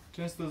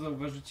 Często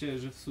zauważycie,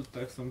 że w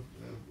suttach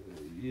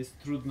jest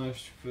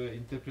trudność w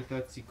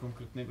interpretacji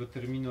konkretnego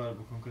terminu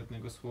albo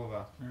konkretnego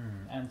słowa.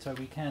 And so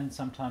we can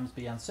sometimes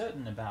be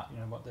uncertain about,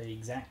 what the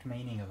exact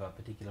meaning of a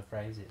particular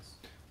phrase is.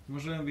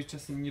 Możemy być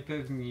czasem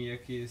niepewni,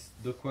 jakie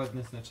jest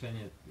dokładne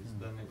znaczenie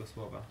danego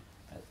słowa.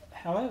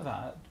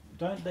 However,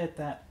 don't let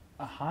that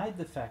hide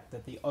the fact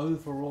that the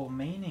overall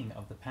meaning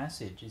of the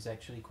passage is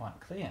actually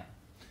quite clear.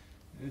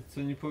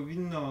 Co nie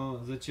powinno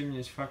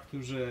zaciemniać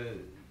faktu, że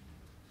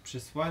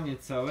przesłanie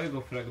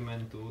całego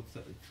fragmentu,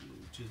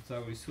 czy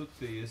całej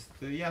sutty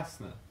jest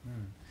jasne.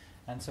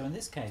 And so in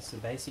this case,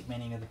 the basic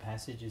meaning of the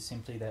passage is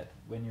simply that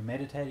when you're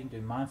meditating,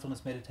 doing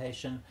mindfulness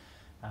meditation,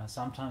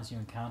 sometimes you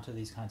encounter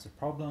these kinds of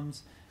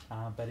problems,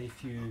 but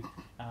if you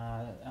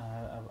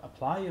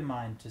apply your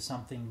mind to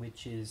something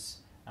which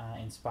is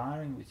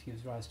inspiring, which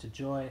gives rise to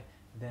joy,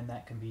 then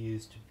that can be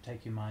used to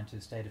take your mind to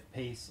a state of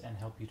peace and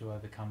help you to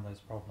overcome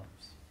those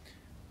problems.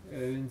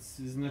 Więc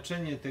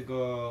znaczenie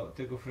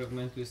tego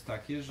fragmentu jest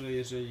takie, że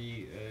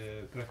jeżeli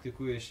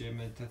praktykuje się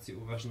medytację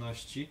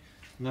uważności,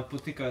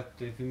 napotyka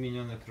tutaj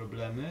wymienione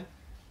problemy,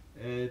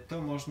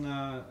 to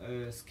można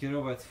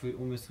skierować swój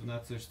umysł na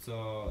coś,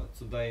 co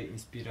daje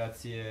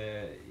inspirację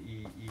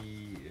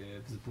i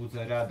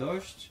wzbudza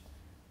radość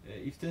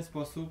i w ten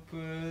sposób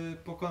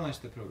pokonać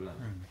te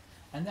problemy.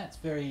 And that's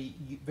very,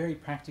 very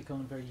practical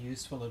and very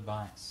useful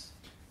advice.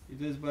 I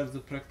to jest bardzo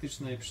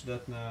praktyczna i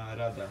przydatna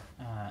rada.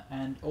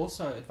 And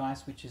also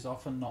advice which is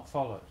often not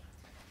followed.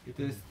 I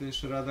to jest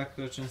też rada,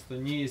 która często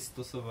nie jest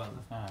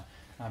stosowana.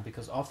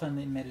 Because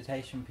often in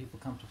meditation people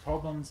come to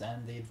problems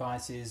and the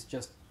advice is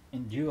just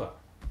endure.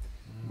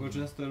 Bo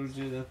często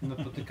ludzie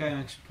napotykają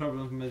jakiś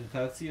problem w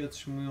medytacji i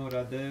otrzymują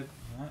radę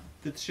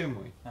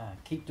wytrzymuj.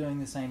 Keep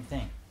doing the same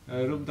thing.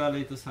 Rób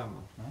dalej to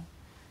samo.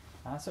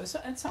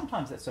 And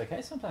sometimes that's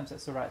okay, sometimes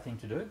that's the right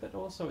thing to do, but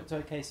also it's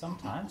okay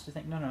sometimes to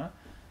think, no,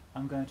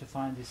 I'm going to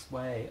find this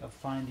way of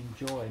finding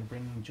joy and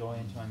bringing joy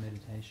into my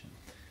meditation.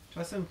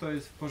 Czasem to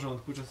jest w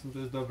porządku, czasem to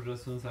jest dobre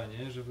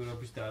rozwiązanie, żeby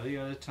robić dalej,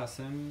 ale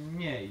czasem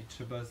nie i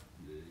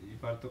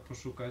warto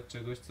poszukać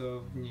czegoś,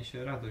 co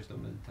wniesie radość do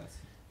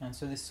medytacji. And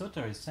so this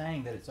sutta is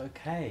saying that it's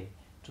okay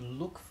to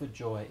look for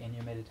joy in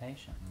your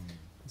meditation.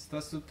 Więc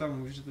ta sutta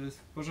mówi, że to jest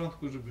w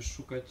porządku, żeby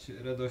szukać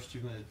radości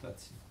w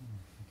medytacji.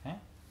 Okay.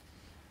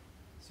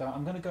 So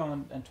I'm going to go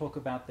on and talk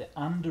about the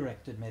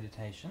undirected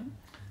meditation.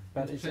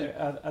 But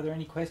are there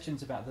any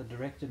questions about the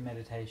directed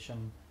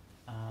meditation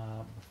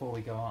before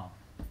we go on?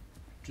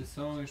 Czy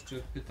są jeszcze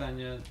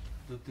pytania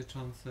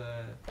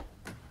dotyczące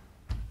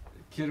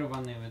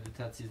kierowanej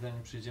medytacji,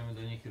 zanim przejdziemy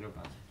do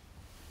niekierowanej?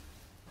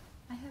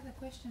 I have a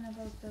question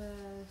about the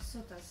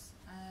suttas.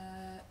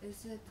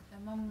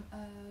 Mam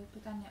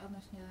pytanie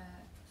odnośnie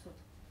sut.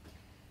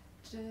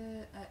 Czy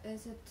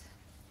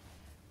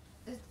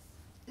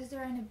is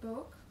there any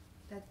book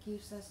that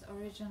gives us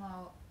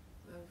original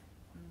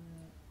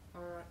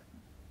or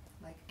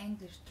like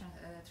English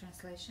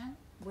translation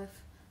with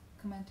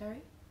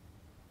commentary?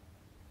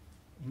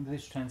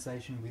 English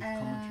translation with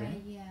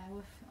commentary? Yeah,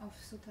 of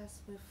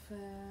suttas with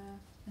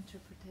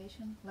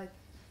interpretation, like,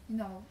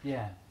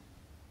 Yeah.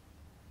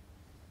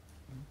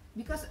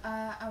 Because,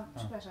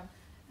 przepraszam,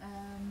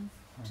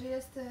 czy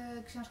jest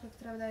książka,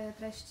 która daje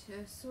treść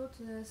sut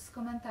z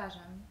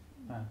komentarzem?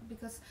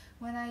 Because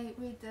when I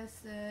read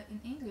this in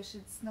English,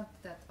 it's not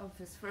that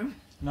obvious for me.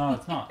 No,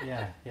 it's not,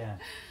 yeah.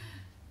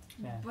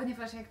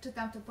 Ponieważ jak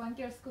czytam to po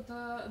angielsku,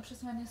 to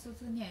przesłanie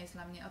sut nie jest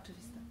dla mnie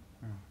oczywiste.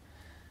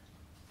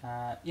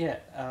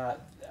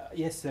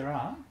 Yes, there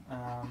are.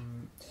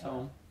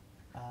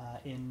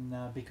 In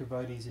Bhikkhu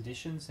Bodhi's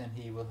editions, and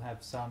he will have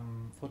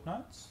some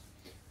footnotes.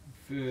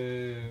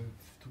 W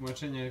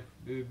tłumaczeniach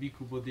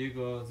Bhikkhu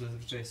Bodhiego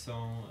zazwyczaj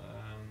są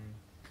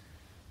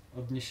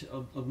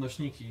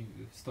odnośniki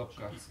w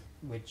stopkach,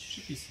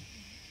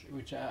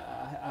 which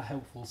are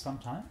helpful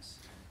sometimes.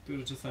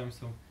 które czasami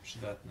są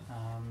przydatne.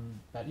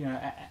 But you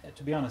know,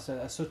 to be honest,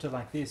 a sutta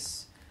like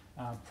this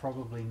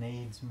probably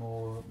needs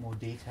more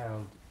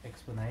detailed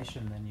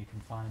explanation than you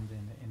can find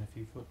in a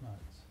few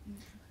footnotes.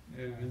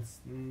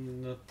 Więc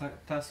no,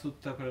 ta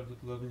sutta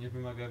prawdopodobnie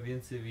wymaga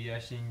więcej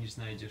wyjaśnień niż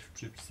znajdziesz w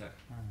przypisach.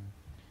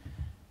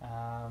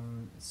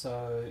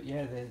 So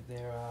yeah,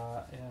 there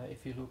are.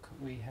 If you look,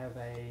 we have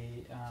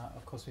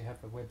of course, we have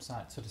a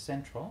website, Sutta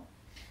Central.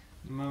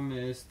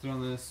 Mamy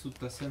stronę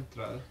Sutta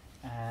Central.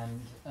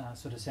 And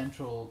Sutta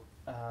Central,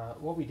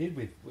 what we did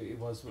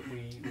was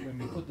when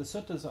we put the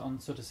suttas on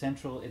Sutta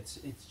Central, it's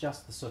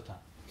just the sutta.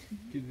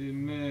 Kiedy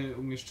my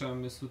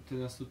umieszczamy sutty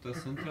na Sutta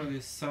Central,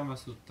 jest sama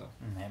sutta.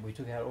 And we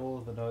took out all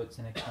of the notes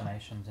and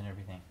explanations and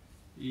everything.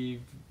 I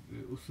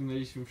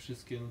usunęliśmy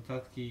wszystkie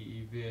notatki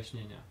i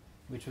wyjaśnienia.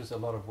 Which was a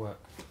lot of work.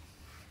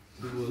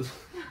 To było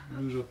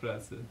dużo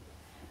pracy.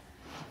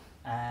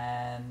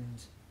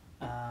 And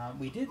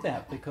we did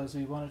that because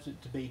we wanted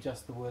it to be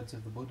just the words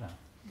of the Buddha.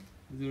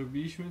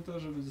 Zrobiliśmy to,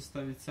 żeby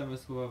zostawić same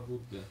słowa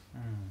Buddy.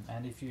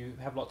 And if you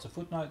have lots of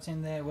footnotes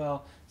in there, well,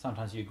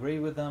 sometimes you agree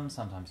with them,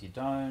 sometimes you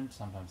don't,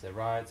 sometimes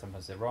they're right,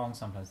 sometimes they're wrong,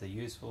 sometimes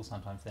they're useful,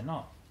 sometimes they're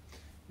not.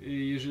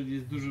 Jeżeli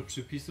jest dużo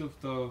przypisów,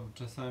 to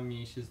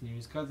czasami się z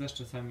nimi zgadzasz,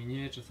 czasami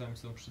nie, czasami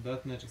są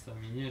przydatne,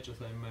 czasami nie,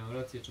 czasami mają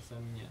rację,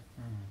 czasami nie.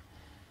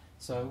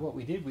 So what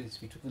we did was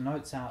we took the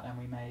notes out and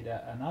we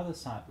made another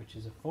site which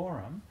is a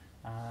forum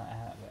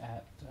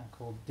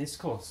called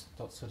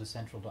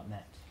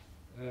discourse.suttacentral.net.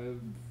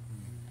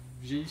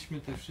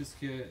 Wzięliśmy te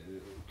wszystkie,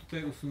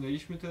 tutaj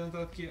usunęliśmy te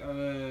notatki,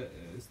 ale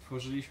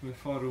stworzyliśmy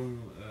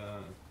forum,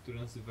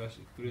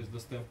 które jest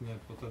dostępne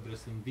pod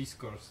adresem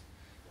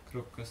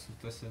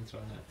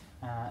discourse.suttacentral.net.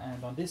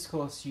 And on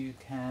Discourse you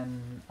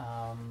can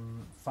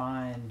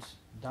find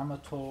Dhamma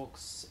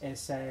talks,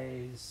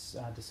 essays,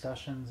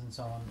 discussions and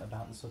so on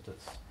about the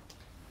suttas.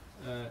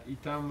 I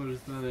tam możesz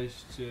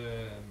znaleźć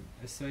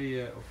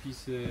eseje,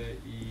 opisy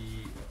i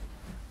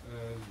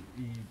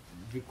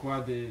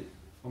wykłady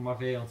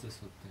omawiające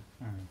sutty.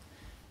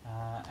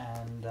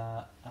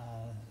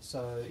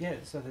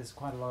 So there's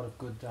quite a lot of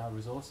good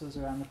resources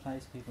around the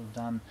place. People have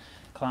done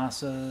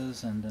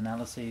classes and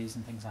analyses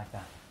and things like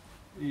that.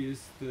 I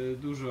jest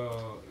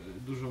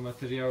dużo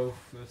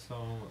materiałów,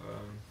 są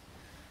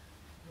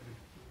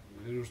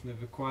różne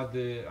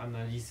wykłady,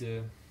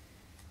 analizy.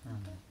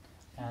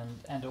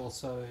 And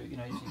also, you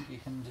know, you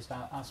can just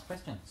ask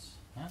questions.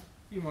 Yeah?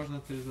 I można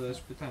też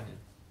zadać pytanie.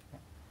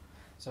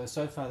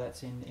 So far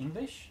that's in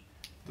English.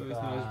 To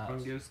jest na razie po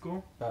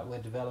angielsku. But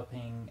we're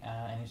developing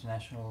an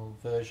international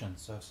version.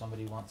 So if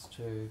somebody wants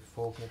to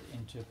fork it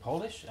into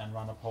Polish and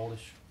run a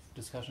Polish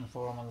discussion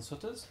forum on the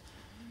suttas,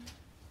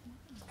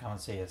 come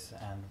and see us,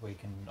 and we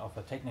can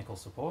offer technical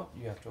support.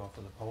 You have to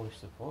offer the Polish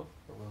support,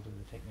 but we'll do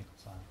the technical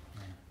side.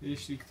 Yeah.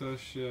 Jeśli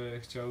ktoś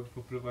chciałby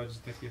poprowadzić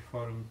takie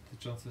forum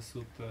dotyczące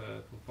sut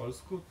po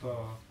polsku,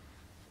 to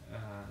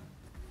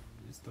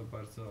jest to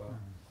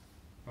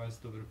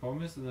bardzo dobry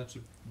pomysł. To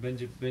znaczy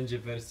będzie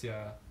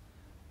wersja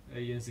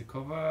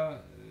językowa.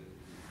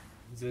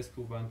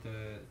 Zespół Bhante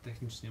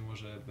technicznie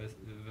może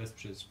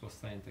wesprzeć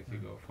powstanie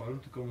takiego forum,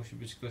 tylko musi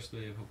być ktoś, kto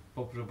je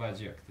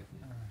poprowadzi aktywnie.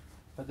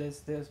 But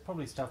there's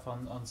probably stuff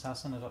on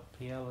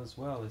Sasana.pl as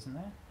well, isn't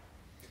there?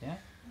 Yeah?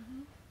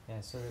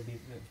 Yeah, so there'll be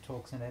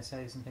talks and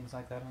essays and things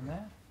like that on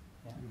there?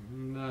 Yeah.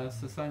 Na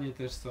Sasanie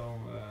też są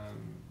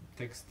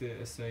teksty,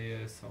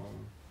 eseje, są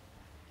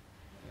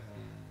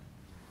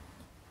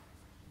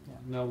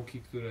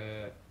nauki,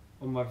 które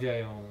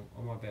omawiają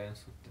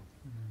sutty.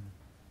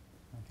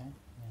 Okay.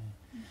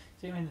 Yeah.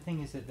 So I mean the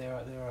thing is that there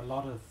are a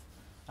lot of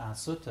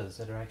suttas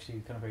that are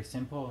actually kind of very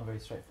simple and very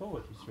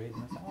straightforward. You just read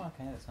them and say, oh,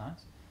 okay, that's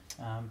nice.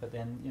 But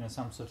then, you know,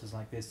 some suttas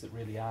like this that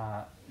really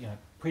are, you know,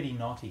 pretty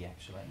knotty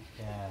actually.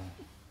 Yeah.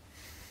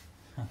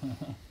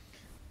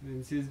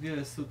 Więc jest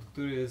wiele sut,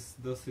 które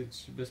jest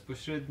dosyć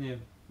bezpośrednie,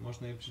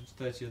 można je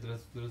przeczytać i od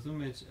razu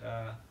zrozumieć,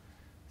 a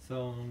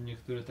są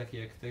niektóre takie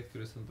jak te,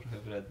 które są trochę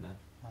wredne.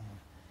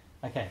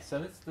 Okay, so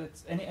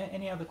let's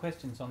any other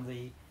questions on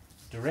the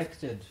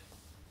directed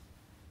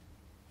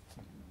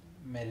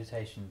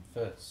meditation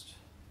first?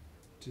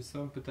 Czy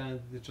są pytania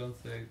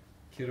dotyczące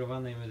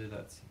kierowanej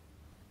medytacji?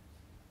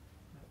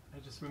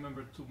 I just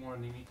remembered two more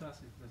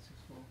nimittas, if that's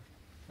useful,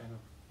 kind of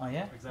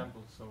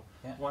examples. So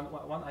yeah.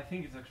 one I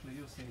think is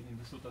actually used in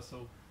the sutta.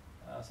 So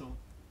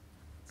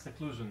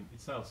seclusion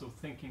itself. So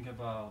thinking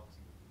about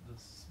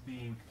this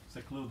being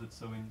secluded,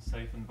 so in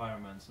safe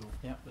environment. So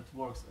that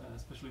works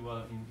especially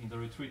well in the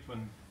retreat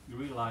when you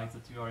realize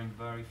that you are in a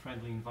very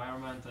friendly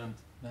environment and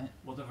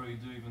whatever you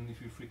do, even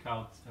if you freak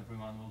out,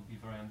 everyone will be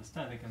very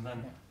understanding, and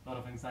then a lot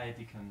of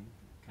anxiety can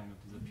kind of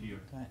disappear.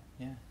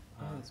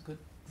 That's good.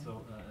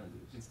 So,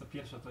 więc to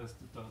pierwsze to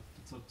jest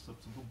to co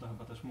Buddha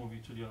chyba też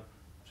mówi, czyli o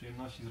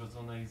przyjemności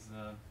zrodzonej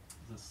ze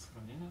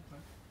schronienia, tak?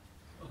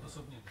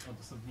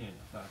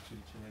 Odosobnienia, tak,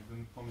 czyli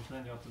jakby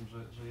pomyślenie o tym,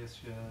 że jest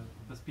się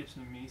w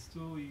bezpiecznym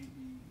miejscu i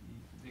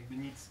jakby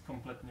nic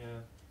kompletnie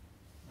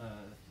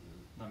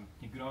nam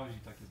nie grozi,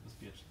 tak jest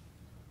bezpieczne.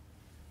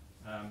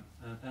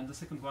 And the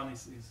second one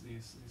is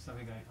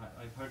something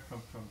I've heard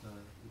from the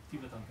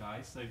Tibetan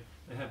guys.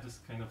 They have this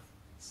kind of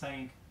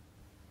saying,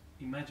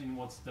 imagine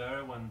what's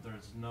there when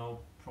there's no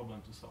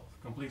problem to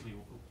solve, completely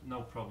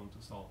no problem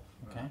to solve.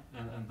 Okay.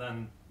 And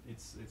then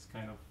it's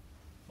kind of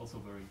also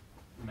very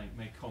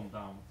may calm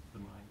down the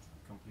mind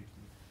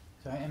completely.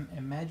 So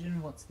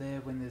imagine what's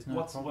there when there's no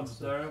problem. What's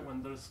there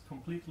when there's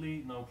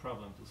completely no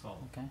problem to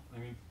solve. Okay. I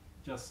mean,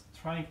 just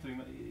trying to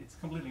it's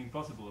completely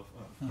impossible of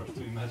course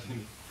to imagine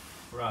it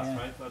for us, Yeah.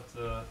 right?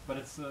 But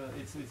it's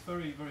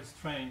very very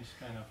strange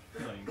kind of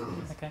feeling.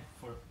 Okay.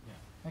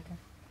 Yeah.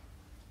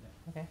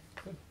 Okay,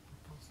 good.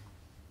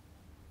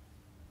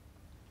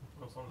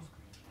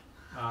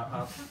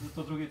 A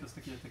to drugie to jest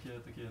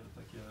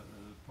takie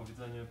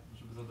powiedzenie,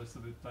 żeby zadać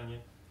sobie pytanie,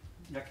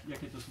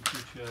 jakie to jest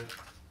uczucie,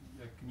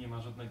 jak nie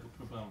ma żadnego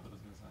problemu do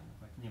rozwiązania,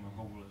 tak? Nie ma w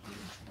ogóle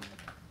żadnego problemu.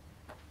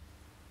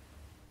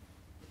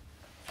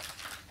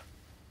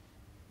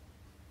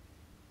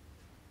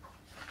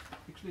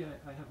 Actually,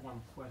 I have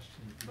one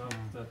question about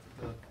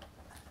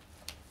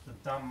the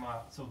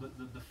Dhamma, so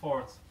the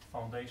fourth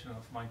foundation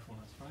of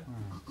mindfulness, right?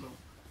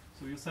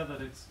 So you said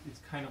that it's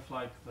kind of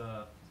like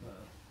the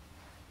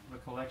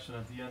recollection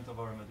at the end of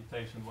our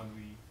meditation when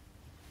we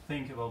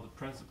think about the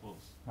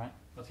principles. Right.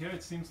 But here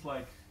it seems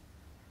like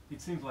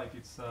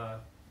it's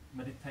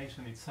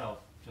meditation itself,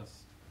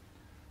 just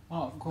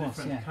Of course,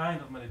 different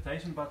kind of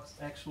meditation, but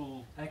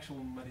actual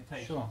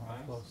meditation, Sure,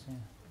 right? of course, yeah.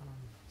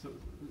 So,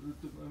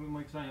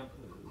 moje pytanie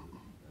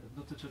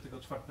dotyczy tego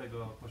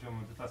czwartego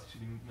poziomu medytacji,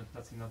 czyli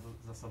medytacji nad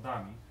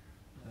zasadami.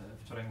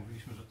 Wczoraj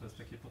mówiliśmy, że to jest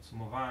takie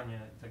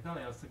podsumowanie i tak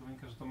dalej, ale z tego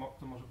wynika, że to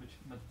może być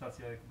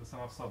medytacja jakby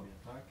sama w sobie,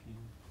 tak?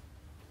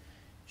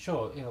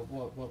 Sure, yeah,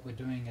 what we're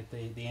doing at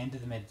the end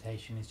of the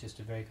meditation is just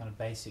a very kind of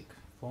basic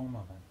form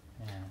of it.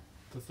 Yeah.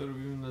 To, co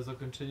robimy na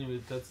zakończenie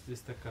medytacji, to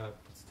jest taka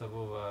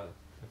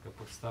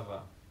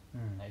podstawa.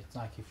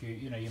 It's like if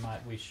you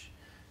might wish,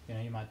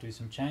 you might do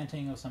some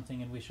chanting or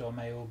something and wish, oh,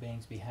 may all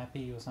beings be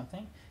happy or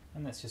something,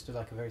 and that's just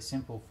like a very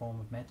simple form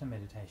of metta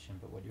meditation.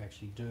 But what you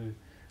actually do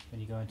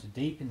when you go into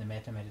deep in the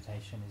metta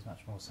meditation is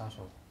much more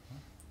subtle.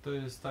 To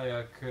jest tak,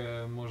 jak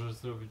możesz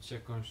zrobić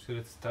jakąś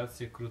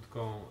recytację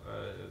krótką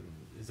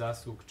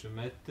zasług czy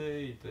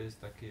metty i to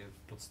jest takie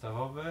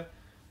podstawowe,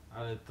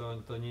 ale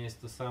to nie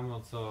jest to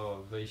samo,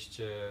 co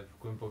wejście w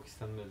głęboki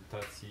stan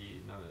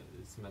medytacji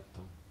z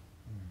mettą.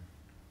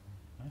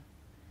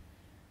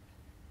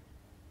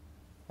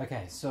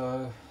 Okay,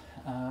 so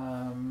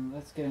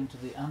let's get into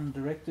the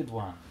undirected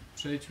one.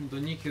 Przejdźmy do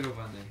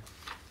niekierowanej.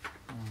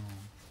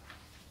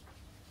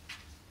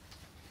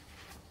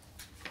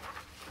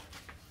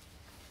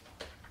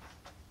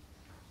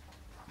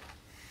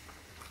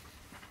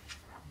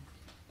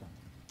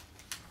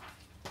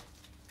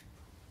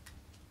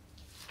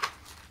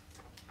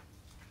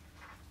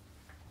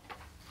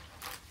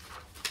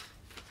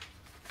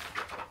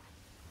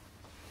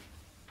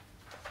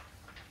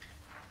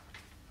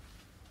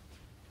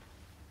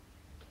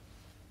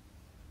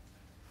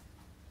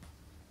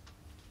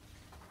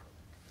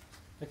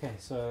 Okay,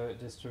 so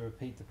just to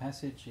repeat the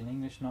passage in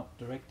English, not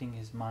directing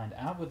his mind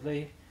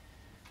outwardly.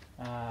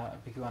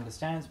 Bhikkhu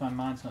understands my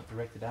mind's not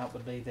directed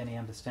outwardly, then he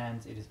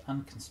understands it is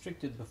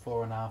unconstricted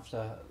before and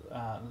after,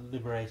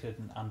 liberated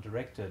and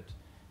undirected.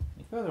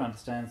 He further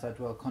understands I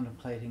dwell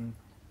contemplating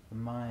the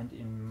mind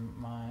in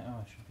my...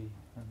 Oh, I should be...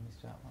 I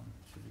missed out one.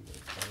 Should be very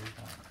sorry.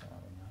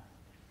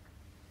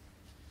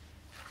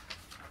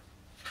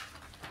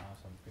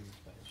 It's on the previous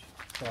page.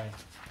 Sorry.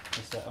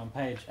 It's on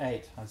page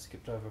 8. I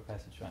skipped over a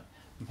passage, right?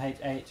 On page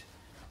 8,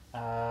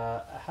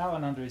 how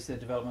Ananda is their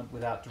development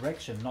without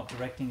direction, not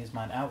directing his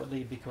mind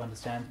outwardly. Bhikkhu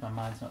understands my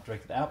mind's not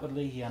directed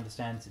outwardly. He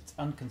understands it's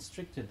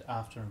unconstricted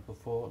after and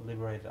before,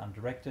 liberated,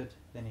 undirected.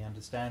 Then he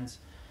understands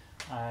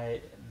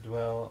I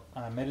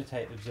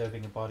meditate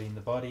observing a body in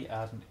the body,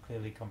 ardent,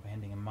 clearly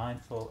comprehending and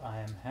mindful, I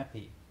am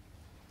happy.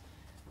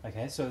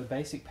 Okay, so the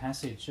basic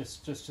passage,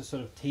 just to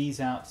sort of tease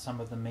out some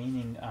of the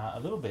meaning a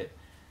little bit.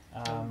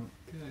 Can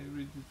I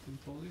read it in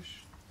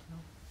Polish?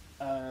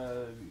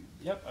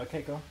 Yep,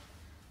 okay, go.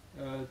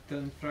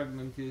 Ten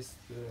fragment to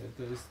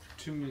jest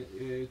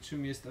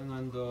czym jest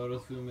Ananda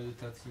rozwoju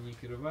medytacji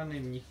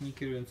niekierowanej. Mnich nie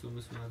kierujący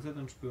umysłu na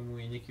zewnątrz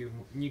pojmuje,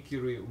 nie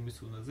kieruje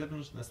umysłu na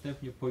zewnątrz,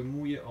 następnie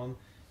pojmuje on,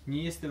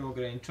 nie jestem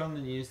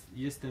ograniczony,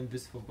 jestem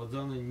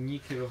wyswobodzony,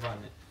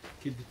 niekierowany.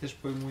 Kiedy też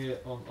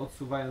pojmuje on,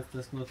 odsuwając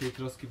tęsknoty i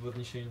troski w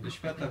odniesieniu do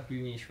świata,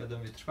 pilnie i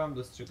świadomie trwam,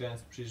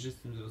 dostrzegając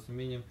przejrzystym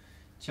zrozumieniem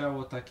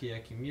ciało takie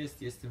jakim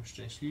jest, jestem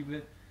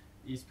szczęśliwy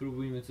i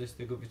spróbujmy coś z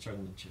tego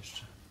wyciągnąć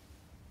jeszcze.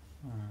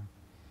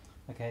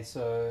 Okay,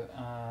 so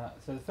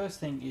the first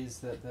thing is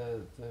that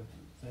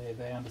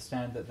they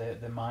understand that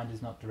their mind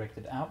is not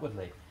directed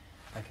outwardly.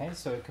 Okay,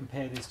 so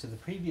compare this to the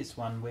previous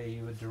one where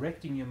you were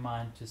directing your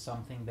mind to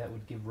something that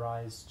would give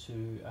rise to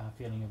a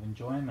feeling of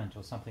enjoyment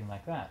or something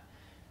like that.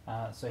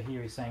 So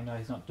here he's saying no,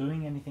 he's not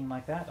doing anything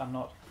like that. I'm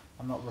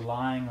not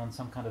relying on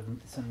some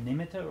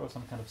nimitta or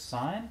some kind of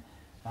sign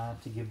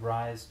to give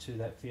rise to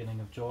that feeling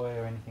of joy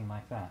or anything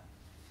like that.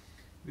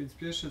 Więc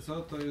pierwsze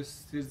co, to jest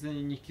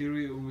stwierdzenie nie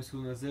kieruje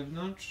umysłu na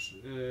zewnątrz,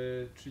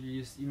 czyli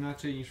jest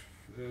inaczej niż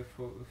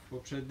w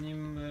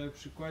poprzednim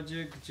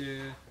przykładzie,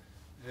 gdzie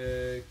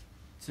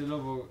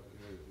celowo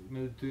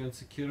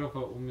medytujący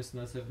kierował umysł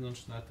na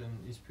zewnątrz, na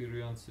ten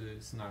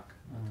inspirujący znak,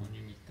 na tą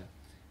nimitę.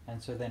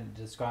 And so then it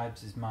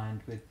describes his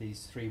mind with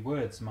these three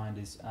words. Mind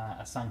is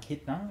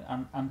asankitnang,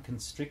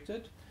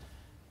 unconstricted,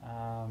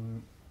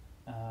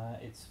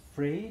 it's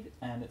freed,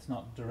 and it's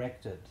not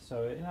directed.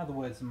 So in other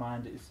words, the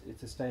mind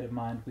it's a state of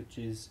mind which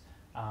is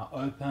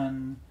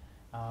open,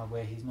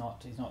 where he's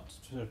not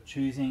sort of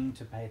choosing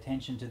to pay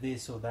attention to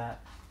this or that,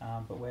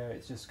 but where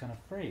it's just kind of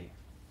free.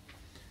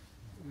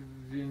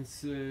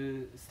 Więc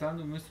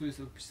stan umysłu jest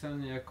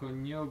opisany jako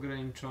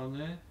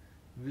nieograniczony,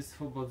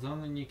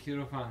 wyswobodzony,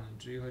 niekierowany.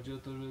 Czyli chodzi o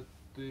to, że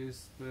to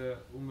jest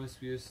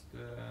umysł jest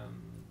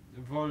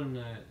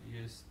wolny,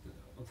 jest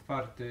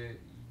otwarty,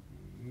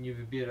 nie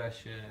wybiera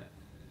się,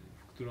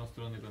 w którą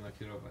stronę go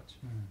nakierować.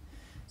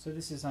 So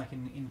this is like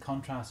in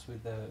contrast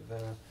with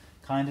the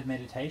kind of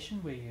meditation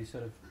where you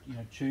sort of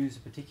choose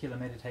a particular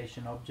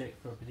meditation object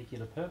for a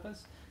particular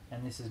purpose,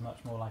 and this is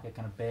much more like a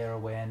kind of bare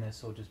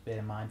awareness or just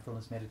bare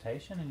mindfulness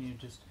meditation, and you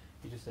just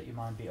let your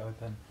mind be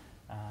open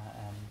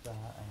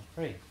and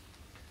free.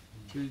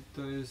 Czyli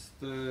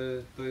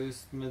to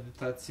jest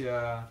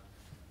medytacja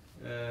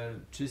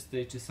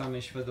czystej czy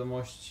samej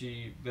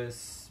świadomości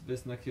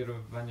bez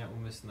nakierowywania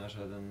umysłu na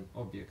żaden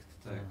obiekt,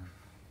 tak jak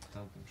w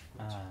tamtym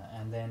przykładzie.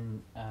 And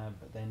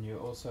then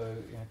you also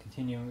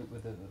continue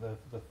with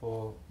the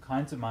four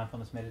kinds of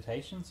mindfulness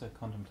meditation, so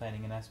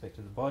contemplating an aspect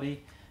of the body,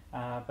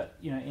 but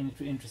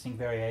interesting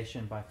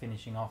variation by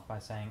finishing off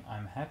by saying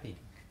I'm happy.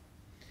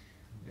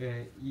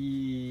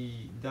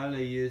 I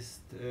dalej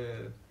jest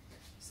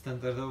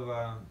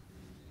standardowa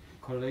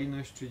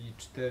kolejność, czyli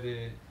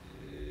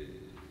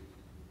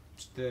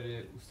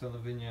cztery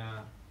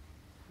ustanowienia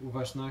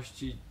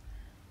uważności,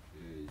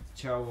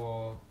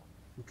 ciało,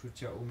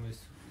 uczucia,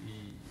 umysł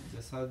i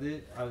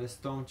zasady, ale z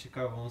tą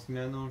ciekawą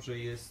zmianą, że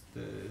jest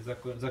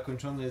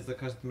zakończone jest za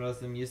każdym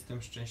razem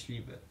jestem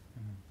szczęśliwy.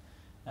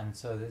 And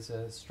so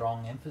there's a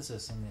strong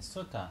emphasis in this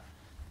sutta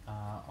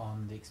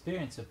on the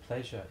experience of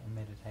pleasure in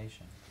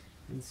meditation.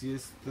 Więc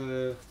jest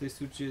w tej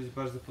sucie jest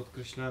bardzo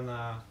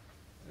podkreślana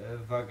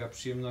waga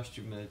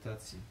przyjemności w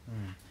medytacji.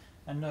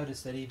 And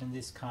notice that even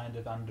this kind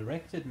of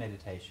undirected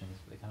meditation,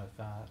 the kind of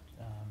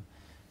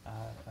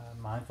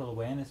mindful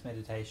awareness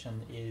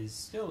meditation, is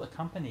still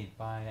accompanied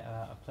by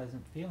a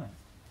pleasant feeling.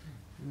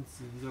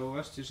 Więc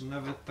zauważcie, że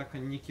nawet taka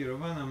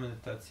niekierowana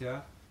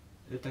meditacja,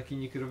 takiej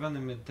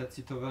niekierowanej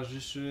medytacji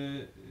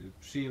towarzyszy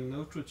przyjemne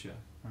uczucie.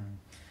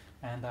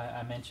 And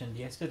I mentioned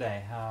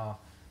yesterday how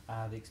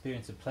the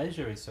experience of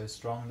pleasure is so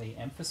strongly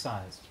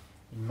emphasized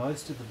in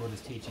most of the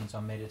Buddha's teachings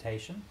on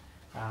meditation,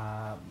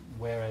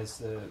 whereas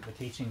the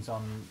teachings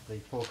on the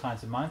four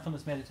kinds of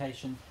mindfulness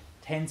meditation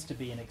tends to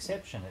be an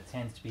exception. It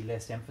tends to be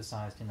less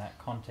emphasized in that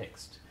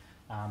context.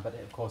 But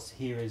of course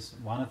here is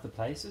one of the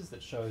places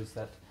that shows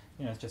that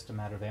it's just a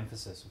matter of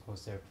emphasis. Of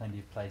course there are plenty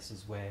of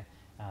places where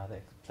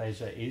the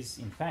pleasure is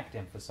in fact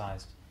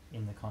emphasized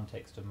in the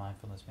context of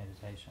mindfulness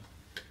meditation.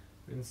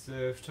 Więc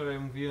wczoraj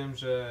mówiłem,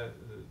 że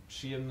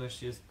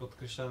przyjemność jest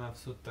podkreślana w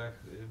suttach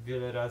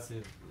wiele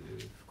razy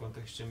w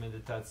kontekście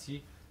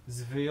medytacji,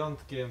 z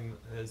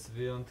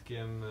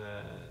wyjątkiem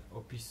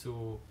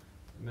opisu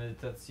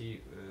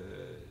medytacji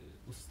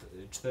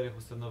czterech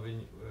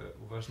ustanowień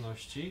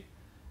uważności,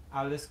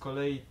 ale z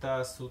kolei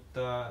ta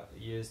sutta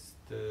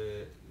jest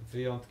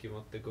wyjątkiem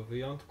od tego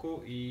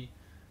wyjątku i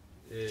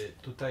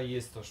tutaj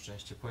jest to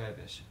szczęście,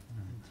 pojawia się.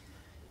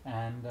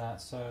 And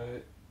so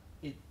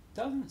it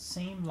doesn't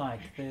seem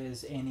like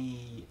there's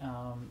any,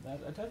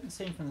 it doesn't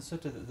seem from the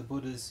sutta that the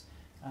Buddha's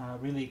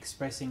really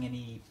expressing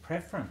any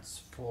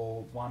preference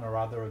for one or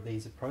other of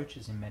these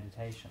approaches in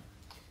meditation.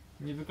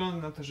 Nie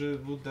wygląda na to, że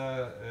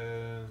Buddha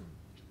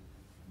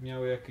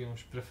miał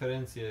jakąś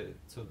preferencję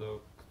co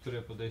do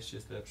które podejście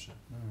jest lepsze.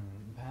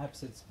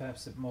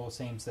 Perhaps it more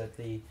seems that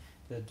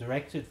the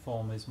directed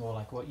form is more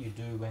like what you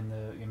do when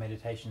your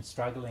meditation is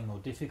struggling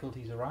or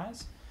difficulties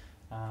arise.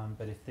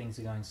 But if things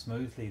are going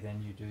smoothly,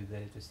 then you do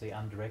just the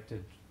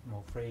undirected,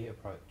 more free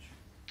approach.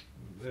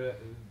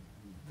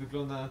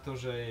 Wygląda na to,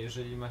 że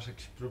jeżeli masz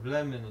jakieś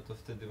problemy, no to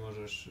wtedy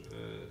możesz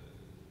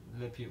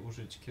lepiej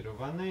użyć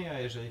kierowanej, a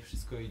jeżeli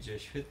wszystko idzie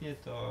świetnie,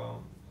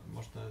 to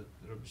można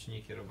robić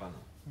niekierowaną.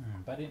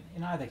 But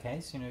in either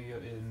case,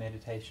 your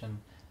meditation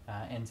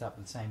ends up at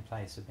the same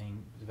place of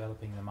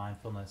developing the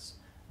mindfulness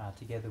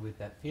together with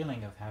that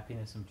feeling of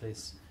happiness and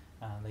bliss,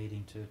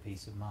 leading to a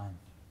peace of mind.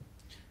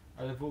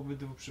 Ale w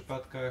obydwu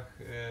przypadkach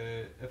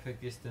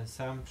efekt jest ten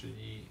sam,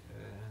 czyli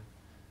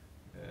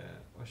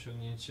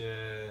osiągnięcie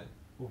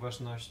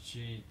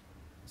uważności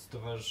z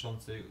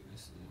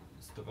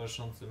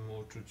towarzyszącym mu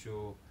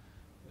uczuciu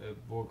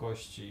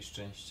błogości i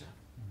szczęścia.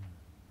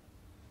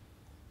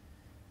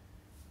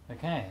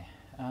 Okay.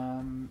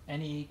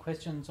 Any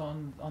questions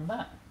on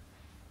that?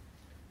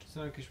 Czy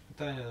są jakieś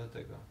pytania do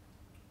tego?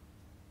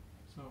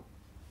 So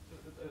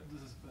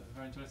this is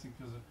very interesting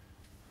because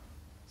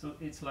so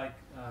it's like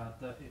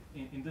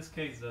in this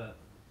case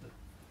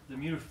the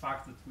mere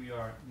fact that we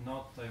are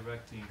not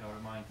directing our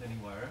mind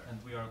anywhere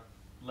and we are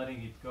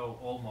letting it go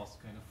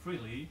almost kind of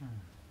freely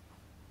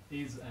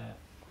is a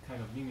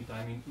kind of limit.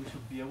 I mean, we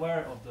should be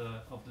aware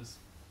of this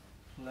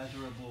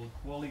pleasurable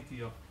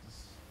quality of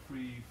this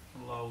free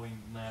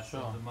flowingness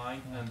of the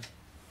mind, and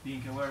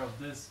being aware of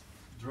this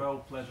draw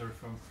pleasure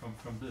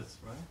from this,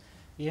 right?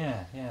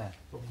 Yeah, yeah.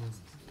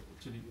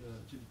 Czyli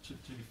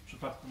w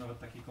przypadku nawet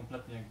takiej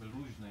kompletnie jakby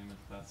luźnej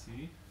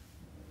medytacji,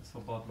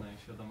 swobodnej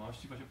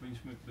świadomości, właśnie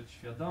powinniśmy być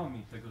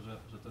świadomi tego, że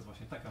to jest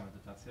właśnie taka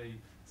medytacja i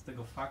z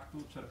tego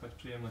faktu czerpać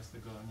przyjemność z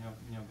tego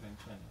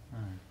nieograniczenia.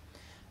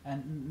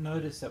 And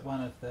notice that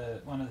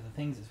one of the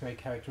things that's very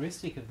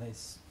characteristic of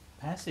this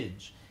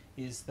passage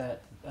is that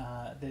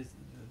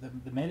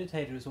the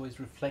meditator is always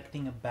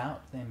reflecting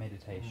about their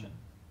meditation.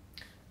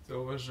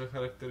 Zauważ, że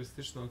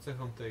charakterystyczną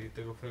cechą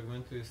tego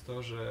fragmentu jest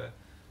to, że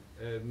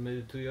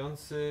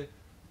medytujący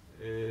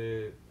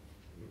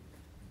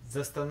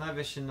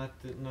zastanawia się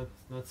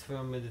nad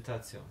swoją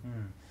medytacją.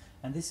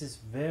 And this is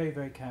very,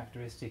 very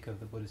characteristic of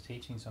the Buddha's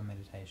teachings on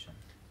meditation.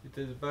 I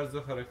to jest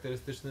bardzo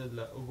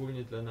charakterystyczne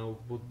ogólnie dla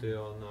nauk Buddy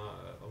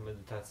o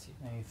medytacji.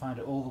 And you find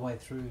it all the way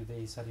through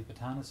the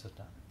Satipatthana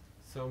Sutta.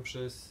 Są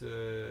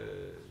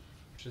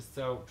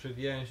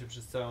przewijają się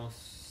przez całą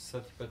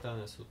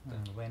Satipatthana Suttę.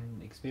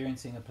 When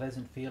experiencing a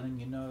pleasant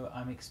feeling, you know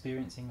I'm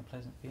experiencing a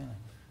pleasant feeling.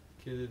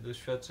 Kiedy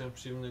doświadczam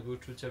przyjemnego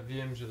uczucia,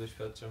 wiem, że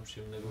doświadczam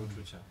przyjemnego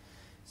uczucia.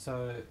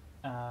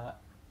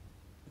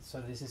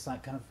 So this is like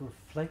kind of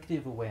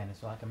reflective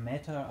awareness, like a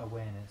meta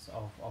awareness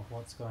of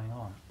what's going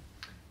on.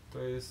 To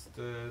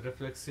jest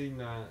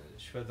refleksyjna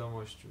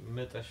świadomość,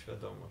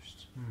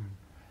 metaświadomość.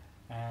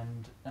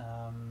 And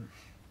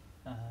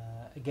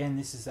again,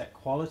 this is that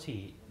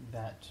quality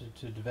that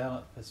to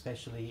develop,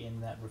 especially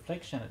in that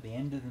reflection at the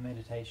end of the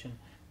meditation,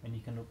 when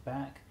you can look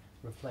back,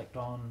 reflect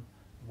on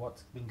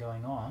what's been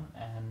going on,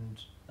 and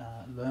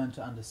learn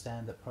to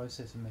understand the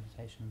process of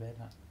meditation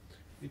better.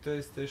 I to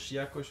jest też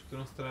jakość,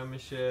 którą staramy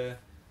się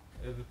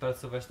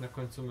wypracować na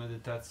końcu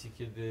medytacji,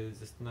 kiedy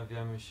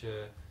zastanawiamy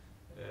się,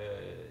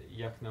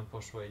 jak nam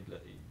poszło i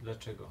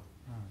dlaczego.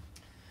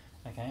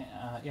 Okay,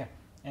 yeah.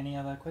 Any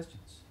other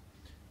questions?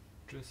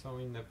 Czy są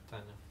inne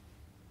pytania?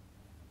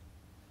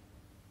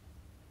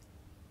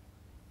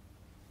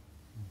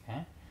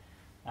 Okay.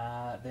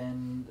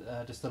 Then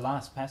just the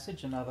last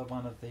passage, another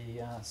one of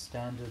the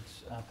standard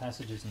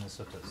passages in the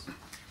suttas.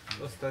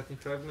 Ostatni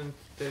fragment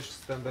też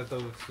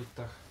standardowy w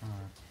suttach.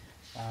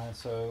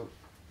 So,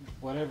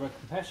 whatever a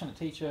compassionate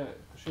teacher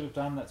should have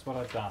done, that's what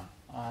I've done.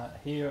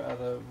 Here are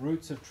the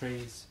roots of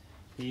trees,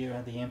 here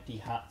are the empty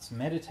huts.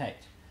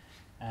 Meditate.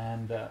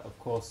 And of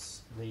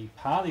course, the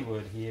Pali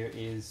word here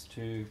is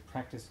to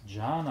practice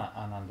jhana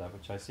ananda,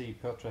 which I see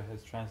Piotr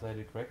has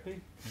translated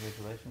correctly.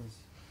 Congratulations,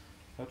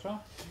 Piotr.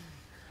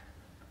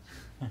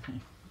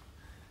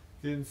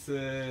 Więc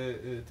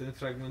ten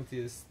fragment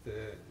jest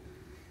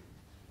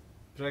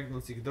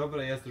pragnąc ich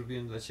dobra, ja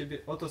zrobiłem dla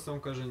ciebie. Oto są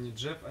korzenie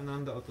drzew,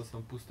 Ananda, oto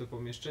są puste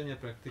pomieszczenia,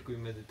 praktykuj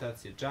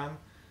medytację dżan.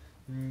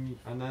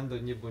 Anando,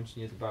 nie bądź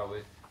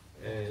niedbały.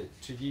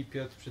 Czyli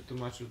Piotr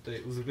przetłumaczył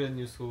tutaj,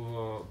 uwzględnił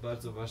słowo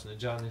bardzo ważne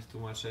dżany w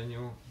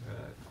tłumaczeniu,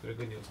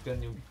 którego nie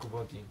uwzględnił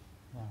Bhikkhu-bodhi.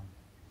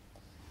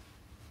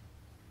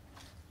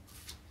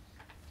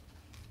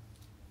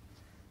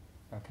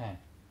 Okay.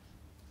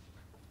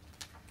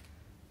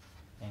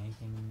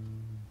 Anything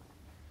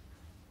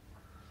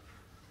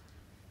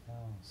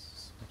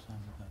else? What time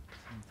is it?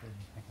 10:30.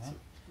 Okay.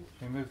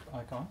 Should we move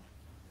icon?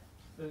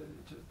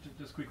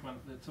 Just quick one.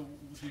 So,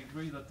 would you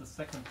agree that the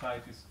second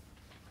type is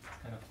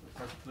kind of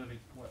particularly,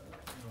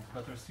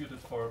 better suited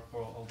for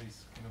all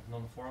these kind of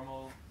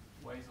non-formal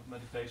ways of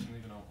meditation?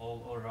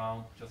 All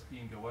around, just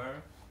being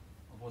aware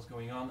of what's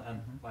going on,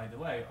 and by the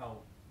way,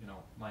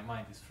 my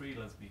mind is free.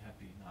 Let's be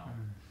happy now.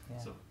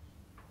 Yeah. So,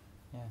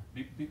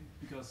 yeah.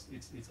 Because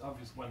it's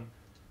obvious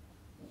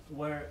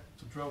where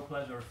to draw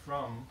pleasure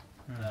from.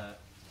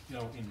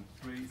 In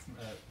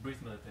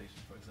breath meditation,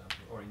 for example,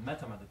 or in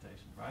metta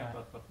meditation, right?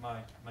 But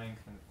my main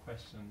kind of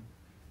question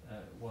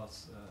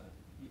was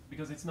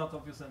because it's not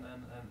obvious, and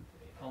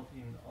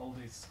in all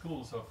these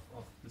schools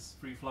of this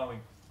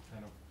free-flowing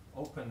kind of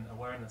open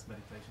awareness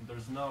meditation,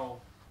 there's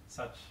no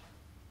such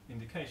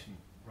indication,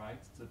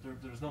 right?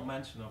 That there's no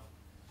mention of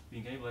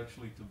being able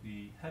actually to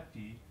be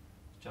happy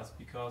just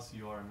because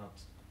you are not,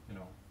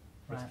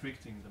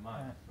 restricting the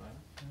mind,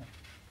 right?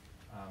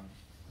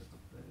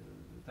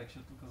 Tak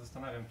się tylko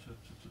zastanawiam,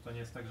 czy to nie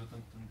jest tak, że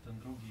ten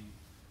drugi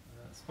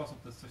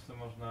sposób to jest coś, co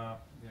można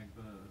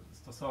jakby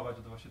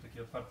stosować do właśnie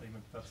takiej otwartej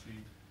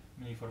medytacji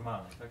mniej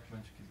formalnej, tak? W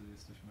momencie, kiedy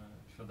jesteśmy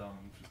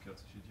świadomi wszystkiego,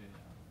 co się dzieje,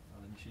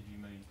 ale nie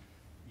siedzimy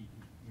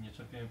i nie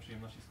czerpiemy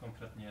przyjemności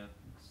konkretnie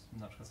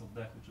na przykład z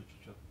oddechu,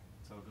 czy od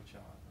całego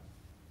ciała.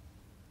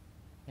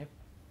 Tak? Yep.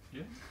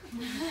 Yeah?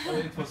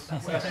 It was a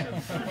question.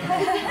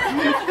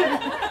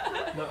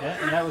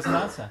 Yeah, and that was an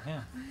answer,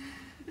 yeah.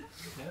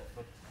 Yeah,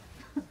 but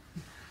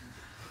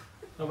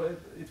no, but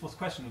it was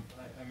question.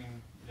 I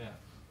mean, yeah.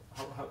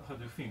 How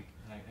do you think?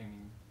 I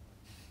mean,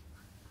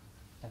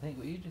 I think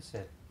what you just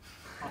said.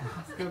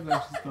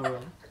 Zgadzam się z tobą.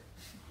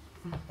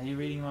 Are you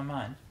reading my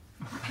mind?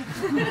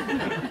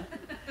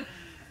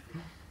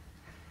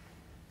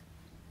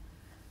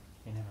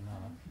 You never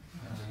know.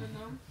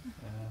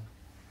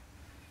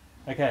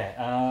 Okay.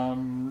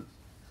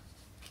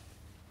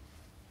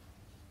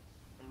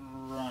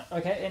 Right.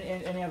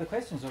 Okay. Any other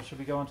questions, or should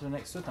we go on to the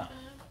next sutta?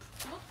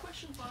 Not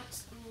question,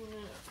 but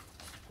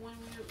when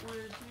we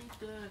were doing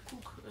the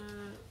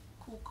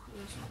cook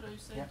sutra, you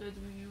said that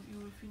you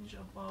will finish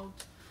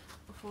about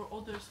for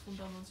others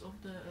fundaments of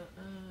the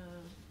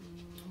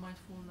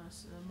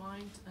mindfulness,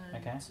 mind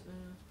and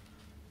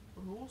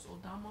rules or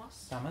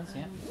dhammas. Dhammas,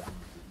 yeah.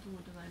 Do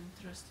that I'm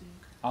interesting.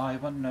 I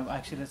want to know.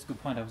 Actually, that's a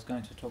good point. I was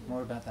going to talk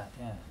more about that.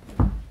 Yeah.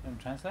 You want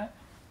to translate?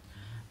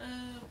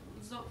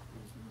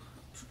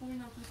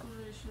 Przypominam tylko,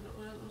 że jeśli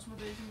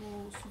rozmawialiśmy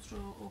o sutrze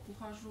o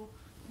kucharzu,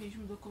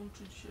 mieliśmy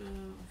dokończyć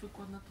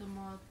wykład na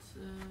temat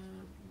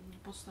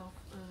podstaw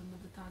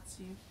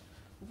medytacji,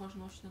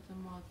 uważności na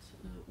temat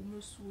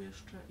umysłu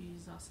jeszcze i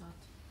zasad.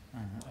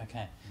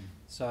 Okay,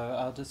 so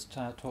I'll just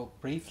talk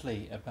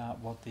briefly about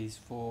what these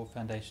 4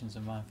 foundations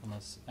of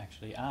mindfulness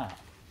actually are.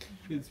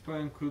 Więc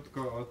powiem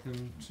krótko o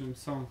tym, czym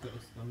są te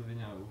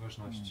ustanowienia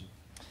uważności.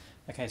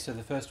 Okay, so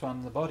the first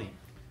one, the body.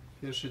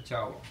 Pierwsze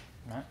ciało.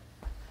 Right.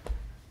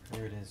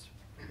 Here it is.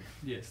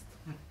 Jest.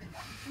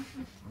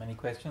 Many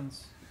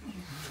questions?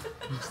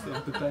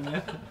 Są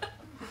pytania?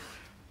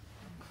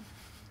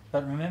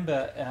 But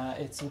remember,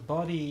 it's the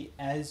body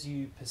as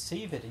you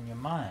perceive it in your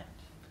mind.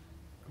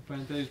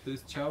 Pamiętaj, że to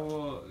jest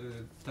ciało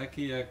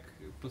takie, jak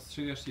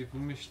postrzegasz je w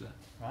umyśle.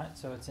 Right,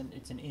 so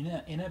it's an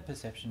inner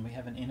perception. We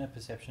have an inner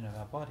perception of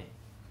our body.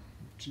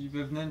 Czyli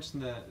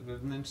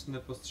wewnętrzne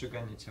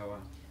postrzeganie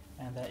ciała.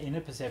 And that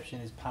inner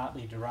perception is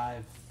partly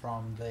derived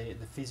from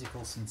the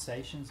physical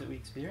sensations that we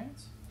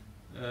experience.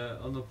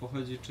 Ono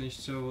pochodzi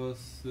częściowo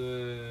z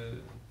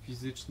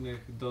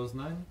fizycznych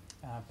doznań.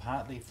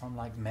 Partly from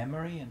like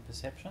memory and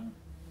perception.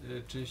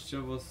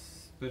 Częściowo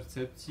z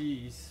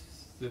percepcji i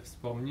ze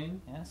wspomnień.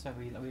 Yeah, so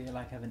we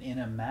like have an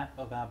inner map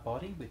of our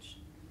body, which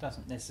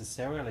doesn't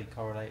necessarily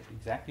correlate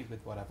exactly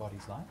with what our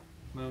body's like.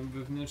 Mamy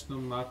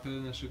wewnętrzną mapę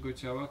naszego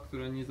ciała,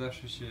 która nie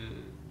zawsze się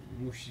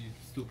musi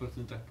w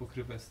 100%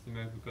 pokrywać z tym,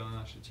 jak wygląda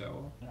nasze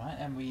ciało.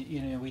 Right, and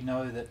we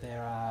know that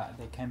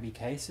there can be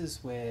cases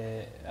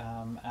where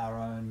our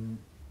own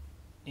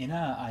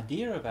inner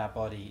idea of our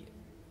body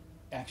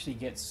actually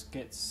gets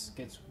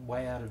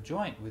way out of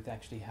joint with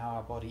actually how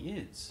our body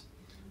is.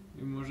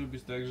 I może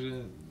być tak, że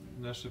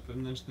nasze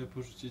wewnętrzne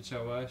poczucie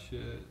ciała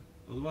się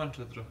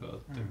odłącza trochę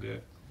od tego,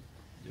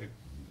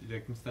 w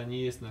jakim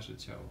stanie jest nasze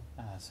ciało.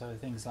 So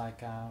things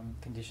like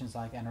conditions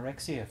like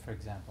anorexia, for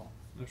example.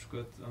 Na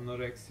przykład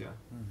anoreksja.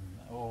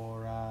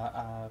 Or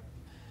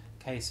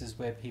cases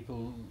where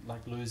people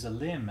like lose a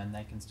limb and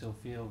they can still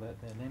feel that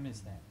their limb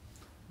is there.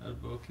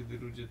 Albo kiedy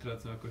ludzie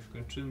tracą jakąś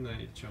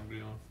kończynę i ciągle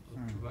ją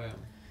odczuwają.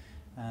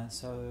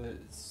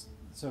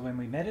 So when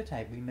we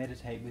meditate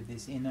with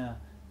this inner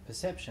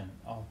perception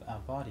of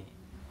our body.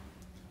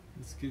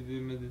 Więc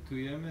kiedy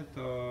medytujemy,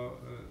 to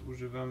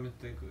używamy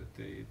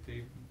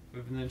tej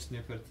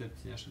wewnętrznej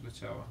percepcji naszego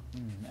ciała.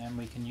 And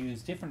we can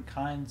use different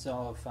kinds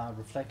of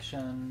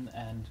reflection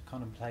and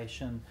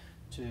contemplation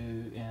to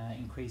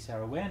increase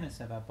our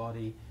awareness of our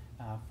body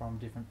from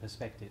different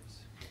perspectives.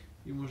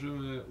 I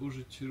możemy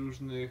użyć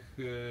różnych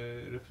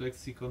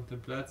refleksji,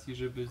 kontemplacji,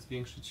 żeby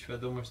zwiększyć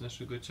świadomość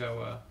naszego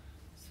ciała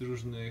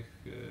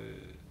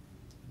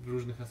w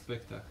różnych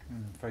aspektach.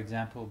 For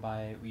example,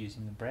 by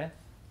using the breath.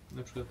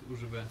 Na przykład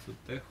używając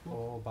oddechu.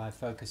 Or by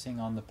focusing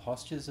on the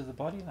postures of the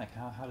body, like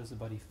how does the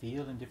body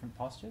feel in different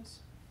postures?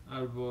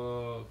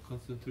 Albo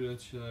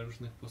koncentrując się na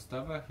różnych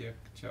postawach,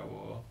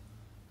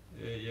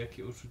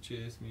 jakie uczucie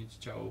jest mieć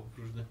ciało w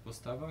różnych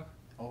postawach.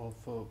 Or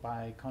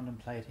by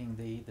contemplating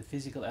the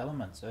physical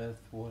elements,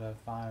 earth, water,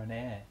 fire and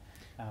air,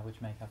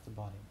 which make up the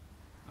body.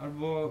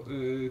 Albo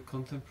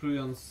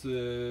kontemplując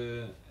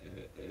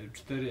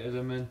 4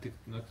 elementy,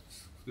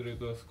 z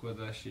którego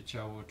składa się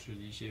ciało,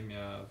 czyli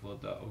ziemia,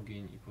 woda,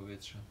 ogień i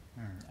powietrze.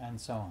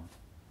 And so on.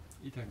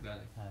 I tak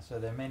dalej. So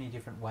there are many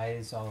different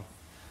ways of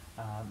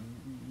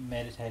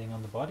meditating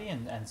on the body,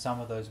 and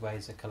some of those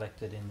ways are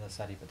collected in the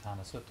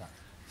Satipatthana Sutta.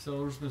 Są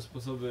różne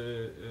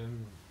sposoby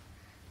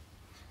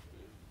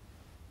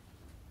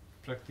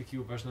praktyki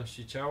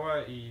uważności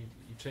ciała i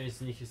część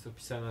z nich jest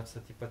opisana w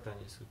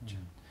Satipatthanie Sutcie.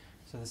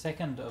 So the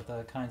second of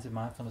the kinds of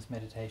mindfulness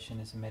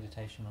meditation is a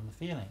meditation on the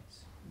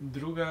feelings.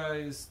 Druga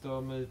jest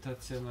to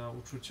medytacja na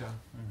uczucia.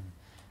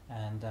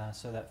 And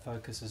so that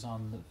focuses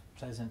on the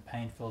pleasant,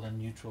 painful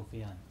and neutral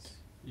feelings.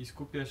 I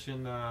skupia się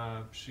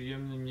na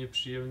przyjemnym,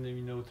 nieprzyjemnym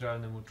i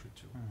neutralnym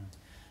uczuciu.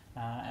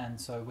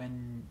 And so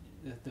when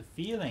the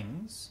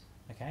feelings,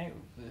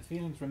 the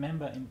feelings,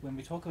 remember, when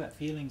we talk about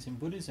feelings in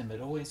Buddhism,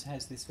 it always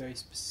has this very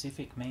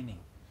specific meaning.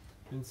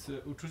 Więc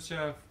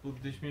uczucia w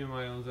buddyzmie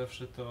mają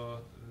zawsze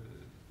to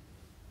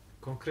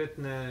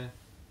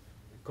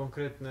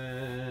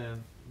konkretne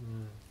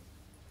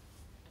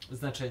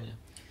znaczenie.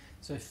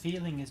 So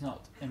feeling is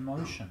not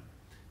emotion.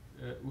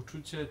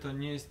 Uczucie to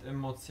nie jest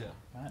emocja.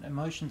 Right?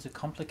 Emotions are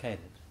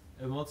complicated.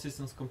 Emocje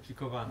są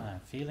skomplikowane.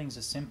 Feelings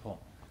are simple.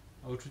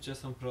 A uczucia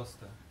są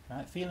proste.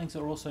 Right? Feelings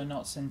are also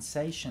not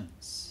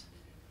sensations.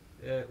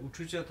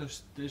 Uczucia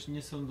też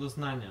nie są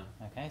doznania.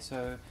 Okay, so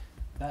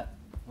that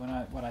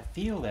what I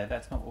feel there,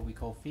 that's not what we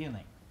call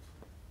feeling.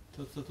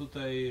 To, co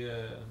tutaj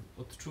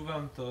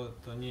odczuwam,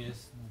 to nie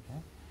jest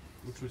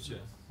uczucie.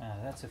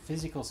 That's a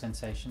physical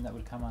sensation that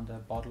would come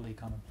under bodily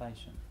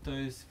contemplation. To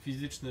jest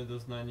fizyczne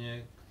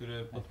doznanie,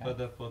 które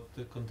podpada pod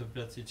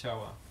kontemplację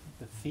ciała.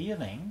 The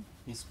feeling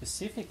is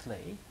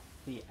specifically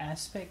the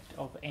aspect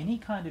of any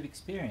kind of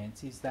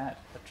experience. Is that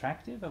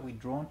attractive? Are we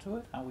drawn to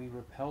it? Are we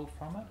repelled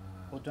from it?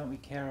 Or don't we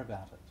care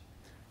about it?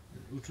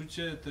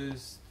 Uczucie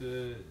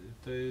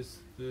to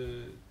jest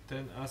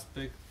ten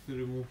aspekt,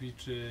 który mówi,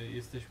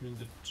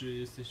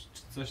 czy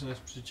coś nas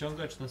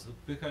przyciąga, czy nas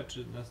odpycha,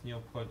 czy nas nie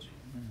obchodzi.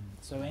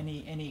 So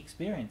any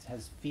experience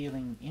has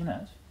feeling in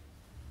it.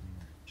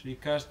 Czyli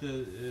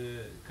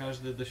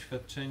każde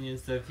doświadczenie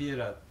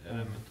zawiera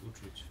element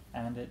uczuć.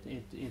 And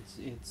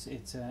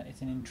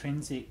it's an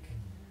intrinsic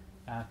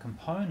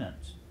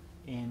component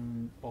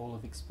in all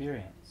of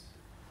experience.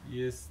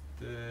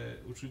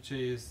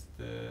 Uczucie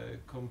jest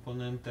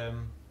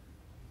komponentem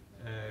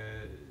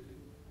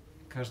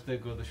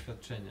każdego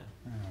doświadczenia.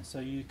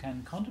 So you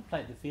can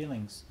contemplate the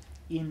feelings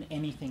in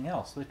anything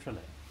else,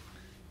 literally.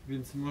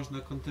 Więc można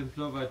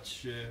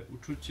kontemplować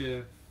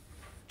uczucie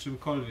w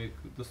czymkolwiek,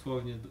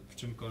 dosłownie w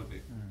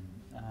czymkolwiek.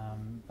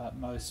 But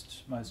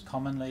most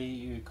commonly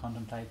you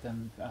contemplate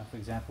them, for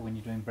example, when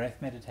you're doing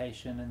breath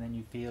meditation, and then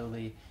you feel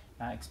the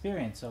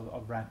experience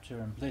of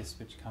rapture and bliss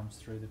which comes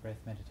through the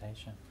breath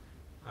meditation.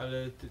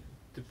 Ale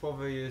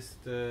typowe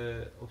jest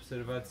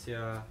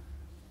obserwacja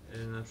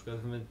na przykład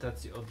w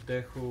medytacji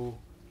oddechu,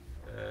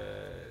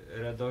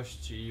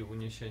 radości i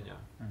uniesienia.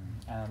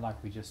 Like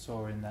we just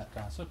saw in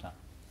that sutta.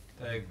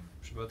 Tak jak w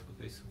przypadku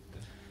tej sutty.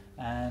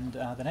 And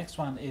the next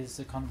one is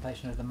the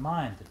contemplation of the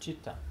mind, the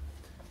chitta.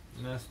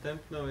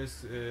 Następna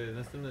jest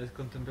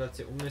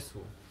kontemplacja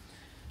umysłu.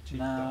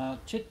 Now,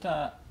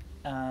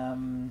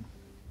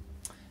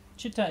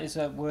 chitta is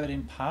a word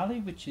in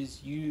Pali which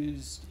is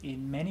used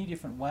in many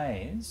different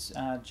ways,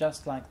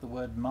 just like the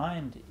word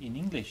mind in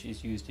English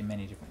is used in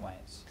many different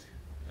ways.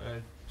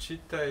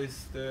 Chitta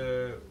jest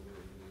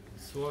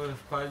słowem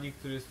w Pali,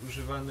 które jest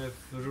używane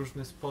w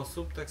różny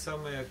sposób, tak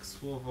samo jak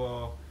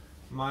słowo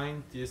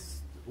mind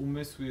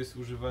umysł jest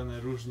używane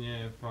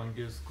różnie po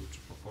angielsku czy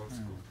po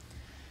polsku.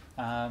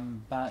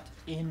 But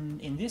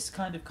in this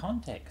kind of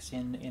context,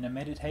 in a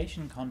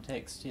meditation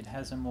context, it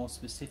has a more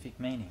specific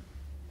meaning.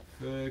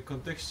 W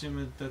kontekście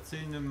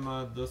medytacyjnym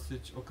ma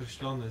dosyć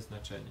określone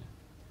znaczenie.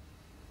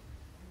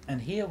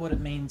 And here what it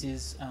means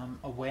is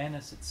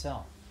awareness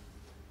itself.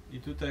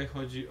 I tutaj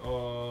chodzi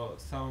o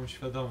samą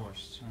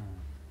świadomość.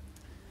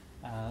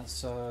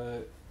 So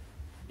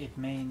it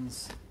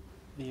means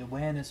the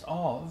awareness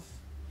of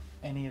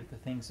any of the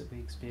things that we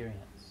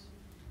experience.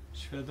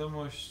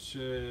 Świadomość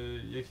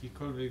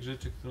jakichkolwiek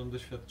rzeczy, którą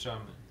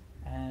doświadczamy.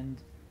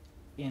 And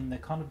in the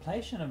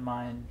contemplation of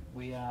mind,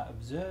 we are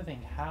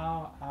observing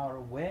how our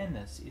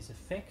awareness is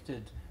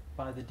affected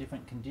by the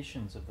different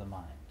conditions of the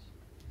mind.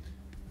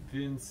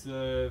 Więc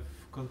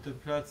w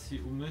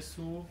kontemplacji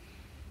umysłu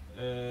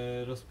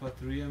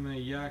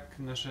rozpatrujemy, jak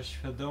nasza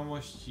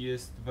świadomość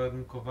jest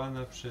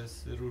warunkowana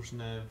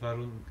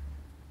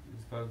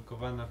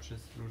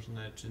przez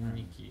różne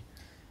czynniki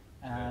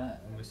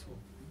umysłu.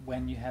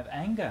 When you have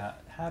anger,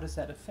 how does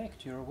that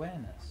affect your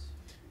awareness?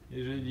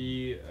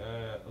 Jeżeli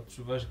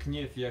odczuwasz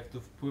gniew, jak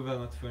to wpływa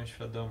na twoją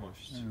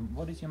świadomość?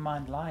 What is your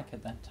mind like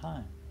at that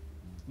time?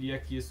 I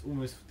jaki jest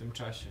umysł w tym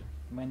czasie?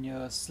 When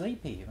you're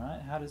sleepy,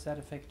 right? How does that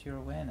affect your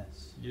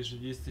awareness?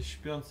 Jeżeli jesteś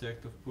śpiący, jak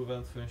to wpływa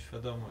na twoją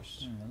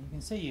świadomość? You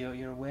can see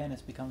your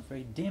awareness becomes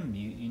very dim.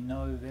 You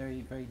know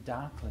very, very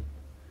darkly.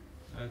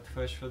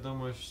 Twoja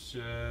świadomość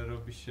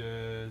robi się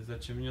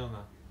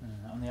zaciemniona.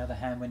 On the other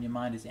hand, when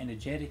your mind is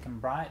energetic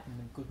and bright and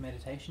in good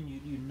meditation,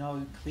 you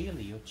know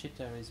clearly your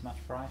chitta is much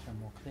brighter and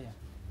more clear.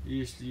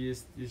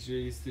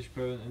 Jeżeli jesteś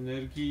pełen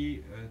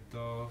energii,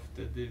 to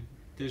wtedy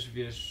też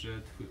wiesz,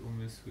 że twój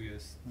umysł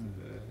jest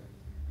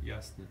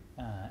jasny.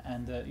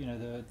 And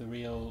the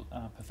real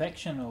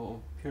perfection or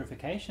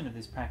purification of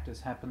this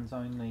practice happens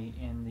only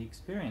in the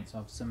experience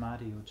of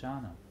samadhi or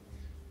jhana.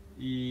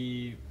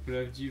 I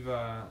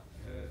prawdziwe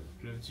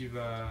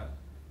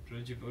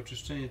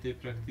oczyszczenie tej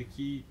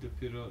praktyki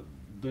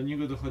do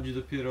niego dochodzi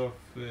dopiero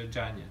w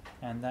dżanie.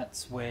 And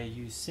that's where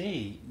you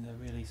see the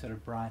really sort of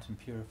bright and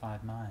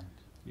purified mind.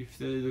 I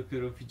wtedy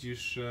dopiero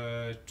widzisz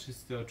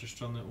czysty,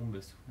 oczyszczony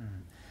umysł.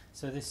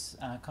 So this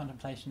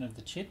contemplation of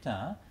the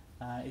chitta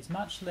is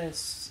much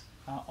less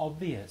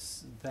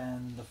obvious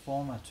than the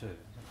former two,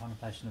 the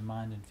contemplation of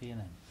mind and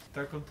feeling.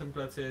 Ta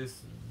kontemplacja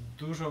jest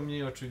dużo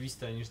mniej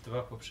oczywista niż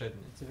dwa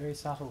poprzednie. It's a very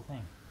subtle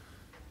thing.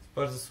 Jest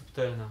bardzo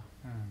subtelna.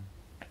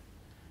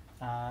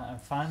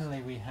 And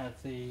finally, we have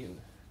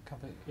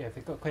if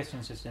we've got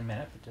questions just in a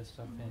minute, but just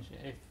to finish.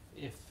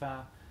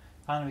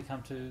 Finally we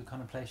come to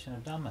contemplation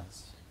of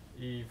dhammas.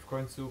 I w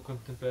końcu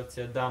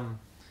kontemplacja dham.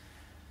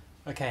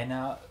 Okay,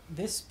 now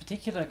this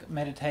particular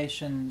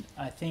meditation,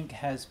 I think,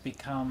 has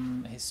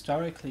become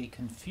historically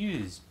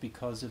confused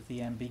because of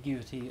the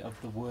ambiguity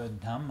of the word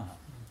Dhamma.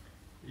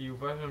 I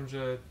uważam,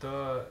 że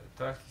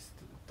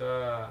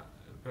ta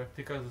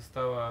praktyka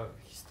została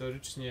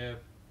historycznie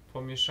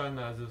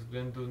pomieszana ze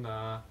względu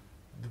na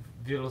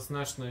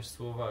wieloznaczność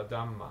słowa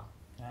Dhamma.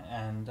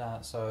 And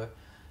so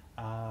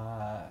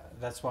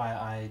that's why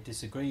I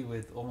disagree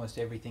with almost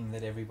everything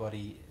that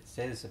everybody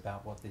says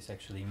about what this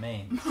actually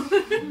means.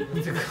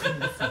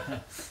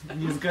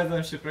 Nie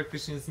zgadzam się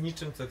praktycznie z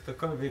niczym, co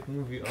ktokolwiek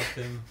mówi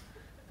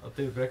o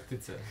tej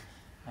praktyce.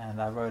 And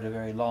I wrote a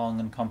very long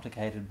and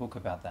complicated book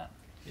about that.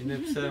 I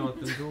napisałem o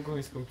tym długą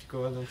i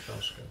skomplikowaną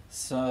książkę.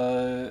 So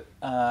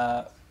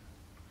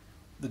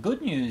the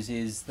good news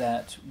is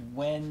that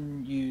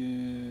when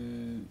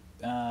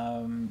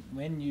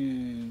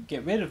you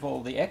get rid of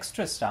all the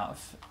extra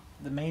stuff,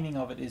 the meaning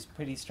of it is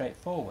pretty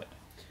straightforward.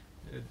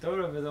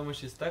 Dobra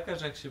wiadomość jest taka,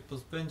 że jak się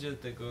pozbędzie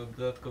tego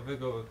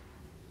dodatkowego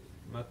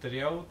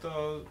materiału,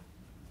 to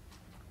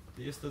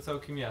jest to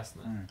całkiem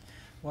jasne.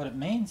 What it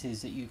means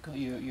is that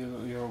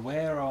you're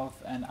aware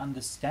of and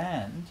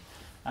understand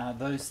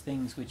those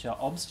things which are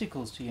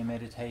obstacles to your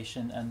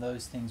meditation and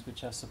those things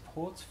which are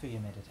supports for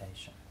your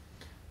meditation.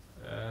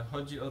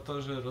 Chodzi o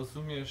to, że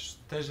rozumiesz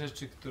te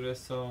rzeczy, które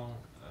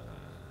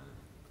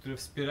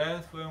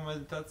wspierają twoją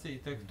medytację i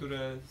te,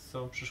 które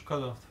są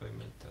przeszkodą w twojej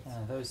medytacji.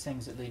 Those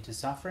things that lead to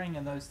suffering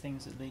and those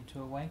things that lead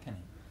to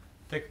awakening.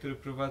 Te, które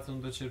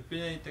prowadzą do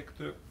cierpienia i te,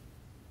 które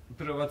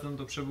prowadzą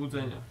do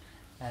przebudzenia.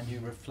 And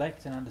you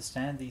reflect and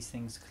understand these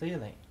things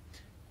clearly.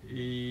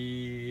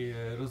 I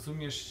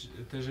rozumiesz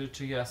te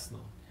rzeczy jasno.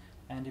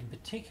 And in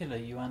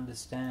particular you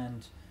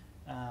understand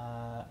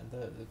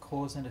the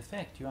cause and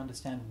effect. You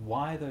understand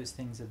why those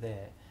things are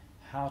there,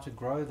 how to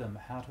grow them,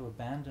 how to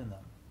abandon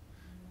them.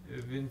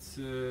 Więc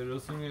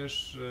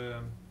rozumiesz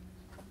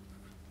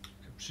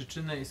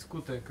przyczynę i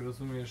skutek,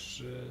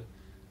 rozumiesz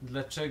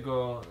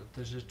dlaczego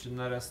te rzeczy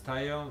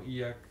narastają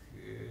i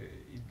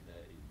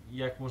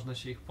jak można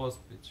się ich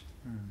pozbyć.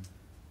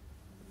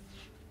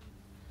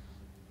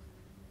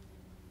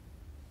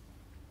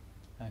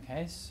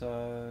 Okay, so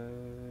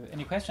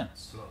any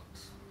questions?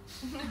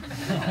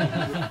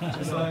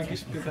 Czy są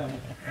jakieś pytania?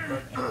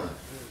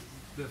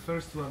 The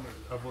first one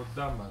about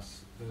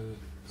Dhammas.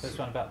 First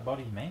one about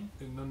body, you mean?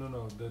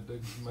 No.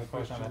 My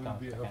question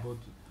will be about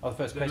the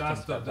first the question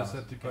last of the Dhammas.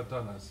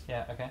 Satipatthanas.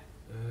 Yeah, okay.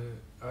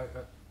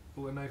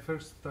 When I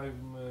first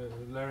time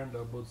learned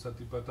about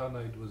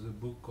Satipatthana, it was a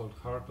book called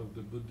Heart of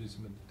the Buddhist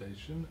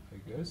Meditation,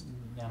 I guess.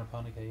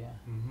 Nyanaponika, yeah.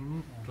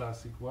 Yeah.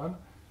 Classic one.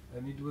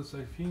 And it was,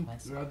 I think,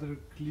 rather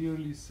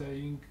clearly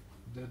saying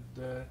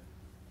that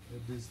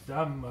this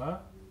Dhamma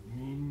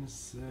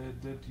means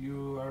that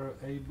you are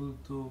able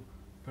to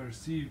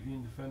perceive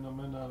in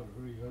phenomenal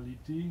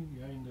reality,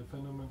 in the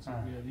phenomena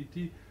of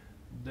reality,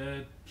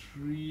 the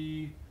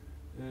three,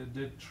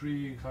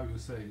 how you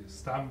say,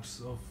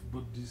 stamps of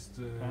Buddhist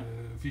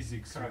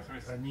physics,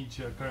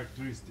 anicca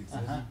characteristics,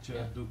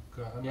 anicca,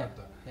 dukkha,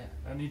 anatta,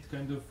 and it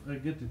kind of, I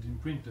get it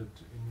imprinted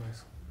in my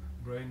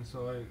brain,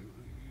 so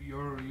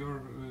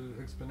your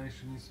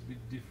explanation is a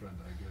bit different,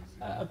 I guess.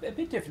 A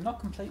bit different, not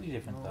completely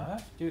different though.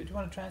 Do you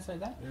want to translate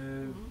that?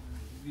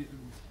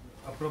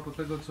 A propos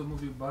tego, co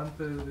mówił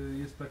Bhante,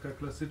 jest taka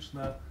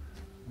klasyczna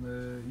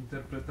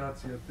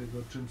interpretacja tego,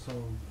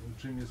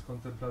 czym jest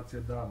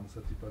kontemplacja Dhamm,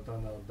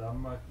 Satipatthana o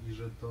Dhammach i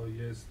że to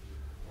jest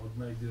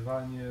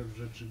odnajdywanie w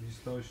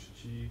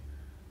rzeczywistości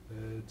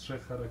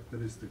trzech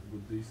charakterystyk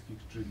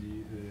buddyjskich,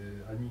 czyli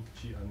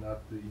anicci,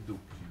 anaty i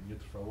dukkhi,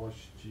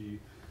 nietrwałości,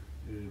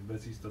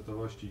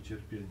 bezistotowości i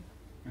cierpienia.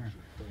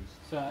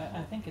 So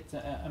I think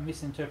it's a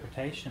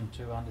misinterpretation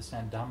to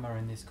understand Dhamma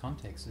in this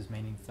context as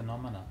meaning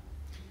phenomena.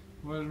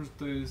 Uważam, że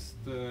to jest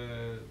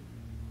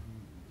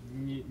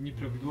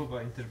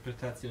nieprawidłowa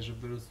interpretacja,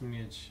 żeby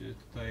rozumieć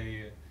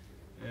tutaj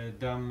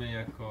Dhammy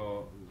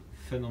jako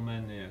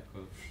fenomeny, jako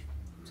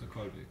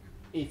cokolwiek.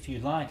 If you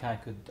like,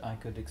 I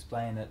could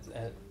explain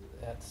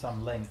at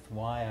some length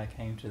why I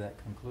came to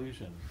that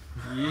conclusion.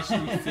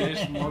 Jeśli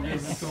chcesz, mogę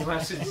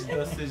wytłumaczyć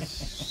dosyć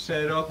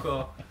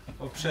szeroko,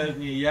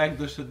 obszernie, jak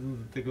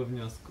doszedłem do tego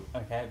wniosku.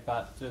 Okay,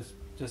 but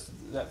just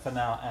that for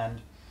now.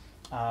 And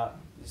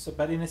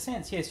but in a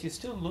sense, yes, you're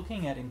still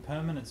looking at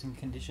impermanence and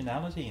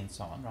conditionality and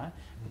so on, right?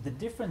 But the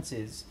difference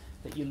is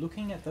that you're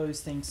looking at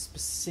those things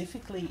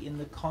specifically in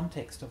the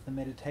context of the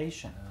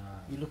meditation.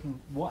 You're looking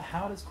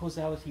how does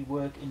causality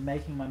work in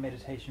making my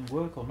meditation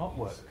work or not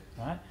work,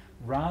 right?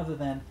 Rather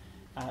than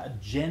a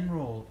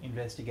general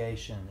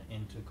investigation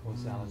into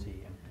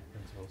causality and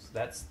principles.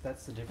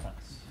 That's the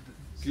difference.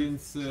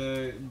 Więc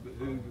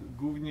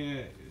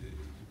głównie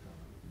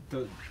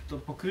to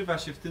pokrywa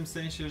się w tym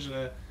sensie,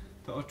 że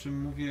to, o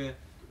czym mówię,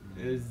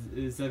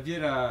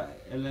 zawiera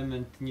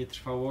element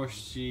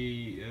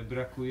nietrwałości,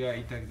 braku ja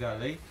i tak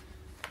dalej,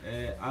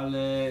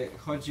 ale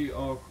chodzi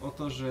o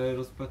to, że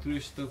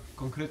rozpatruje się to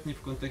konkretnie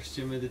w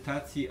kontekście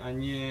medytacji, a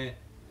nie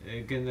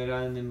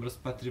generalnym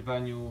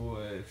rozpatrywaniu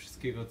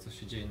wszystkiego, co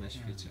się dzieje na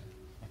świecie.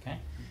 Okay.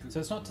 So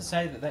it's not to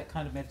say that that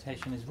kind of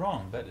meditation is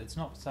wrong, but it's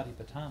not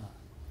satipatthana.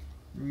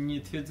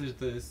 Nie twierdzę, że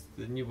to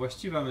jest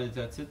niewłaściwa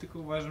medytacja, tylko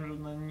uważam, że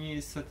ona nie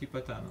jest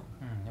satipattaną.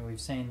 And we've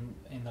seen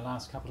in the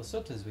last couple of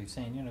suttas, we've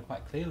seen, you know,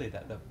 quite clearly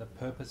that the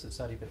purpose of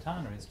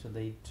satipatthana is to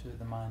lead to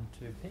the mind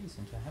to peace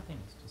and to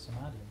happiness, to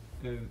samadhi.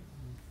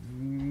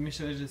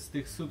 Myślę, że z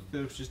tych sut,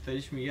 które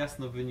przeczytaliśmy,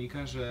 jasno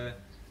wynika, że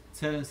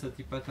celem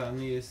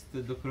satipatthany jest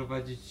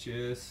doprowadzić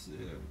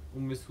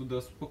umysł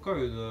do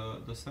spokoju,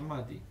 do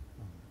samadhi.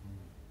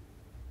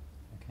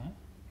 Okay.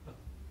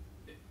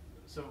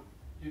 So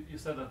you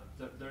said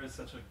that there is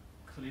such a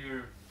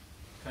clear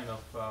kind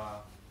of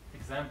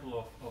example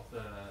of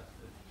the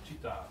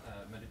chitta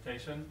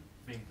meditation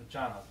being the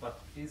jhanas,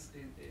 but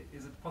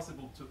is it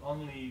possible to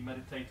only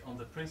meditate on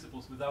the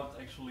principles without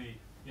actually,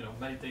 you know,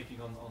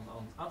 meditating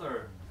on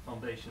other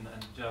foundation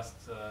and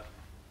just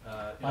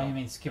you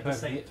mean skip at over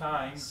the same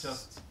time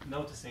just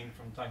noticing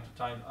from time to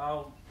time,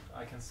 oh,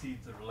 I can see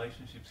the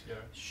relationships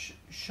here.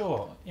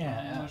 Sure,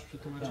 yeah. Możesz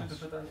przetłumaczyć?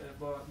 Pytanie,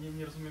 bo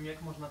nie rozumiem,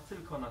 jak można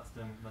tylko nad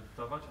tym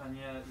medytować, a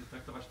nie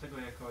traktować tego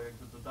jako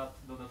jakby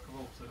dodatkową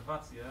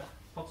obserwację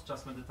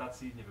podczas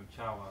medytacji, nie wiem,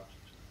 ciała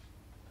czy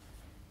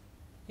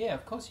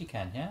Yeah, of course you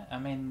can, yeah. I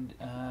mean,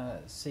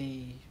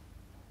 see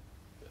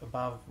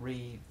above,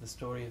 read the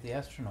story of the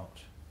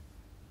astronaut.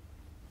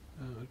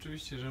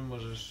 Oczywiście, że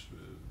możesz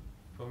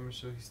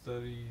pomyśleć o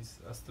historii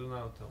z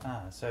astronautą.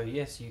 So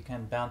yes, you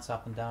can bounce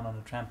up and down on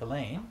a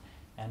trampoline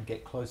and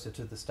get closer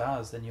to the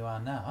stars than you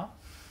are now.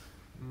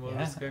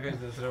 Możesz skakać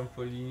na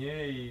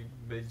trampolinie i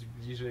być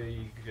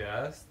bliżej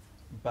gwiazd.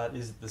 But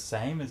is it the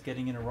same as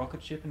getting in a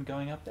rocket ship and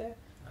going up there?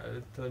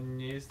 Ale to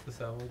nie jest to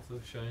samo, co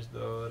wsiąść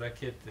do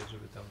rakiety,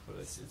 żeby tam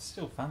polecieć. It's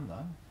still fun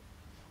though.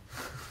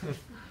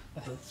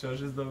 To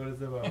wciąż jest dobra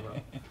zabawa.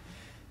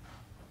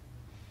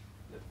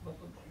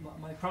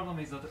 My problem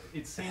is that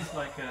it seems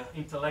like an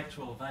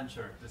intellectual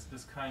venture.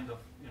 This kind of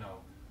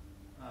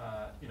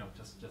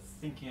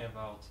just thinking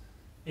about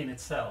in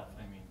itself.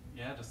 I mean,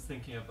 yeah, just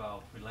thinking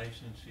about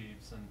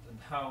relationships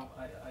and how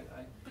I.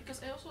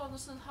 Because I also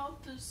understand how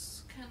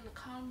this can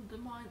calm the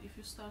mind if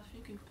you start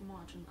thinking too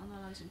much and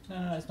analyzing too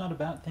No, much. it's not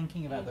about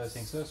thinking about those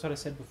things. That's what I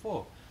said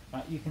before.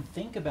 Right? You can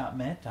think about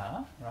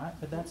metta, right?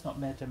 But that's not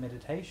metta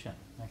meditation.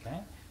 Okay.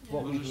 Yeah.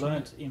 What we've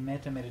learnt in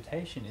metta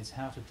meditation is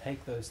how to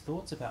take those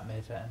thoughts about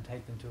metta and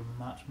take them to a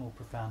much more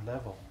profound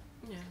level.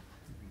 Yeah.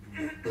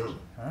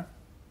 Huh?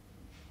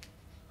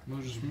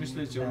 Możesz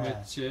myśleć o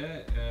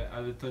metcie,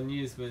 ale to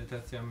nie jest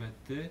medytacja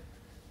metty.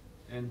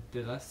 And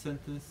the last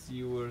sentence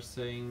you were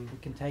saying... We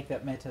can take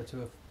that metta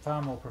to a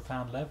far more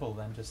profound level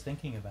than just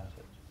thinking about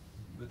it.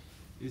 But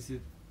is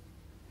it...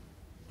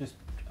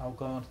 I'll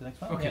go on to the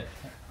next one. Okay.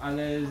 Yeah.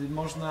 Ale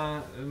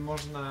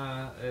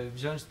można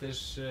wziąć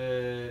też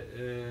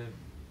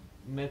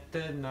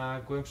metę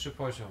na głębszy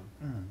poziom.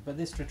 But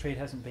this retreat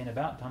hasn't been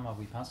about Dhamma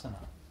Vipassana.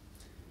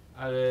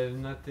 Ale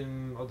na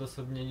tym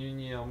odosobnieniu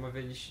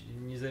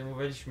nie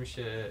zajmowaliśmy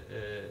się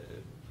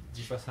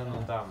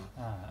Vipassaną Dhamm.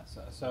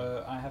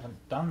 So I haven't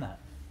done that.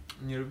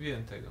 Nie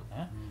robiłem tego.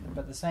 Yeah?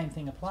 But the same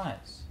thing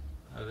applies.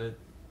 Ale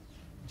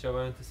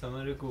działają te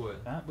same reguły.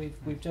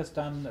 We've just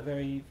done a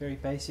very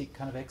basic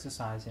kind of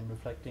exercise in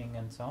reflecting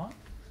and so on.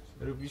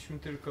 Robiliśmy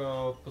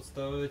tylko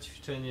podstawowe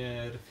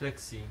ćwiczenie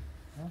refleksji.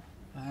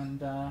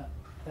 And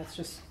that's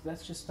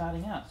just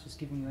starting out. It's just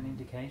giving you an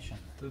indication.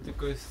 To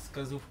tylko jest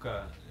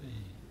wskazówka,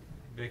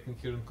 w jakim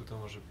kierunku to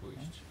może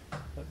pójść.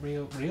 But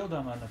real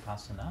Dhamma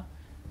Vipassana,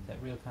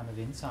 that real kind of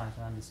insight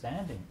and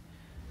understanding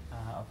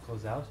of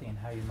causality and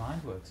how your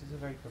mind works is a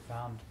very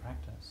profound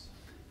practice.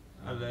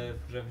 Ale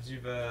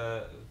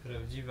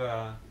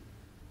prawdziwa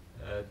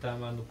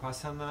Dhamma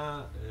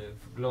Vipassana,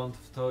 wgląd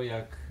w to,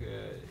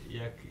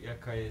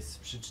 jaka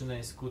jest przyczyna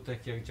i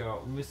skutek, jak działa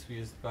umysł,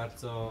 jest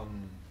bardzo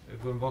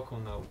głęboką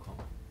nauką,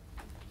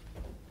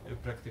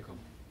 praktyką.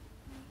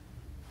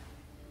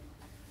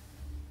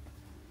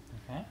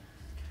 Okay.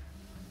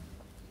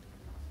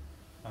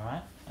 All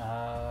right.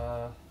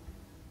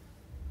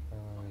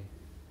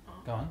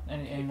 Go on.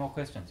 Any more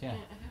questions? Yeah.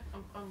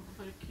 I'm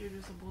very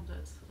curious about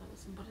that.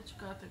 Jestem bardzo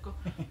ciekawa tego,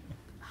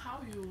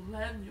 how you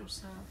learn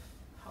yourself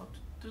how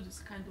to do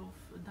this kind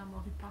of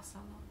Dhamma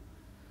Vipassana.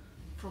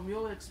 From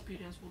your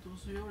experience, what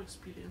was your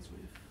experience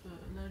with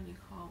learning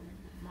how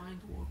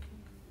mind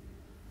working?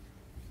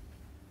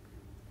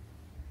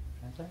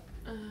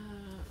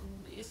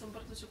 Jestem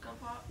bardzo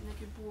ciekawa,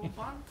 jakie było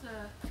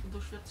Bhante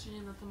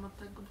doświadczenie na temat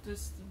tego, bo to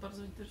jest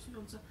bardzo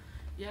interesujące,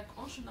 jak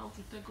on się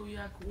nauczył tego,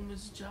 jak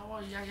umysł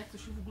działa, jak to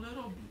się w ogóle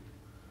robi.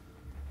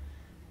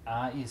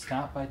 You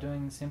start by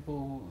doing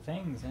simple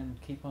things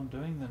and keep on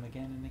doing them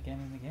again and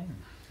again and again.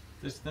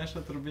 Zaczynasz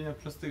od robienia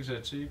prostych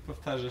rzeczy i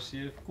powtarzasz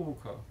je w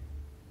kółko.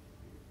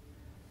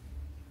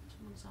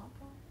 Some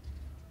example?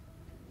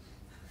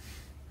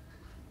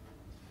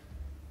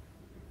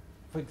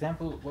 For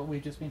example, what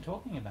we've just been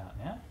talking about,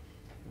 yeah?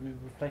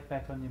 Reflect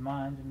back on your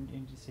mind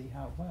and you see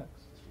how it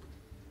works.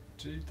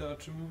 Czyli to, o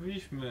czym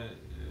mówiliśmy,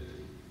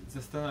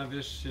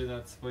 zastanawiasz się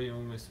nad swoim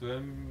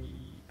umysłem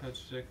i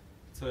patrzysz,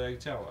 jak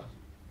działa.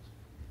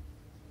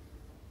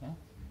 Yeah?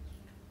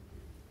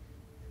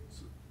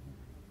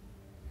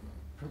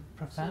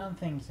 profound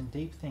things and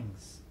deep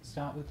things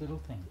start with little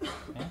things.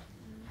 Yeah?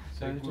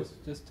 So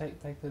just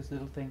take those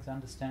little things,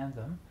 understand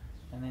them,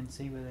 and then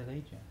see where they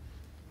lead you.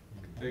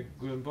 Te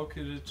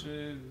głębokie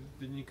rzeczy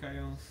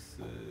wynikają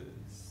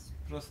z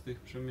prostych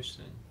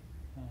przemyśleń.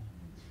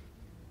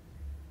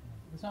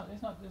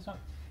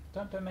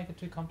 Don't make it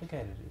too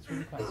complicated. It's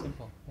really quite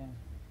simple. Yeah.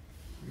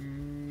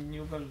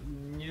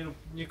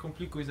 Nie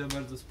komplikuj za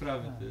bardzo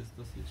sprawy, to jest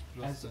dosyć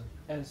proste.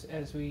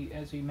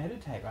 As we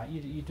meditate,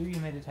 right? You do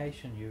your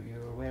meditation.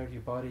 You're aware of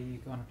your body. You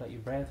contemplate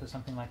your breath or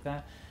something like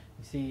that.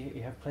 You see,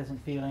 you have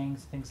pleasant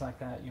feelings, things like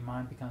that. Your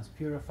mind becomes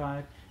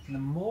purified. And the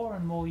more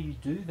and more you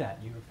do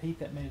that, you repeat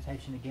that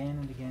meditation again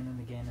and again and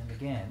again and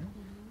again,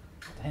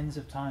 tens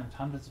of times,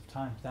 hundreds of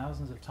times,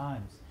 thousands of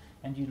times.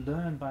 And you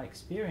learn by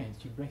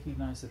experience, you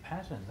recognize the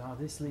patterns. Oh,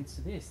 this leads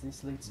to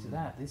this leads to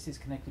that, this is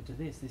connected to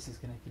this is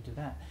connected to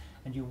that.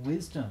 And your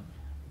wisdom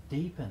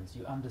deepens,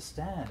 you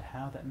understand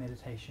how that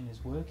meditation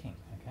is working,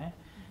 okay?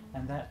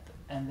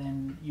 And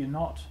then you're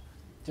not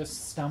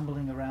just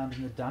stumbling around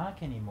in the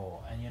dark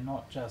anymore, and you're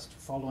not just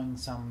following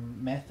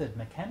some method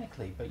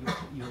mechanically, but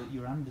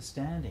you're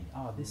understanding,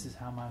 oh, this is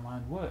how my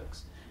mind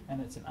works.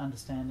 And it's an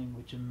understanding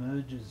which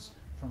emerges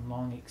from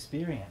long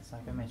experience.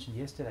 Like I mentioned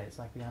yesterday, it's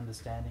like the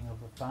understanding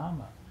of a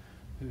farmer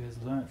who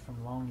has learnt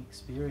from long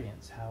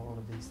experience how all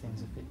of these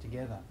things are fit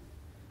together.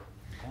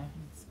 Okay?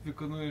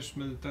 Wykonujesz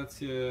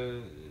medytację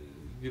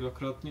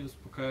wielokrotnie,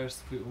 uspokajasz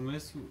swój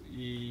umysł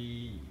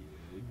i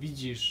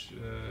widzisz,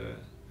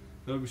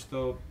 robisz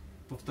to,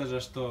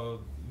 powtarzasz to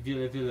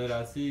wiele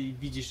razy i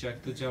widzisz, jak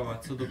to działa,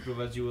 co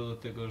doprowadziło do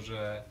tego,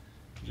 że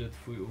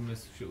twój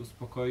umysł się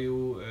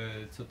uspokoił,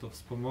 co to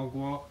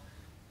wspomogło.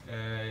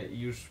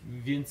 Już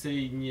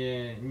więcej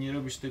nie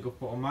robisz tego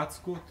po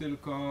omacku,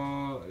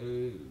 tylko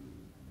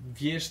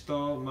wiesz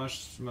to,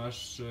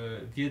 masz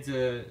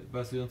wiedzę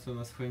bazującą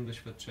na swoim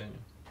doświadczeniu.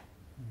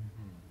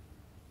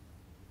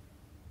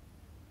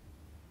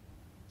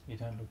 You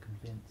don't look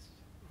convinced.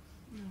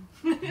 No.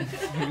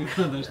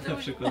 Wyglądasz na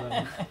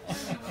przekonanie.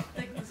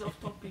 Take this off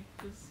topic,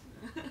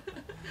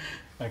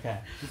 Okay.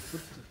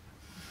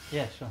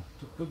 Yeah, sure.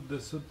 To put the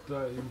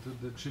sutta into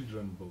the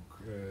children book,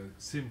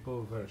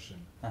 simple version.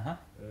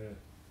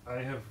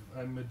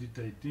 I'm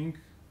meditating.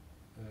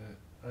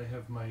 I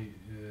have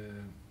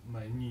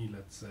my knee,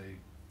 let's say,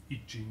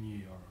 itchy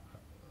knee or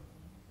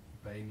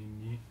pain in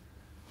knee.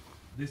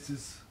 This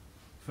is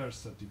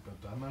first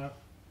satipatthana.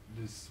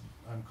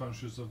 I'm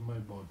conscious of my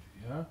body.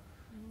 Yeah.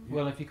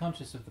 Well, if you're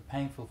conscious of the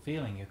painful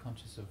feeling, you're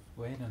conscious of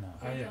Vedana.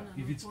 Yeah.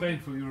 If it's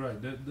painful, you're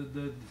right.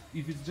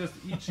 If it's just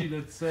itchy,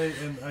 let's say,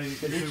 and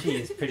But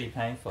itchy is pretty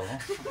painful.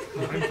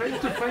 I'm trying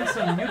to find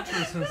some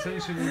neutral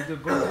sensation in the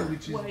body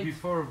which is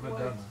before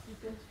Vedana.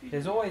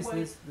 There's always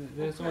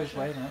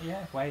Vedana,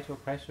 yeah, weight or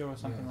pressure or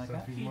something like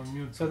that. More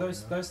neutral, So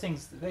those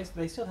things,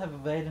 they still have a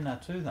Vedana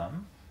to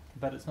them,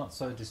 but it's not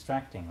so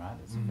distracting, right?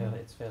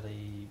 It's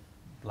fairly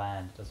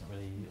bland. It doesn't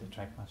really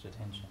attract much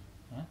attention.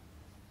 Yeah.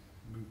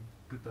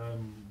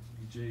 Pytałem,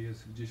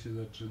 gdzie się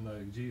zaczyna,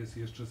 gdzie jest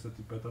jeszcze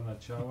satipatthana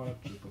ciała,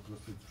 czy po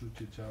prostu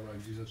czucie ciała,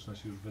 gdzie zaczyna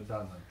się już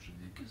vedana, czyli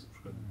na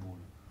przykład ból.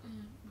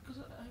 Because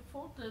I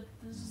thought that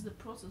this is the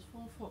process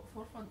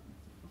for fun,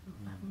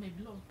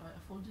 maybe long, but I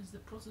thought this is the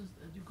process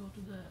that you go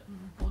to the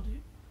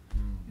body,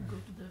 you go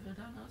to the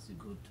Vedanas, you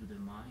go to the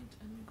mind,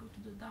 and you go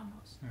to the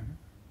Dhammas.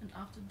 And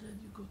after that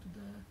you go to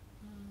the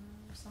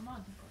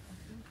Samadhi, but I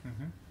think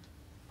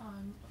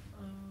I'm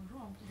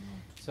wrong or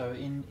not. So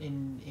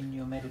in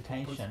your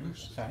meditation,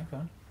 sorry, go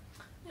on.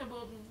 Nie,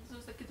 bo to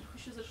jest takie trochę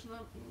się zaczyna,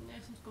 ja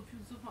jestem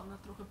skonfuzowana,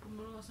 trochę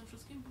pomylona z tym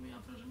wszystkim, bo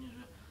miałam wrażenie,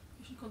 że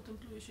jeśli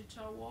kontempluje się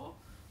ciało,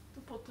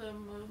 to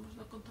potem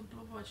można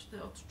kontemplować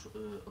te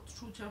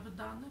odczucia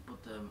wydane,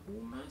 potem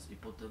umysł i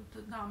potem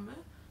te damy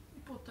i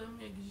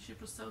potem jak idzie się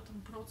przez cały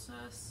ten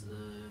proces,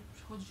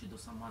 przychodzi się do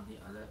samadhi,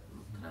 ale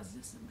teraz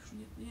już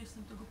nie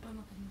jestem tego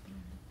pewna tak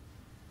naprawdę.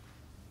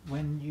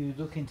 When you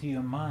look into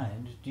your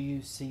mind, do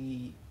you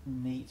see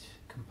neat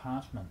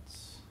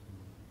compartments?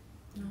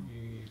 No.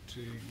 I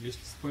czy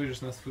jeśli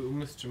spojrzysz na swój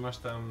umysł, czy masz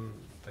tam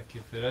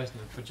takie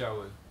wyraźne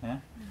podziały? Yeah.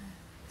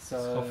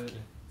 Schowki.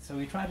 So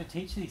we try to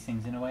teach these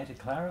things in a way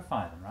to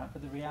clarify them, right?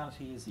 But the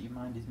reality is that your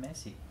mind is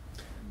messy.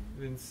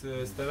 Więc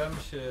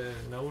staramy się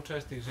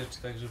nauczać tych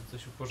rzeczy tak, żeby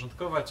coś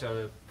uporządkować,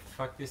 ale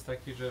fakt jest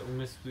taki, że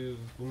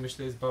w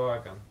umyśle jest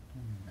bałagan.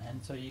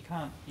 And so you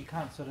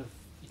can't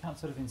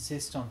sort of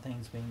insist on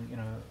things being,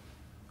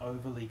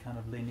 overly kind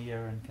of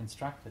linear and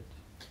constructed.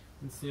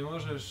 Więc nie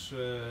możesz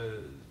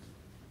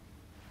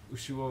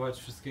usiłować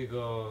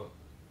wszystkiego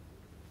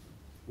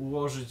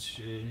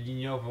ułożyć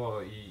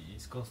liniowo i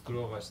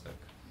skonstruować tak.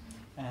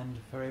 And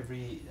for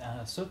every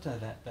sutta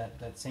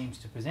that seems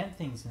to present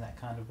things in that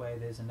kind of way,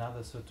 there's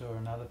another sutta or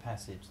another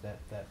passage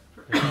that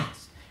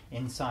presents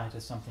insight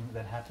as something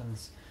that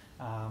happens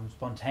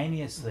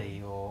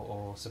spontaneously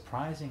or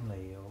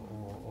surprisingly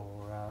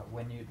or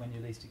when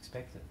you least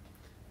expect it.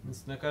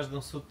 Więc na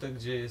każdą suttę,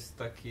 gdzie jest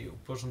taki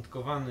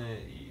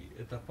uporządkowany i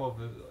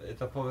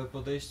etapowe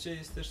podejście,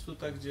 jest też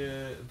sutta,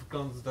 gdzie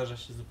wgląd zdarza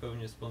się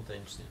zupełnie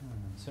spontanicznie.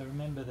 So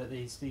remember that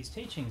these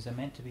teachings are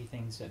meant to be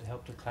things that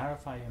help to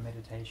clarify your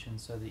meditation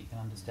so that you can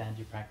understand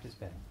your practice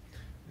better.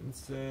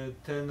 Więc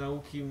te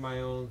nauki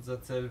mają za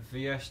cel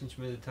wyjaśnić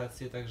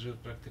medytację tak, żeby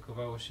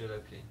praktykowało się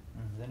lepiej.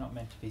 They're not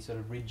meant to be sort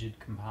of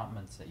rigid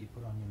compartments that you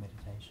put on your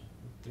meditation.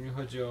 Tu nie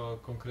chodzi o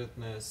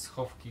konkretne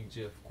schowki,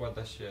 gdzie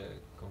wkłada się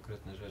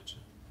konkretne rzeczy.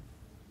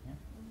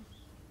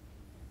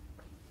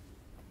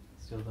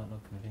 Still don't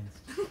look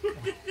convinced.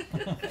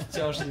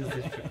 Wciąż nie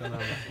jesteś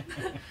przekonany.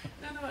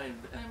 No, I'm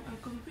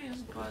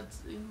convinced,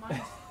 but in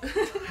mind.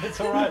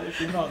 It's alright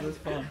if you're not, that's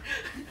fine.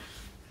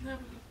 No,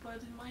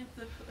 but in mind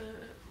that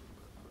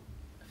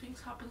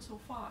things happen so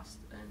fast,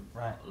 and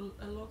Right.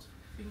 a lot of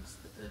things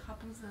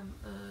happens, and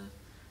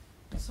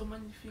so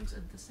many things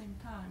at the same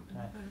time and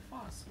Right. very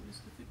fast. So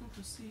it's difficult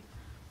to see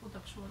what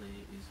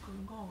actually is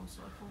going on.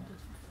 So I thought that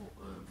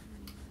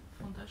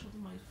foundation of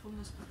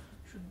mindfulness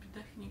should be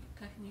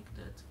technique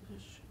that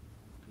should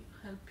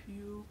help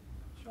you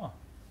Sure.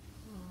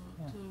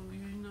 Yeah. to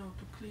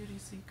to clearly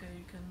see, okay,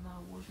 you can now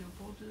watch your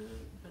body,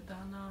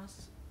 vedanas,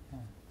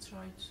 Yeah.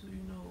 try to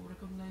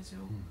recognize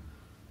your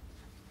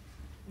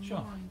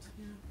Sure. mind.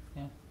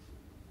 Yeah.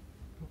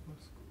 Po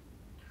polsku.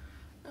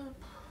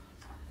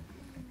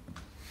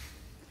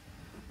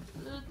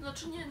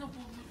 Znaczy nie, no bo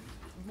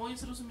moje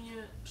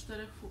zrozumienie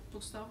 4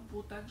 podstaw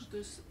było tak, że to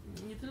jest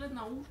nie tyle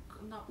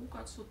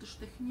nauka, co też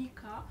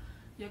technika,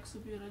 jak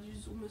sobie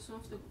radzić z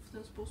umysłem w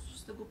ten sposób,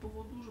 z tego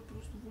powodu, że po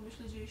prostu w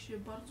umyśle dzieje się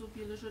bardzo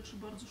wiele rzeczy,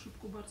 bardzo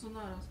szybko, bardzo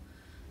naraz.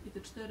 I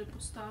te 4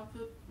 podstawy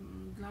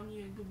dla mnie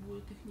jakby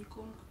były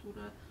techniką,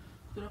 która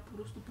po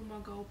prostu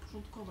pomaga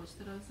uporządkować.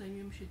 Teraz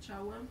zajmiemy się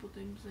ciałem,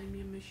 potem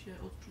zajmiemy się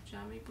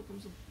odczuciami, potem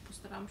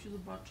postaramy się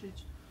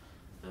zobaczyć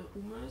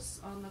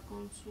umysł, a na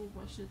końcu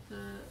właśnie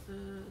te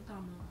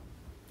damy,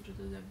 że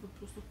to jest jakby po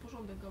prostu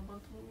porządek. A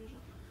Bhante mówi,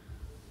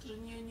 że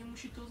nie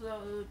musi to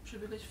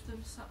przebiegać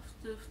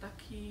w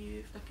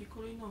takiej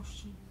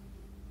kolejności.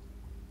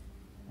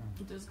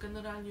 I to jest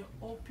generalnie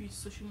opis,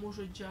 co się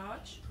może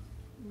dziać,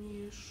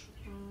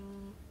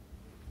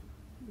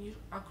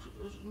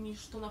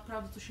 niż to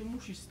naprawdę, co się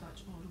musi stać.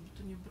 Żeby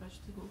to nie brać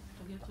tego,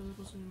 tak ja to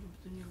rozumiem, żeby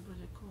to nie brać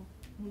jako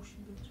musi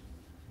być.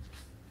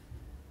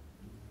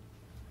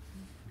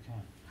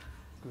 Okay,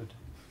 good.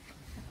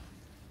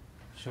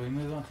 Shall we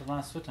move on to the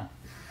last sutta?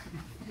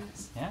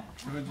 Yes. Yeah?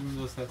 Przechodzimy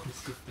do ostatniej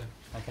sutty.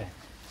 Okay,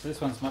 so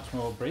this one's much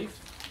more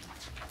brief.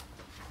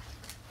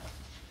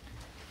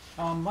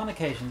 On one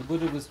occasion, the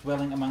Buddha was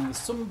dwelling among the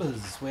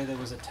Sumbas, where there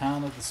was a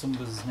town of the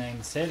Sumbas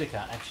named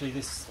Sedika. Actually,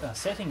 this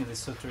setting of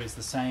this sutta is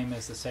the same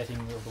as the setting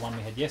of the one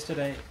we had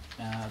yesterday,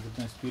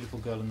 the most beautiful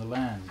girl in the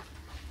land.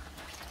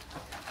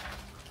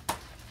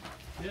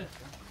 Yes.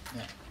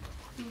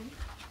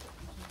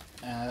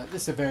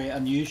 This is a very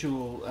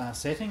unusual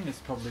setting. It's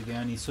probably the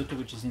only sutta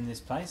which is in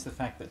this place. The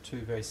fact that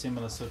 2 very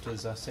similar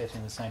suttas are set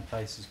in the same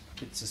place is a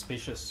bit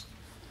suspicious.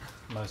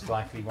 Most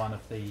likely one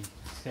of the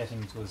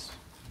settings was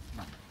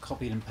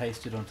copied and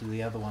pasted onto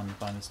the other one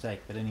by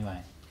mistake, but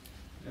anyway.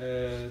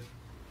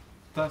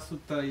 Ta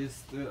sutta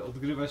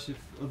odbywa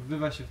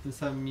się w tym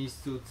samym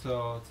miejscu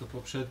co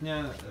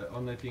poprzednia,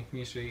 o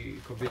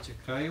najpiękniejszej kobiecie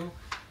kraju.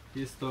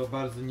 Jest to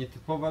bardzo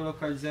nietypowa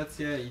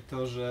lokalizacja i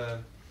to,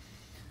 że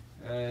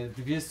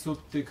 2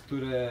 sutty,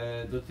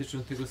 które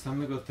dotyczą tego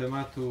samego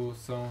tematu,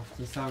 są w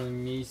tym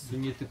samym miejscu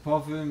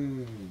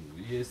nietypowym,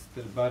 jest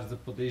bardzo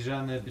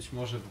podejrzane. Być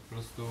może po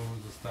prostu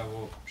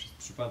zostało przez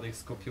przypadek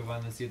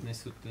skopiowane z jednej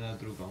sutty na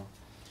drugą.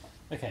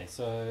 Okay,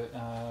 so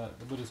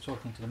the Buddha's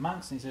talking to the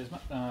monks and he says,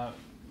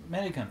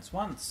 Mendicants,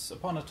 once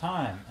upon a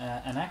time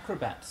an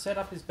acrobat set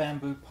up his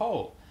bamboo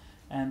pole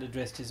and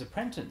addressed his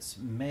apprentice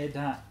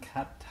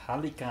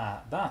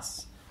Medakatalika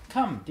thus: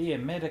 "Come, dear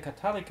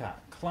Medakatalika,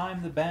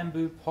 climb the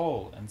bamboo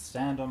pole and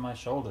stand on my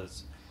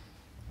shoulders."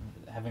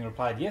 Having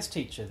replied, "Yes,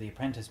 teacher," the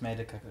apprentice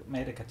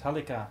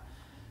Medakatalika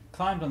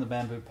climbed on the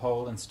bamboo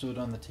pole and stood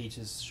on the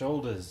teacher's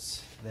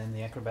shoulders. Then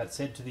the acrobat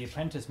said to the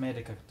apprentice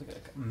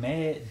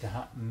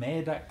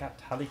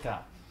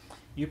Medakatalika,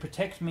 "You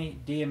protect me,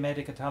 dear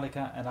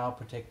Medakatalika, and I'll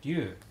protect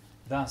you.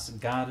 Thus,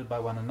 guarded by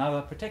one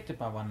another, protected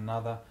by one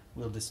another,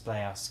 we'll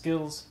display our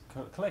skills,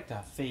 collect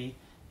our fee,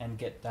 and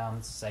get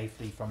down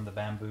safely from the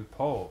bamboo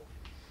pole."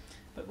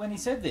 But when he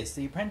said this,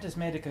 the apprentice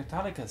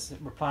Medakatalika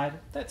replied,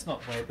 "That's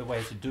not the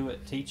way to do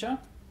it, teacher.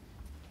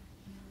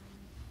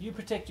 You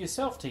protect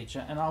yourself,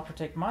 teacher, and I'll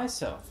protect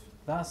myself.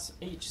 Thus,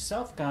 each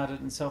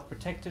self-guarded and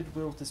self-protected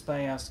will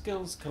display our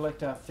skills,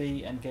 collect our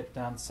fee, and get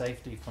down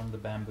safely from the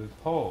bamboo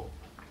pole."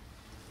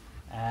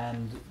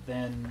 And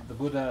then the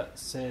Buddha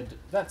said,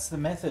 "That's the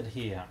method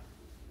here.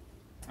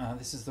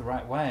 This is the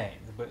right way,"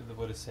 the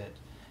Buddha said.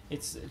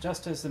 It's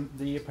just as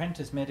the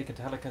apprentice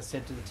Medakatalika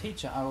said to the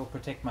teacher, "I will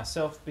protect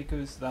myself,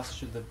 because thus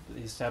should the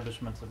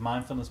establishment of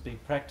mindfulness be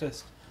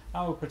practiced.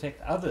 I will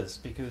protect others,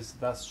 because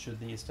thus should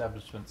the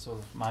establishments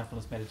of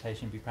mindfulness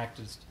meditation be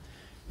practiced.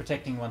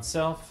 Protecting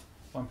oneself,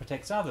 one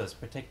protects others.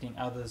 Protecting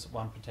others,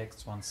 one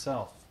protects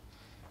oneself."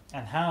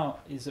 And how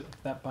is it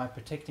that by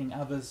protecting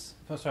others,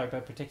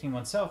 by protecting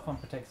oneself, one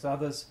protects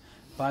others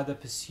by the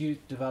pursuit,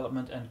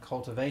 development and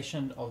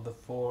cultivation of the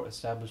 4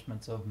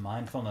 establishments of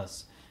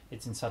mindfulness.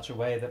 It's in such a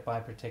way that by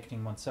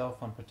protecting oneself,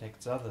 one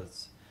protects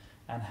others.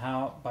 And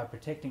how, by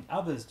protecting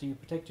others, do you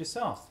protect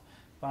yourself?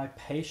 By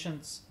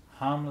patience,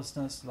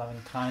 harmlessness,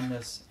 loving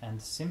kindness and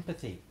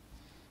sympathy.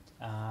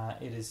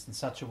 It is in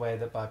such a way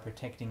that by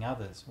protecting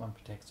others, one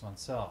protects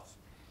oneself.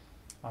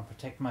 I'll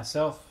protect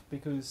myself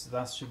because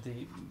thus should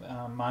the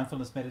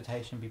mindfulness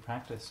meditation be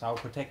practiced. I'll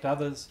protect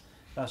others,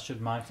 thus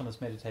should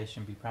mindfulness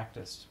meditation be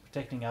practiced.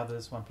 Protecting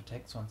others, one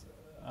protects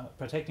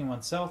protecting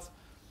oneself,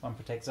 one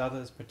protects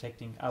others.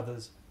 Protecting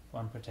others,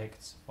 one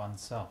protects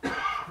oneself.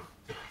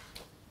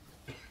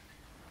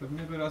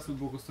 Pewnego razu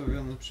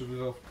błogosławiony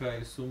przebywał w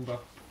kraju Sumba,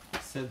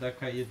 w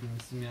Sedaka,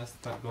 jednym z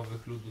miast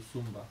targowych ludu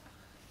Sumba.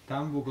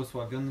 Tam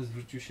błogosławiony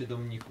zwrócił się do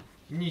mnichów.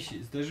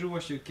 Mnisi,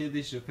 zdarzyło się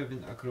kiedyś, że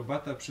pewien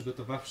akrobata,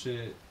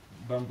 przygotowawszy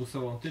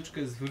bambusową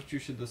tyczkę, zwrócił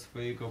się do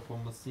swojego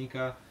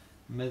pomocnika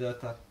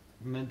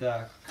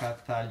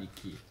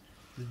Medakataliki.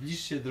 Zbliż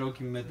się,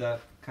 drogi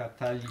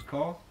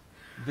Medakataliko,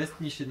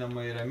 westnij się na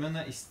moje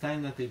ramiona i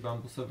stań na tej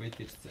bambusowej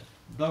tyczce.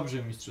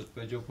 Dobrze, mistrzu,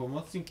 odpowiedział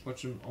pomocnik, po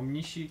czym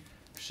Omnisi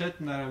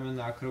wszedł na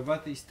ramiona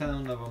akrobaty i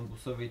stanął na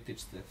bambusowej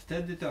tyczce.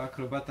 Wtedy to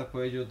akrobata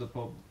powiedział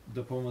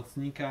do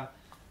pomocnika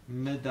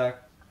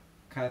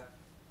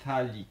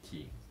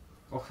Medakataliki.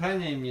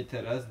 Ochraniaj mnie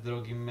teraz,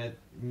 drogi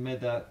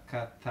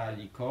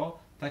Medakataliko,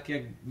 tak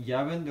jak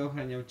ja będę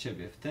ochraniał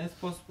ciebie. W ten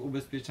sposób,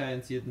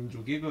 ubezpieczając jeden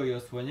drugiego i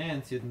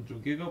osłaniając jeden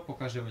drugiego,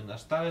 pokażemy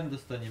nasz talent,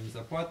 dostaniemy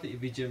zapłaty i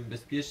wyjdziemy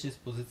bezpiecznie z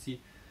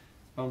pozycji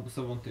z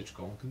bambusową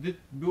tyczką. Gdy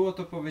było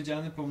to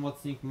powiedziane,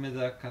 pomocnik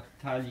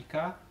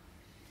Medakatalika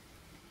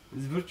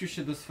zwrócił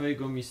się do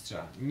swojego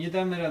mistrza. Nie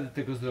damy rady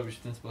tego zrobić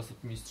w ten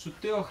sposób, mistrzu.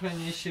 Ty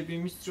ochraniaj siebie,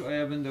 mistrzu, a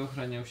ja będę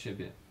ochraniał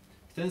siebie.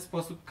 W ten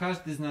sposób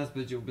każdy z nas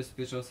będzie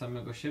ubezpieczał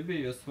samego siebie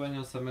i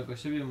osłaniał samego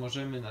siebie.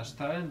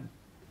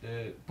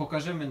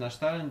 Pokażemy nasz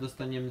talent,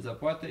 dostaniemy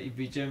zapłatę i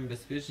wyjdziemy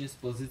bezpiecznie z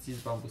pozycji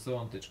z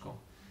bambusową tyczką.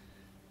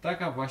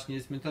 Taka właśnie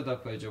jest metoda,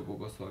 powiedział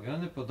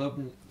błogosławiony.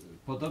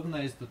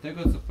 Podobna jest do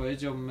tego, co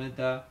powiedział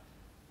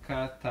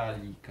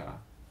Medakatalika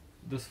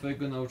do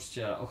swojego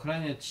nauczyciela.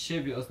 Ochraniać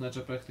siebie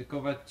oznacza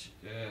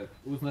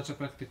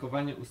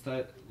praktykowanie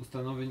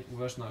ustanowień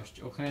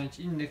uważności. Ochraniać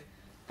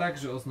innych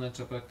także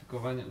oznacza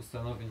praktykowanie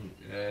ustanowień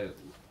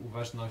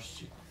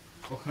uważności.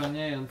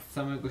 Ochraniając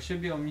samego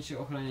siebie, omnisie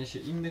ochrania się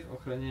innych,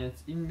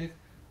 ochraniając innych,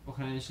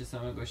 ochrania się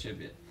samego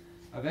siebie.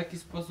 A w jaki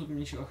sposób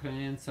mnisi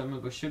ochraniając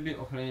samego siebie,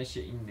 ochrania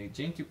się innych?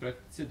 Dzięki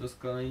praktyce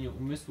doskonalenia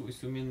umysłu i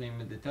sumiennej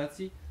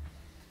medytacji,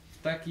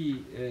 w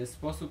taki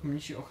sposób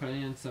mnisi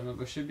ochraniając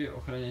samego siebie,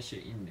 ochrania się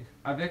innych.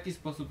 A w jaki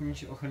sposób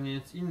mnisi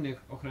ochraniając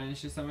innych, ochrania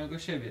się samego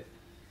siebie?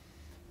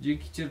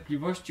 Dzięki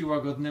cierpliwości,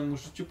 łagodnemu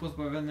życiu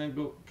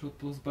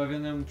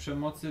pozbawionemu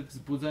przemocy,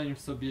 wzbudzaniu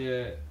w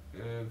sobie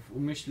w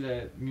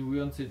umyśle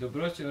miłującej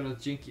dobroci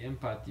oraz dzięki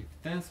empatii. W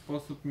ten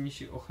sposób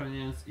mnisi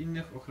ochraniając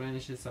innych, ochrania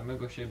się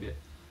samego siebie.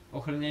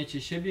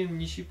 Ochraniajcie siebie,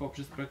 mnisi,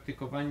 poprzez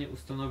praktykowanie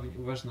ustanowień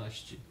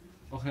uważności.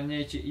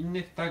 Ochraniajcie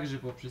innych także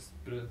poprzez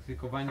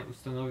praktykowanie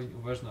ustanowień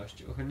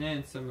uważności.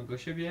 Ochraniając samego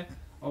siebie,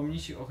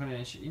 mnisi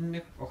ochrania się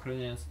innych,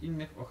 ochraniając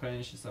innych,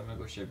 ochrania się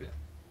samego siebie.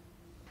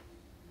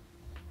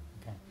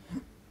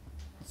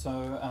 So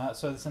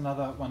there's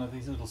another one of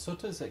these little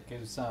suttas that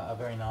gives a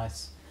very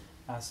nice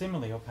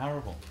simile or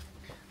parable.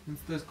 Więc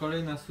to jest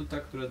kolejna sutta,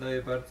 która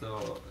daje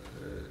bardzo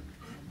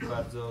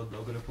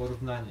dobre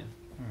porównanie.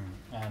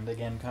 And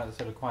again,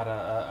 sort of quite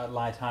a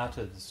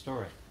light-hearted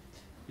story.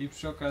 I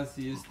przy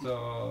okazji jest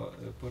to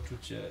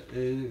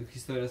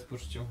historia z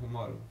poczuciem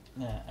humoru.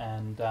 Yeah,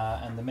 and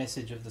the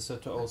message of the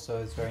sutta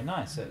also is very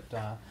nice.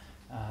 That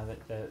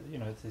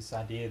it's this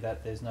idea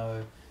that there's no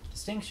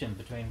distinction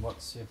between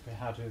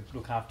how to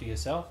look after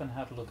yourself and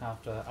how to look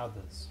after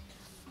others.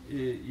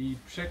 I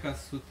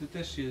przekaz sutty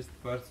też jest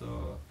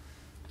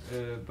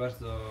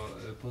bardzo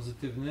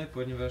pozytywny,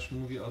 ponieważ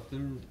mówi o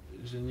tym,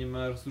 że nie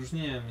ma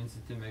rozróżnienia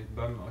między tym, jak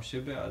dbamy o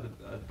siebie,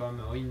 a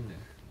dbamy o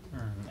innych.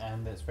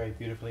 And that's very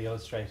beautifully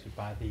illustrated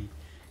by the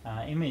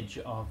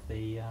image of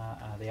the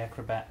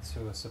acrobats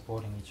who are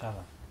supporting each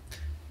other.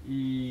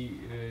 I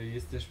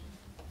jest też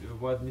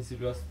ładnie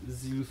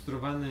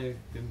zilustrowany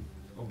tym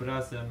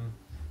obrazem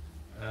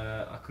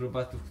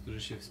akrobatów,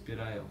 którzy się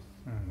wspierają.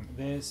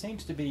 There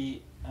seems to be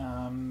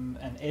an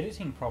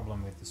editing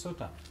problem with the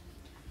sutta.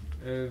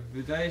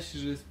 Wydaje się,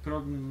 że jest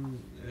problem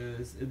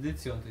z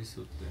edycją tej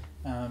sutty.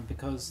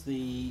 Because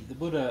the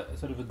Buddha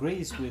sort of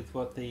agrees with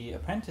what the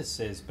apprentice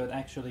says, but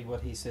actually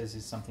what he says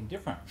is something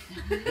different.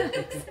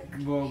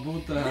 Bo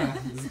Buddha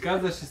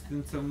zgadza się z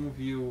tym, co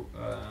mówił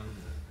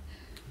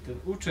ten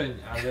uczeń,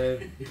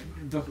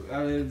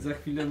 ale za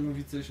chwilę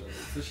mówi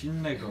coś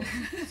innego.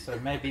 So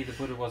maybe the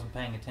Buddha wasn't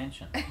paying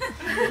attention.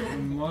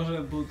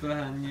 Może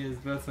Buddha nie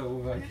zwracał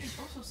uwagi. It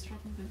also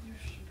struck me that if you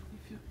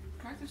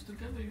practice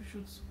together, you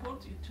should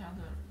support each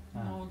other.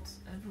 Not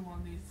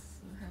everyone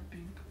is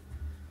helping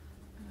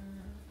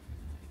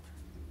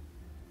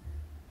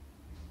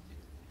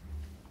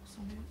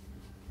someone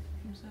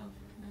himself.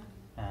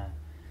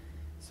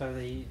 So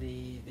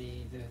the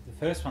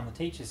first one, the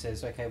teacher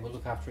says, okay, we'll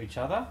look after each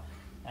other,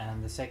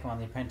 and the second one,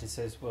 the apprentice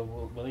says,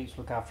 well, we'll each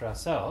look after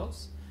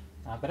ourselves.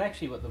 But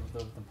actually what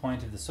the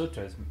point of the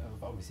sutta is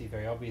obviously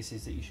very obvious,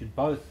 is that you should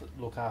both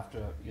look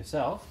after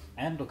yourself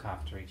and look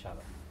after each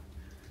other.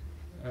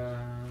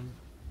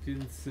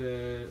 Więc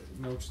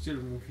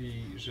nauczyciel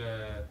mówi,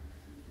 że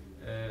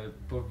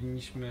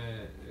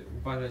powinniśmy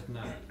uważać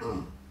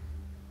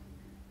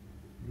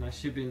na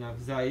siebie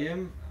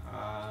nawzajem,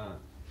 a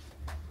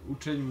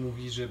uczeń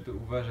mówi, żeby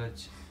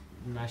uważać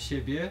na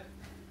siebie,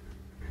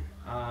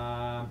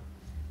 a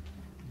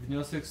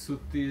wniosek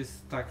sutty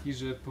jest taki,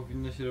 że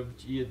powinno się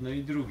robić i jedno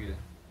i drugie.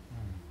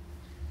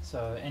 So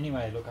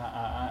anyway, look,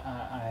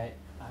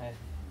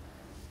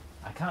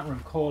 I can't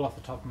recall off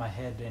the top of my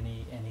head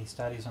any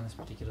studies on this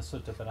particular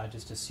sutta, but I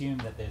just assume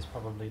that there's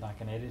probably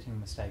like an editing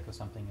mistake or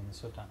something in the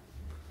sutta.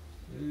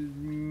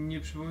 Nie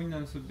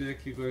przypominam sobie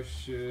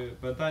jakiegoś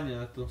badania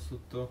nad tą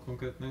suttą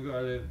konkretnego,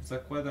 ale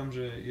zakładam,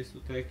 że jest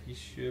tutaj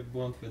jakiś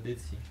błąd w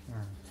edycji.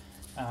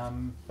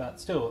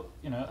 But still,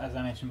 you know, as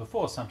I mentioned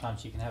before,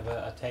 sometimes you can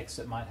have a text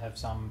that might have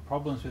some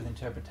problems with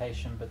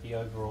interpretation, but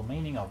the overall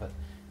meaning of it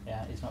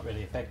is not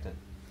really affected.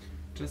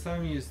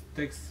 Czasami jest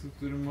tekst, w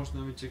którym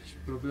można mieć jakieś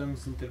problemy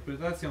z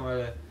interpretacją,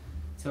 ale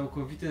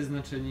całkowite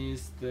znaczenie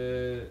jest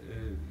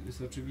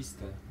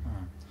oczywiste.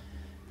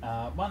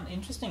 One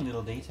interesting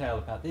little detail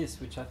about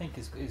this, which I think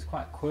is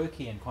quite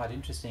quirky and quite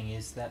interesting,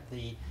 is that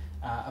the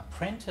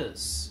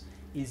apprentice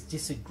is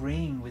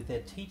disagreeing with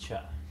their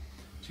teacher.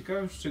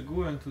 Ciekawym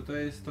szczegółem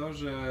tutaj jest to,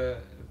 że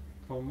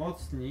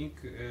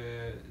pomocnik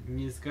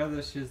nie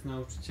zgadza się z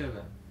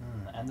nauczycielem.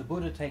 And the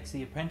Buddha takes the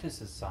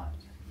apprentice's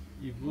side.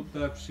 I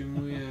Buddha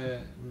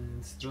przyjmuje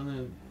stronę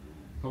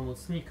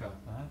pomocnika.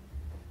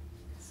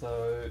 So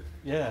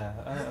yeah,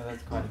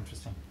 that's quite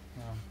interesting.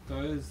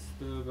 To jest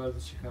bardzo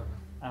ciekawe.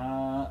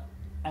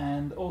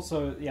 And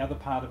also the other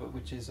part of it,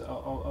 which is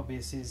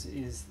obvious,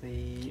 is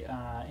the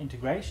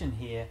integration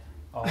here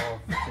of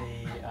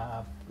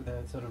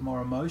the sort of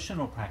more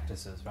emotional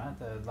practices, right?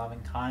 The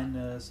loving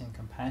kindness and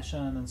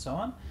compassion and so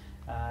on,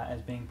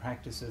 as being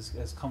practiced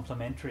as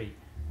complementary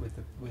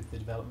with the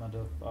development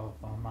of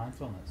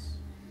mindfulness.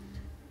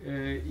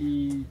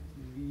 I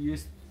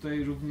jest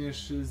tutaj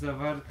również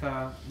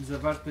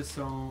zawarte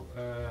są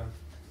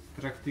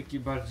praktyki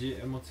bardziej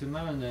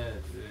emocjonalne,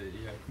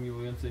 jak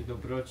miłującej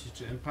dobroci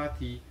czy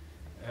empatii,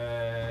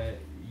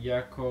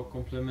 jako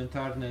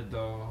komplementarne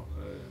do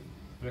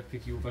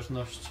praktyki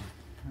uważności.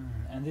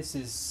 And this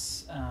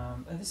is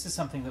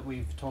something that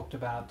we've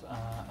talked about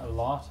a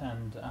lot,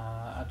 and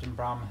Ajahn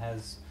Brahm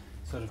has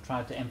sort of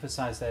tried to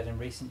emphasize that in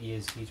recent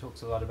years. He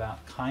talks a lot about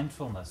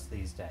kindfulness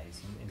these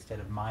days. Instead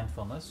of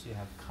mindfulness, you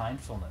have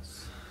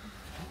kindfulness.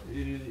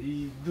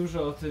 I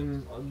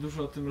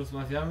dużo o tym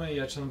rozmawiamy.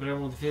 Ajahn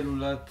Brahm od wielu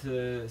lat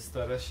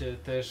stara się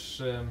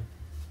też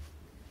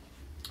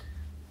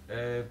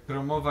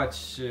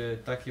promować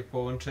takie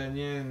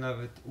połączenie,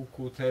 nawet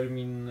ukuł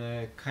termin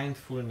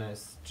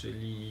kindfulness,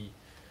 czyli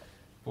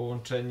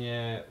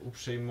połączenie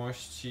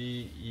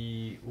uprzejmości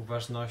i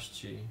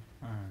uważności.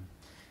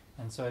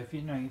 And so if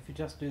you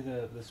just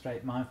do the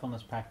straight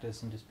mindfulness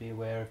practice and just be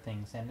aware of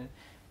things, then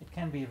it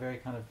can be a very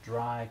kind of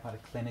dry, quite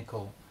a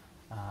clinical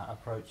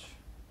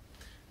approach.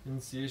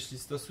 Więc jeśli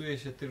stosuje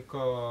się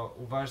tylko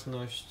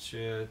uważność,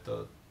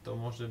 to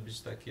może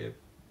być takie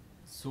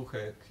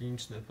suche,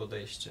 kliniczne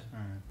podejście.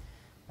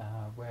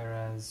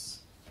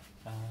 Whereas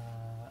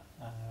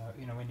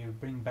you know, when you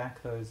bring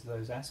back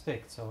those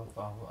aspects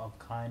of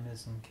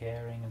kindness and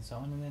caring and so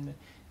on, and then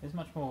there's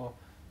much more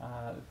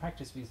the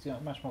practice is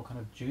much more kind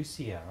of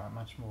juicier, right?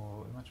 Much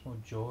more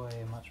joy,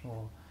 much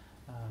more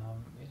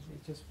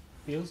it just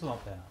feels a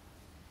lot better.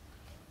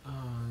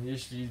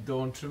 Jeśli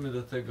dołączymy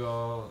do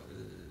tego,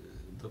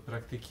 do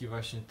praktyki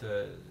właśnie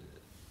te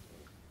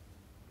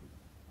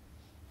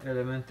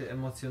elementy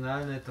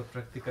emocjonalne, to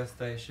praktyka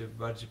staje się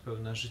bardziej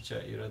pełna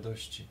życia i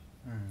radości.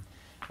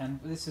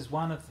 And this is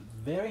one of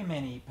very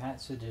many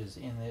passages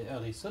in the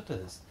early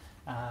suttas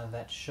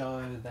that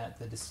show that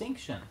the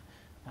distinction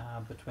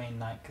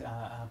between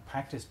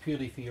practice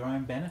purely for your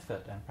own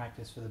benefit and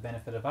practice for the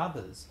benefit of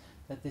others,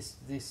 that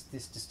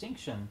this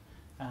distinction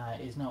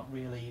is not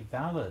really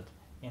valid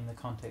in the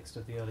context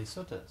of the early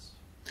suttas.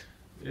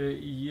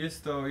 I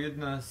jest to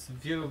jedna z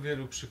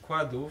wielu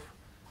przykładów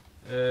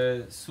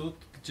sut,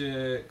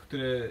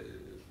 które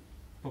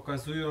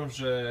pokazują,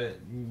 że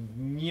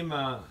nie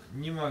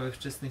ma we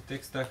wczesnych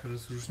tekstach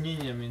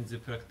rozróżnienia między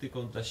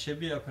praktyką dla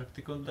siebie a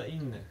praktyką dla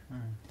innych.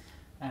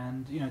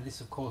 And you know,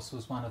 this of course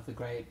was one of the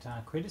great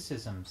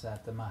criticisms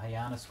that the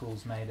Mahayana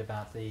schools made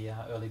about the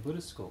early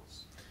Buddhist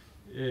schools.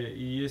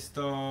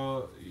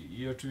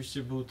 I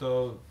oczywiście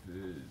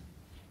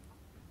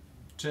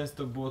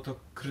często było to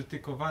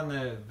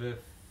krytykowane we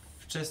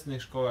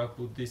wczesnych szkołach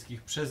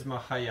buddyjskich przez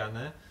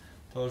Mahajanę,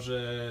 to,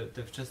 że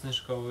te wczesne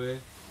szkoły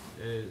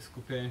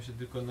skupiają się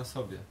tylko na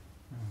sobie.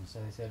 So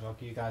they said,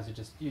 look, you guys are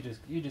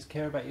you just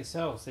care about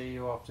yourselves. There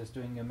you're off just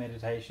doing your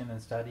meditation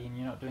and study, and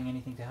you're not doing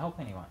anything to help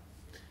anyone.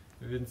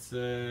 Więc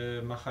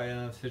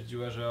Mahayana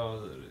twierdziła, że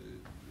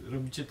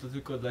robicie to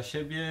tylko dla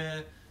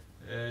siebie,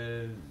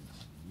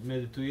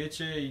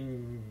 medytujecie i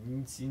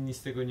nic inni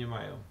z tego nie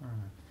mają.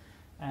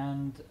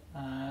 And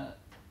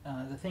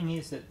the thing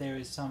is that there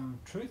is some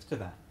truth to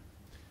that.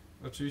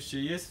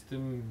 Oczywiście jest w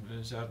tym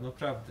ziarno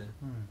prawdy.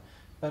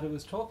 But it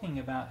was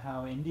talking about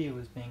how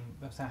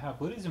how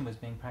Buddhism was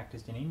being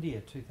practiced in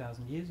India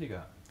 2000 years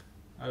ago.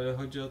 Ale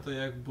chodzi o to,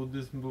 jak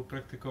buddyzm był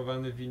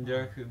praktykowany w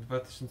Indiach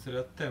 2000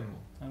 lat temu.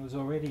 It was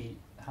already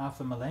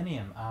half a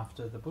millennium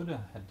after the Buddha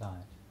had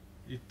died.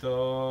 I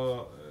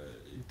to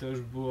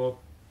już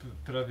było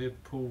prawie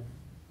pół...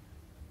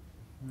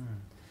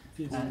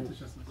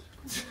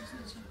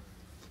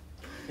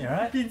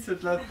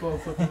 500 lat po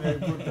tym, jak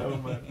Buddha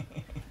umarł.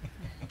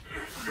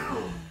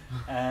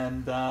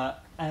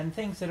 And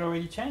things had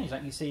already changed,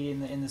 like you see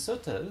in the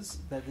suttas,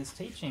 that this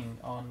teaching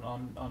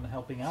on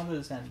helping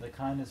others and the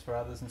kindness for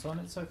others and so on,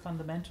 it's so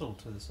fundamental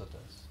to the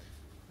suttas.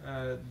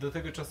 Do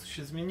tego czasu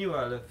się zmieniło,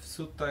 ale w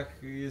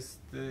suttach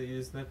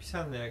jest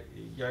napisane,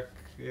 jak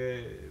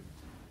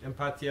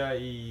empatia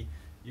i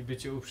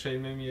bycie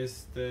uprzejmym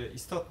jest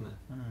istotne.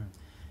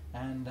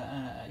 And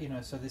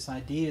so this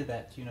idea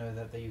that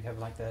that you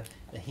have like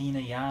the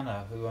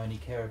Hinayana who only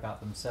care about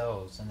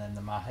themselves, and then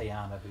the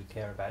Mahayana who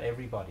care about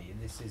everybody,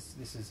 and this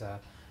is a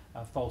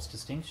false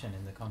distinction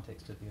in the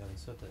context of the early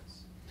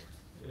suttas.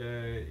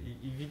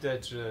 I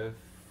widać, że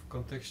w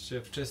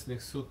kontekście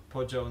wczesnych sut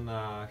podział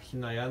na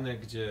Hinayanę,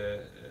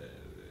 gdzie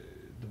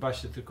dba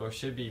się tylko o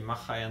siebie, i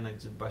Mahayanę,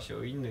 gdzie dba się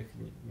o innych,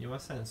 nie ma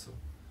sensu.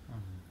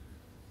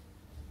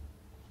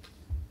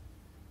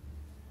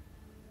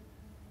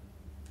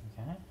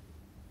 Okay.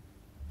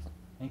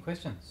 Any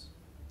questions?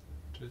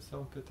 Czy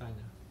są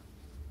pytania?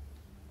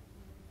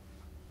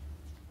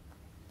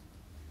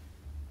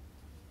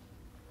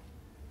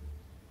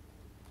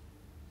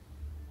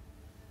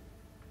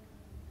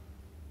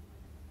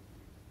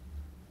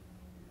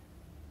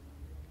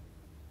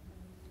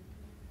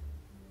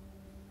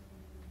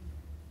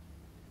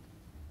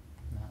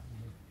 No,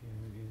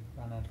 you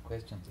run out of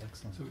questions.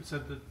 Excellent. So you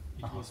said that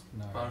it was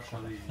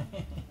partially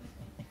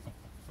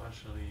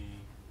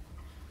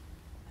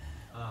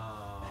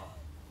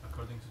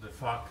according to the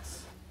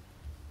facts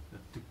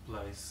that took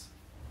place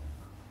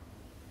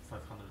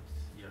 500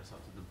 years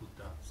after the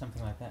Buddha.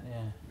 Something like that,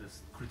 yeah.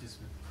 This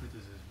criticism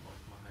of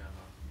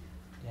Mahayana.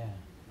 Yeah.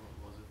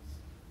 Was it?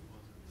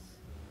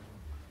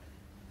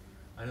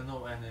 I don't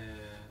know any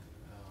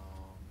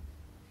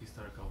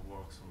historical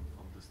works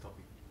on this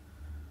topic,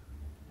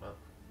 but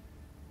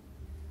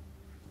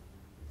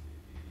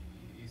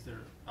is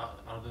there are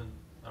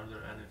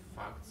there any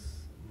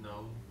facts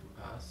known to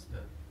us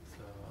that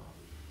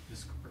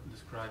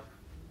describe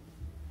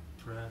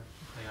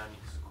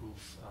Mahayanic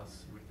schools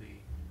as really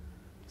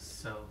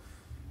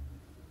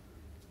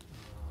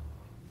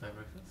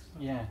self-directed?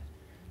 Yeah.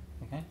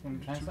 Okay, can you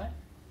translate?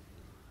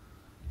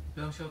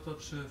 Pytam się o to,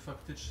 czy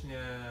faktycznie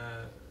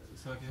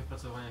są jakieś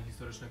opracowania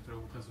historyczne, które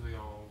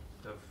ukazują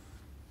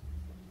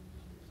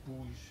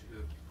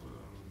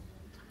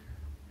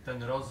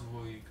ten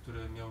rozwój,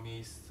 który miał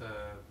miejsce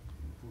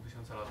pół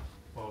tysiąca lat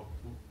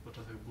po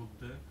czasach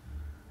Buddy,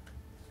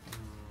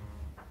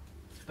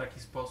 w taki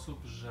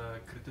sposób, że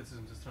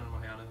krytycyzm ze strony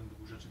Mahayany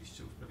był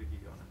rzeczywiście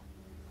usprawiedliwiony.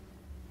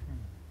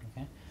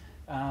 Okay.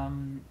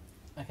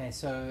 Okay,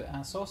 so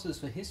our sources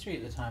for history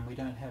at the time, we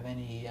don't have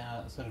any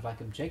sort of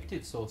like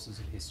objective sources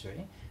of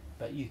history,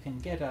 but you can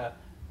get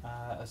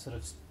a sort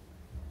of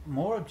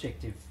more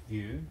objective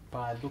view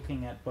by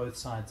looking at both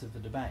sides of the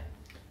debate.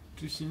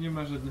 Oczywiście nie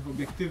ma żadnych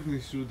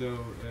obiektywnych źródeł,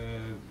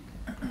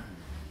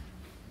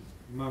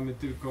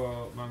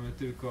 mamy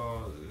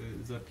tylko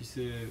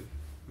zapisy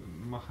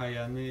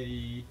Mahayany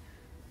i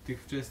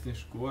tych wczesnych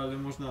szkół, ale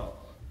można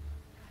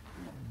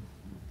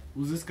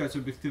uzyskać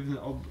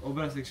obiektywny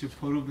obraz, jak się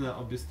porówna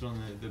obie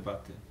strony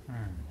debaty.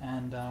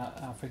 And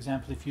for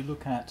example, if you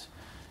look at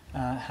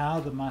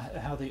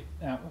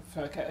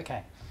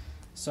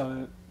so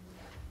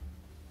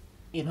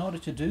in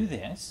order to do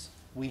this,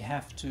 we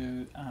have to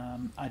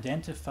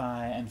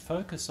identify and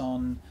focus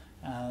on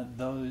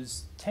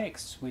those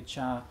texts which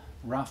are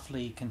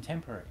roughly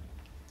contemporary.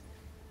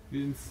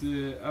 Więc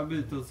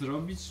aby to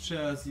zrobić,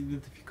 trzeba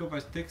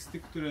zidentyfikować teksty,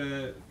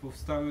 które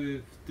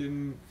powstały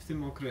w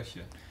tym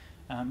okresie.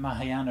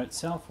 Mahayana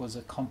itself was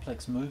a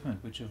complex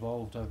movement which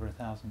evolved over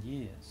 1000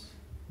 years.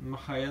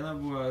 Mahayana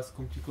była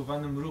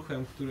skomplikowanym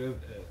ruchem, który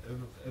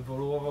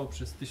ewoluował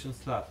przez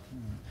 1000 lat.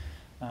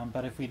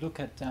 But if we look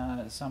at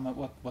some of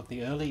what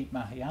the early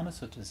Mahayana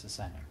sutras are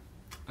saying,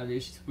 ale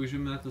jeśli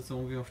spojrzymy na to, co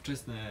mówią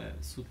wczesne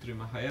sutry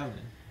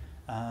Mahayany,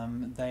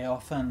 they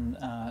often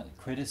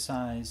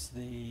criticize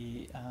the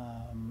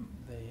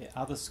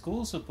other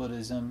schools of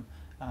Buddhism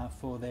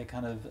for their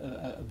kind of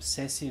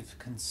obsessive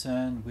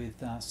concern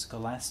with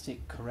scholastic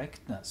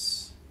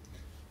correctness.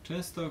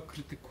 Często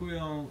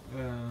krytykują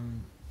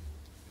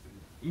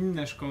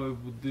inne szkoły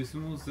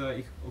buddyzmu za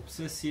ich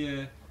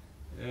obsesję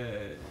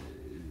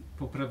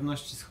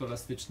poprawności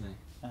scholastycznej.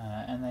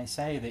 And they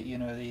say that, you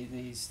know,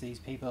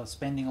 these people are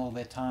spending all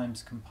their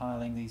times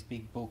compiling these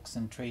big books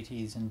and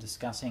treatises and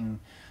discussing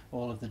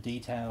all of the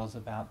details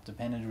about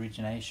dependent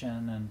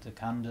origination and the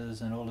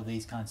khandhas and all of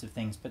these kinds of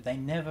things, but they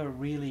never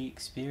really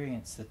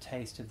experience the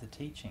taste of the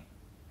teaching.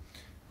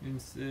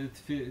 Więc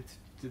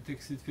te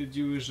teksty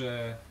twierdziły,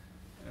 że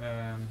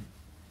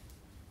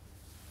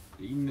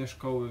inne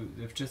szkoły,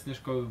 wczesne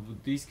szkoły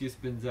buddyjskie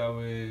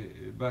spędzały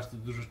bardzo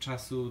dużo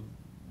czasu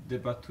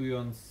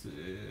debatując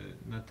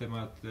na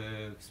temat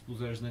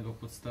współzależnego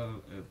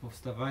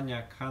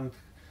powstawania. Khandh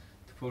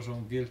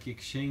tworzą wielkie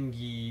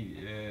księgi i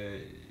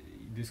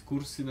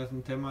dyskursy na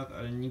ten temat,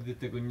 ale nigdy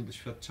tego nie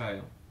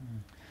doświadczają.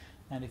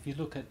 And if you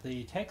look at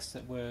the texts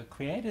that were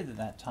created at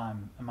that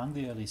time among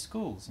the early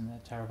schools, in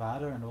the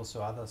Theravada and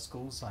also other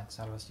schools like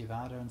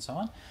Sarvastivada and so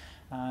on,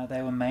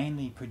 they were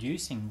mainly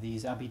producing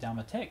these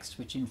Abhidhamma texts,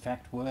 which in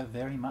fact were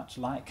very much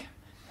like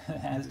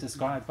as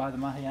described by the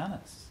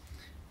Mahayanas.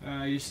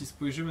 Jeśli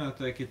spojrzymy na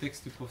to, jakie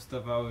teksty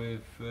powstawały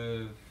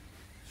w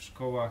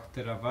szkołach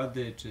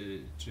Theravady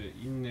czy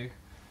innych,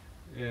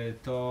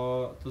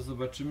 to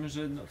zobaczymy,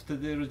 że no,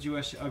 wtedy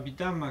rodziła się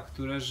Abhidhamma,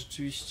 która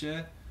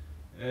rzeczywiście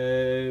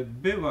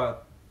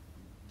była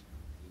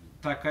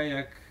taka,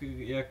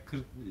 jak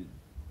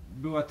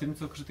była tym,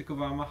 co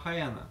krytykowała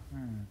Mahayana.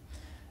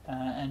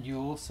 And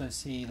you also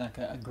see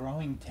like a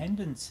growing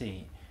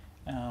tendency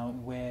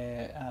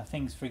where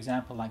things, for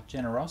example, like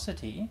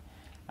generosity,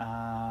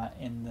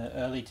 in the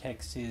early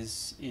texts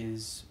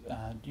is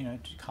you know,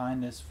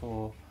 kindness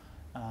for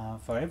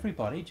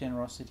everybody,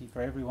 generosity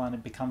for everyone.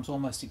 It becomes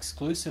almost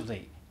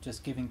exclusively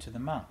just giving to the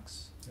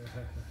monks.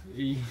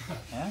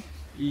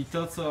 I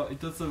to,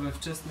 co we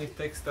wczesnych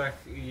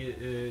tekstach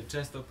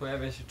często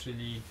pojawia się,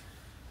 czyli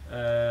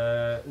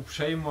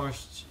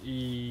uprzejmość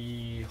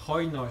i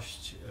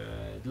hojność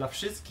dla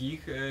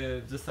wszystkich,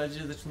 w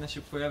zasadzie zaczyna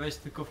się pojawiać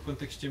tylko w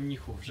kontekście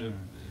mnichów, że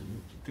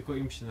tylko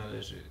im się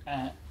należy.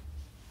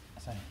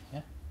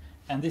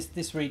 And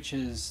this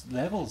reaches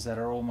levels that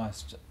are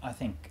almost, I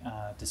think,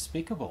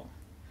 despicable.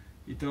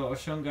 I to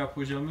osiąga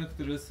poziomy,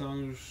 które są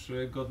już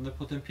godne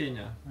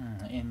potępienia.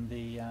 In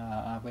the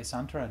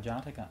Vaisantara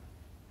Jataka.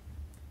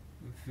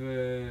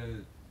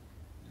 W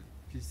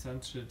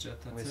Vaisantara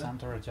Jataka.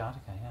 Vaisantara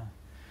Jataka, yeah.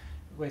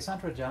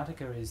 Vaisantara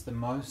Jataka is the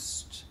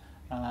most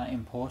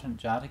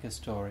important Jataka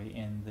story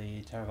in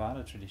the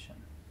Theravada tradition.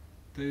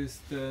 To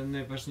jest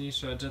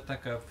najważniejsza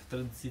Jataka w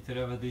tradycji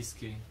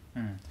terawadyjskiej.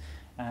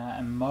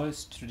 And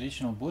most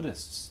traditional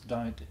Buddhists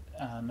don't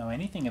know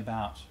anything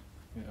about,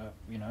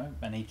 you know,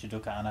 anicca,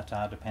 dukkha,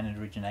 anatta, dependent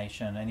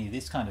origination, any of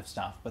this kind of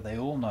stuff, but they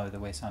all know the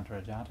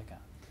Vaisantara Jataka.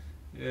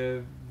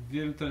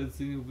 Wielu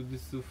tradycyjnych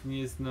buddystów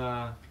nie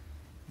zna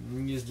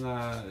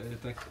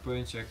takich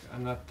pojęć jak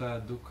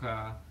anatta,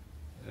 dukkha,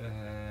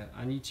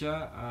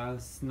 anicca, a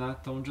zna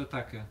tą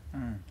Jatakę.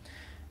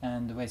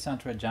 And the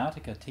Vaisantara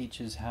Jataka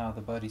teaches how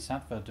the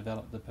Bodhisattva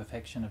developed the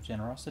perfection of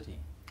generosity.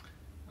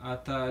 A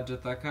ta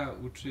Jataka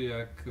uczy,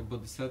 jak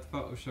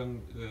Bodhisattva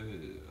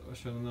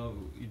osiągnął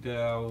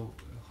ideał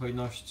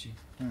hojności.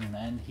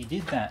 And he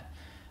did that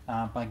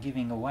by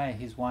giving away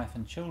his wife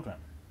and children.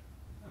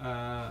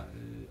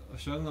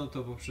 Osiągnął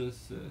to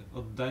poprzez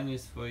oddanie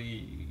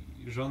swojej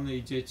żony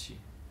i dzieci.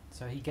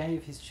 So he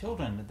gave his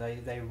children,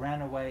 they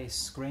ran away,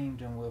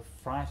 screamed and were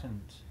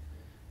frightened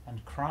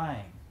and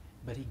crying,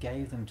 but he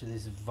gave them to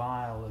this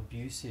vile,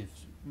 abusive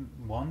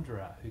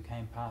wanderer who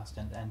came past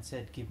and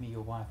said, "Give me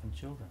your wife and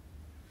children."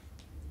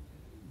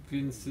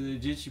 Więc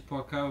dzieci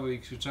płakały i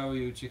krzyczały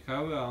i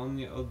uciekały, a on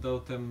je oddał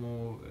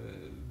temu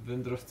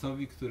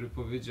wędrowcowi, który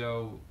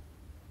powiedział: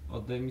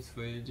 oddaj mi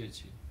swoje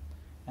dzieci.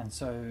 And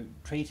so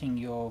treating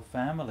your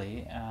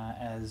family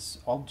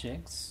as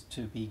objects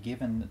to be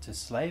given to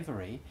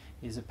slavery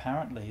is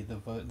apparently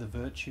the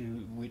virtue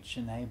which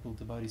enabled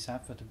the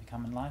Bodhisattva to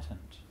become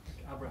enlightened.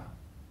 Abraham.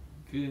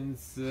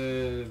 Więc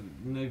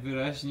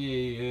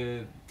najwyraźniej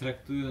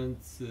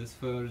traktując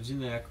swoją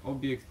rodzinę jak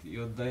obiekt i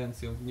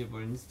oddając ją w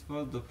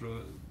niewolnictwo,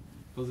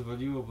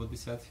 pozwoliło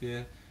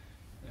Bodhisattwie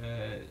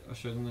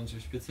osiągnąć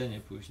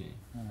oświecenie później.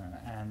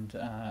 And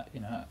you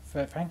know,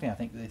 frankly, I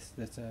think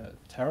that's a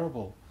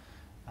terrible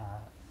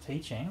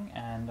teaching,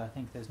 and I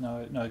think there's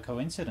no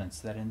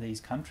coincidence that in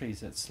these countries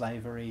that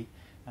slavery,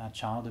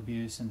 child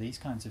abuse and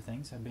these kinds of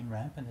things have been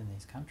rampant in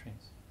these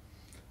countries.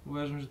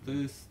 Uważam, że to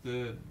jest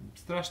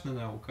straszna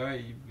nauka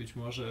i być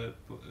może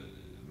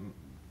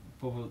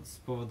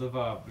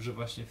spowodowała, że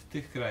właśnie w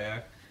tych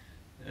krajach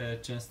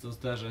często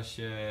zdarza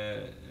się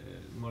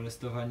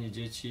molestowanie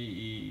dzieci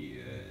i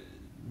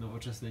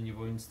nowoczesne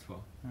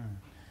niewolnictwo.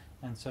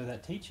 And so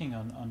that teaching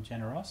on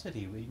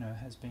generosity, you know,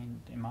 has been,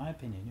 in my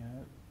opinion, you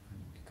know,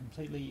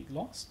 completely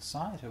lost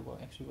sight of what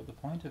the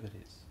point of it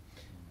is.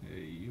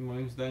 I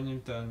moim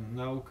zdaniem ta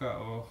nauka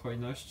o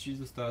hojności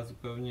została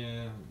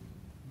zupełnie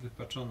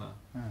wypaczona.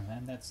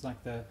 And that's like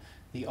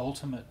the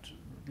ultimate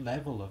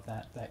level of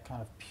that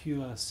kind of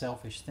pure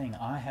selfish thing.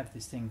 I have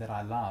this thing that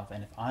I love,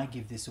 and if I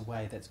give this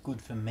away, that's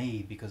good for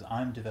me because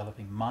I'm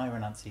developing my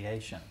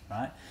renunciation,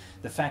 right?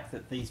 The fact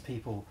that these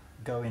people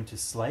go into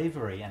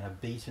slavery and are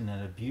beaten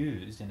and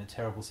abused in a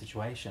terrible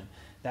situation,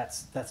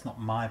 that's not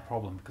my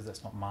problem, because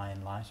that's not my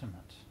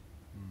enlightenment.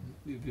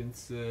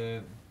 Więc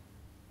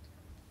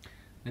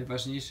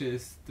najważniejsze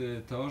jest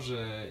to,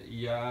 że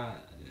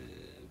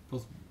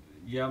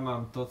ja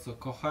mam to, co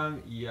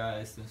kocham i ja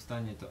jestem w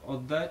stanie to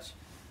oddać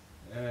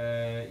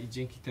i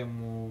dzięki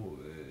temu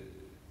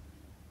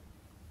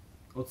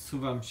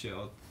odsuwam się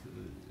od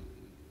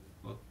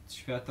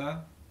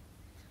świata,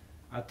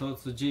 a to,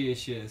 co dzieje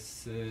się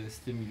z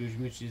tymi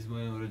ludźmi, czyli z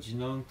moją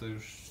rodziną, to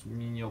już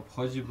mnie nie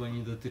obchodzi, bo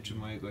nie dotyczy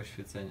mojego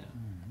oświecenia.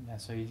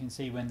 Yeah, so you can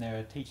see when there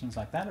are teachings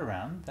like that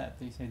around,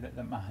 that you see that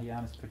the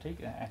Mahayana's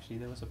critique, actually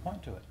there was a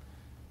point to it.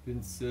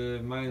 Więc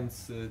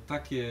mając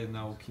takie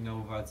nauki na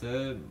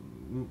uwadze,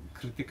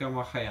 krytyka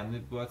Mahayany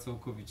była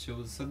całkowicie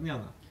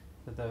uzasadniona.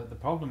 But the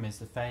problem is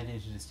the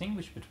failure to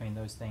distinguish between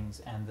those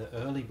things and the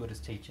early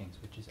Buddhist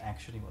teachings, which is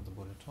actually what the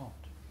Buddha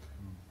taught.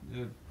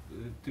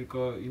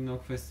 Tylko inną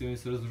kwestią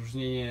jest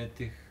rozróżnienie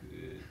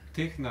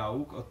tych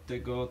nauk od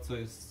tego,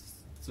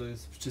 co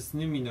jest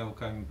wczesnymi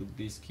naukami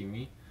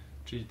buddyjskimi,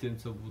 czyli tym,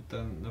 co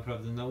Buddha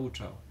naprawdę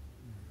nauczał.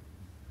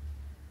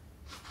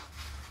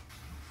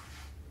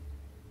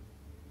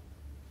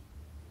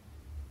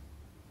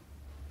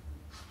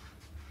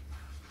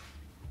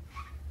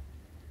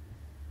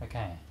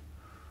 Okay.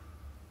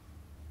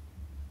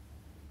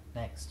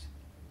 Next.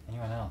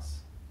 Anyone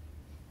else?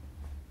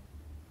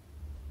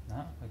 No?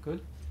 We're good?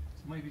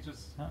 So maybe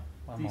just No?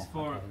 One these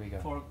more. four, Okay, here we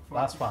go. four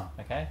Last one,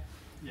 okay?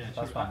 Yeah,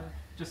 Last sure. one.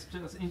 Just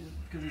because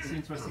it's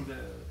interesting,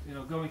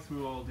 going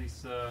through all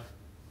these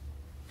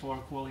 4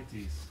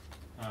 qualities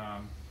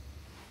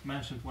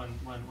mentioned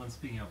when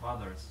speaking of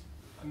others.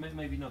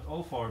 Maybe not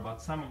all 4,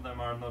 but some of them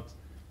are not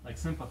like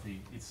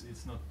sympathy.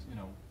 It's not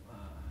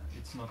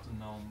it's not a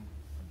known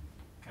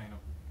kind of.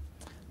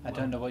 I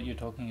don't know what you're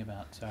talking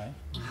about, sorry.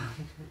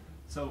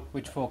 So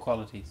Which 4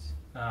 qualities?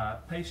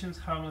 Patience,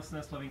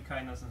 harmlessness, loving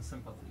kindness, and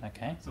sympathy.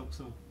 Okay.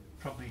 So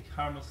probably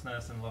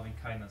harmlessness and loving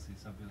kindness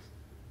is obvious.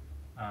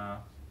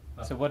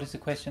 So what is the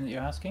question that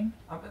you're asking?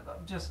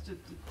 Just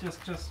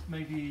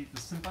maybe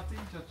the sympathy.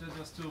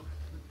 Just to,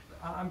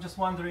 I'm just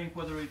wondering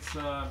whether it's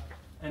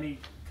any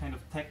kind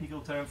of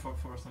technical term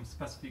for some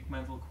specific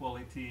mental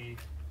quality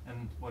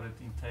and what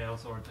it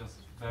entails, or just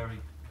very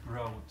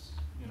broad,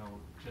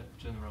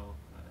 general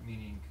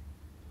meaning.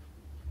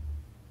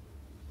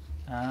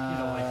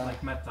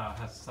 Like metta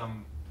has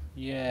some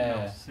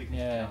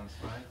significance,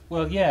 right?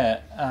 Well,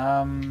 yeah.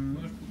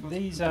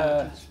 These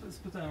are.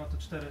 Spytałem o te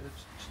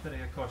cztery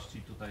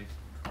jakości tutaj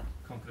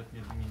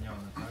konkretnie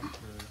wymienione, tak?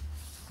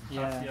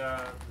 Sympatia,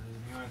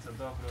 miłująca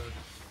dobro,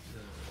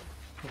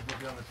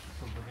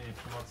 pozbawienie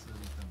przemocy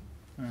i tam.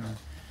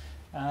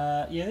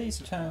 Yeah,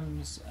 these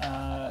terms,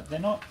 they're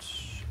not,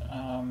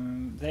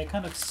 they're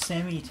kind of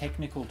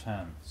semi-technical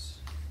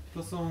terms.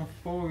 To są w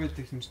połowie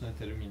techniczne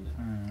terminy.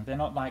 They're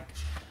not like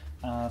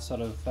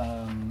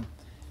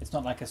it's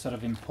not like a sort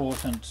of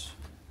important,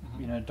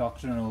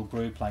 doctrinal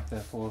group like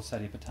the 4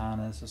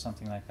 Satipatthanas or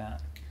something like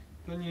that.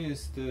 To nie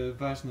jest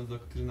ważna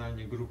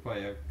doktrynalnie grupa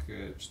jak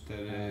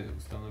 4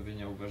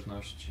 ustanowienia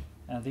uważności.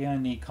 The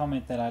only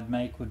comment that I'd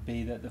make would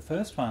be that the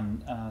first one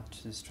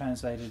is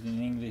translated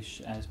in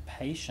English as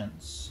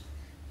patience.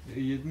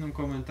 Jednym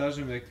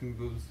komentarzem, jakim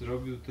bym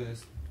zrobił, to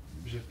jest,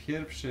 że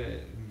pierwsze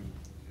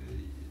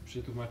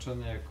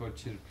przetłumaczone jako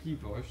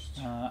cierpliwość.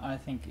 I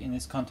think in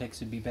this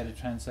context it'd be better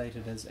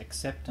translated as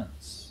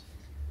acceptance.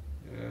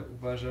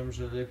 Uważam,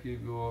 że lepiej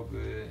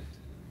byłoby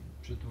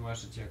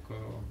przetłumaczyć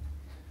jako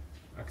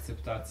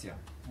akceptacja.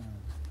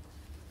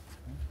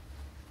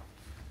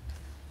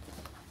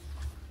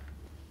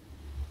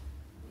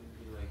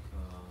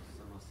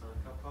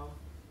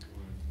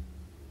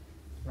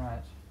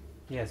 Right.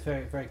 Yeah, it's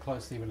very, very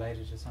closely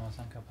related to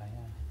Samasankappa,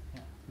 yeah.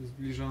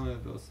 Zbliżone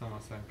do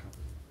Samasankappa.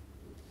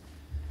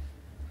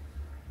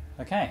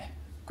 Okay,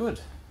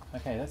 good.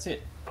 Okay, that's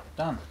it.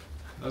 Done.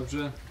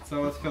 Dobrze,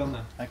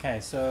 załatwione.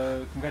 Okay, so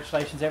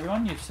congratulations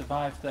everyone, you've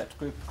survived that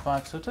group of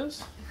 5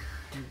 suttas.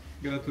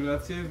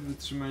 Gratulacje,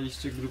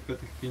 wytrzymaliście grupę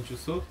tych 5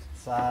 sut.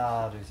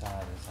 Sadhu,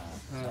 sadhu,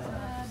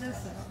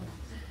 sadhu.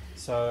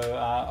 So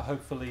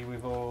hopefully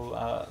we've all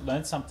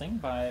learned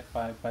something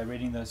by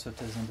reading those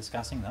suttas and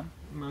discussing them.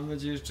 Mam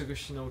nadzieję, że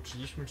czegoś się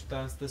nauczyliśmy,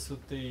 czytając te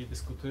suty i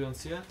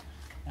dyskutując je.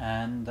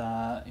 And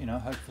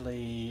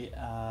hopefully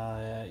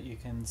you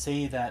can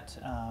see that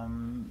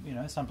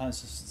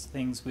sometimes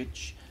things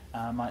which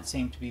might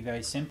seem to be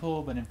very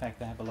simple, but in fact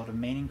they have a lot of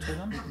meaning to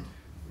them.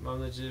 Mam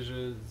nadzieję, że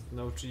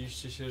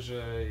nauczyliście się,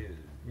 że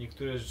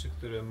niektóre rzeczy,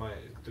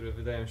 które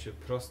wydają się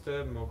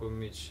proste, mogą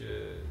mieć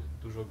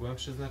dużo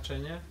głębsze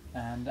znaczenie.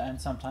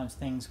 And sometimes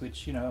things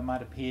which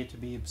might appear to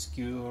be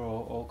obscure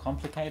or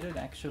complicated,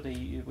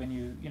 actually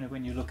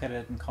when you look at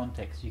it in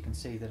context, you can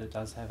see that it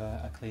does have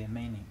a clear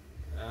meaning.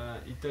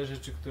 I te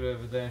rzeczy, które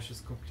wydają się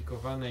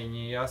skomplikowane i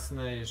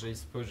niejasne, jeżeli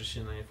spojrzy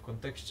się na nie w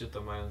kontekście,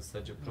 to mają w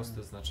zasadzie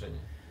proste znaczenie.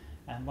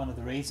 And one of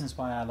the reasons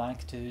why I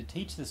like to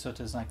teach the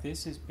suttas like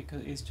this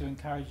is to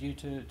encourage you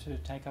to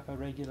take up a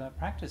regular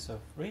practice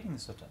of reading the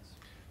suttas.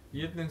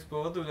 Jednym z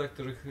powodów, dla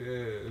których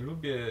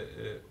lubię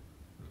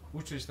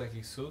uczyć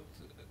takich sut,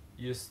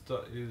 jest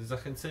to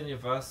zachęcenie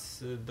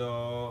was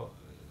do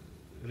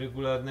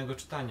regularnego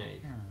czytania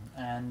ich.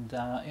 And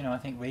I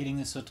think reading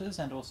the suttas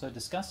and also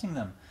discussing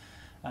them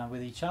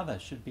with each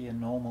other should be a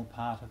normal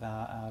part of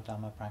our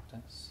Dhamma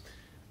practice.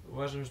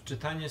 Uważam, że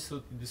czytanie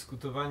sut i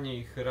dyskutowanie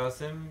ich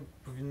razem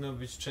powinno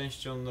być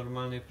częścią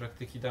normalnej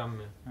praktyki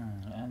Dhammy.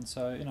 And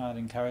so, I'd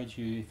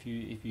encourage you,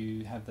 if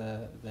you have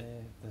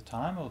the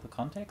time or the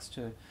context,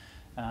 to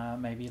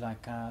maybe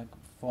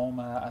form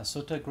a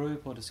sutta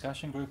group or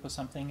discussion group or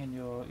something in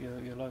your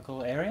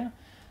local area,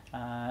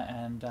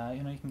 and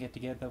you can get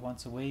together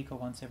once a week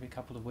or once every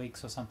couple of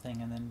weeks or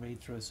something, and then read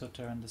through a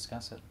sutta and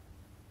discuss it.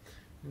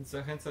 Więc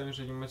zachęcam,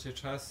 jeżeli macie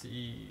czas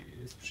i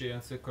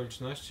sprzyjające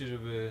okoliczności,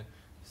 żeby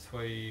w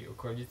swojej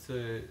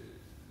okolicy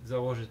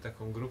założyć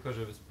taką grupę,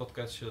 żeby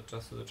spotkać się od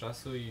czasu do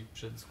czasu i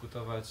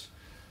przedyskutować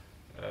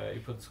i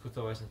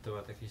podyskutować na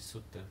temat jakiejś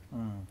sutty.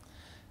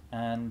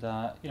 And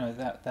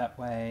that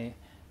way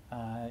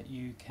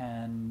you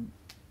can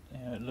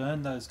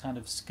learn those kind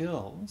of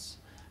skills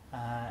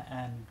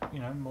and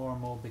more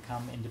and more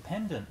become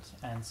independent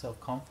and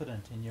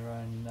self-confident in your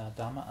own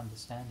Dhamma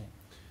understanding.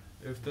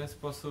 W ten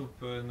sposób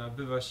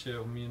nabywa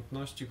się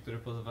umiejętności, które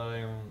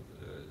pozwalają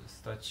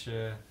stać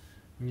się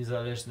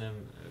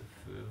niezależnym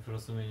w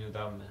rozumieniu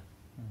Dhammy.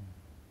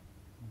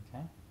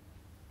 Okay.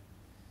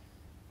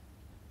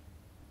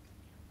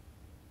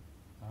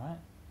 All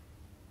right.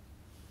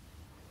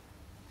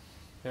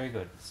 Very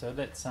good. So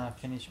let's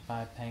finish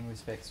by paying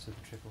respects to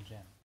the Triple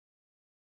Gem.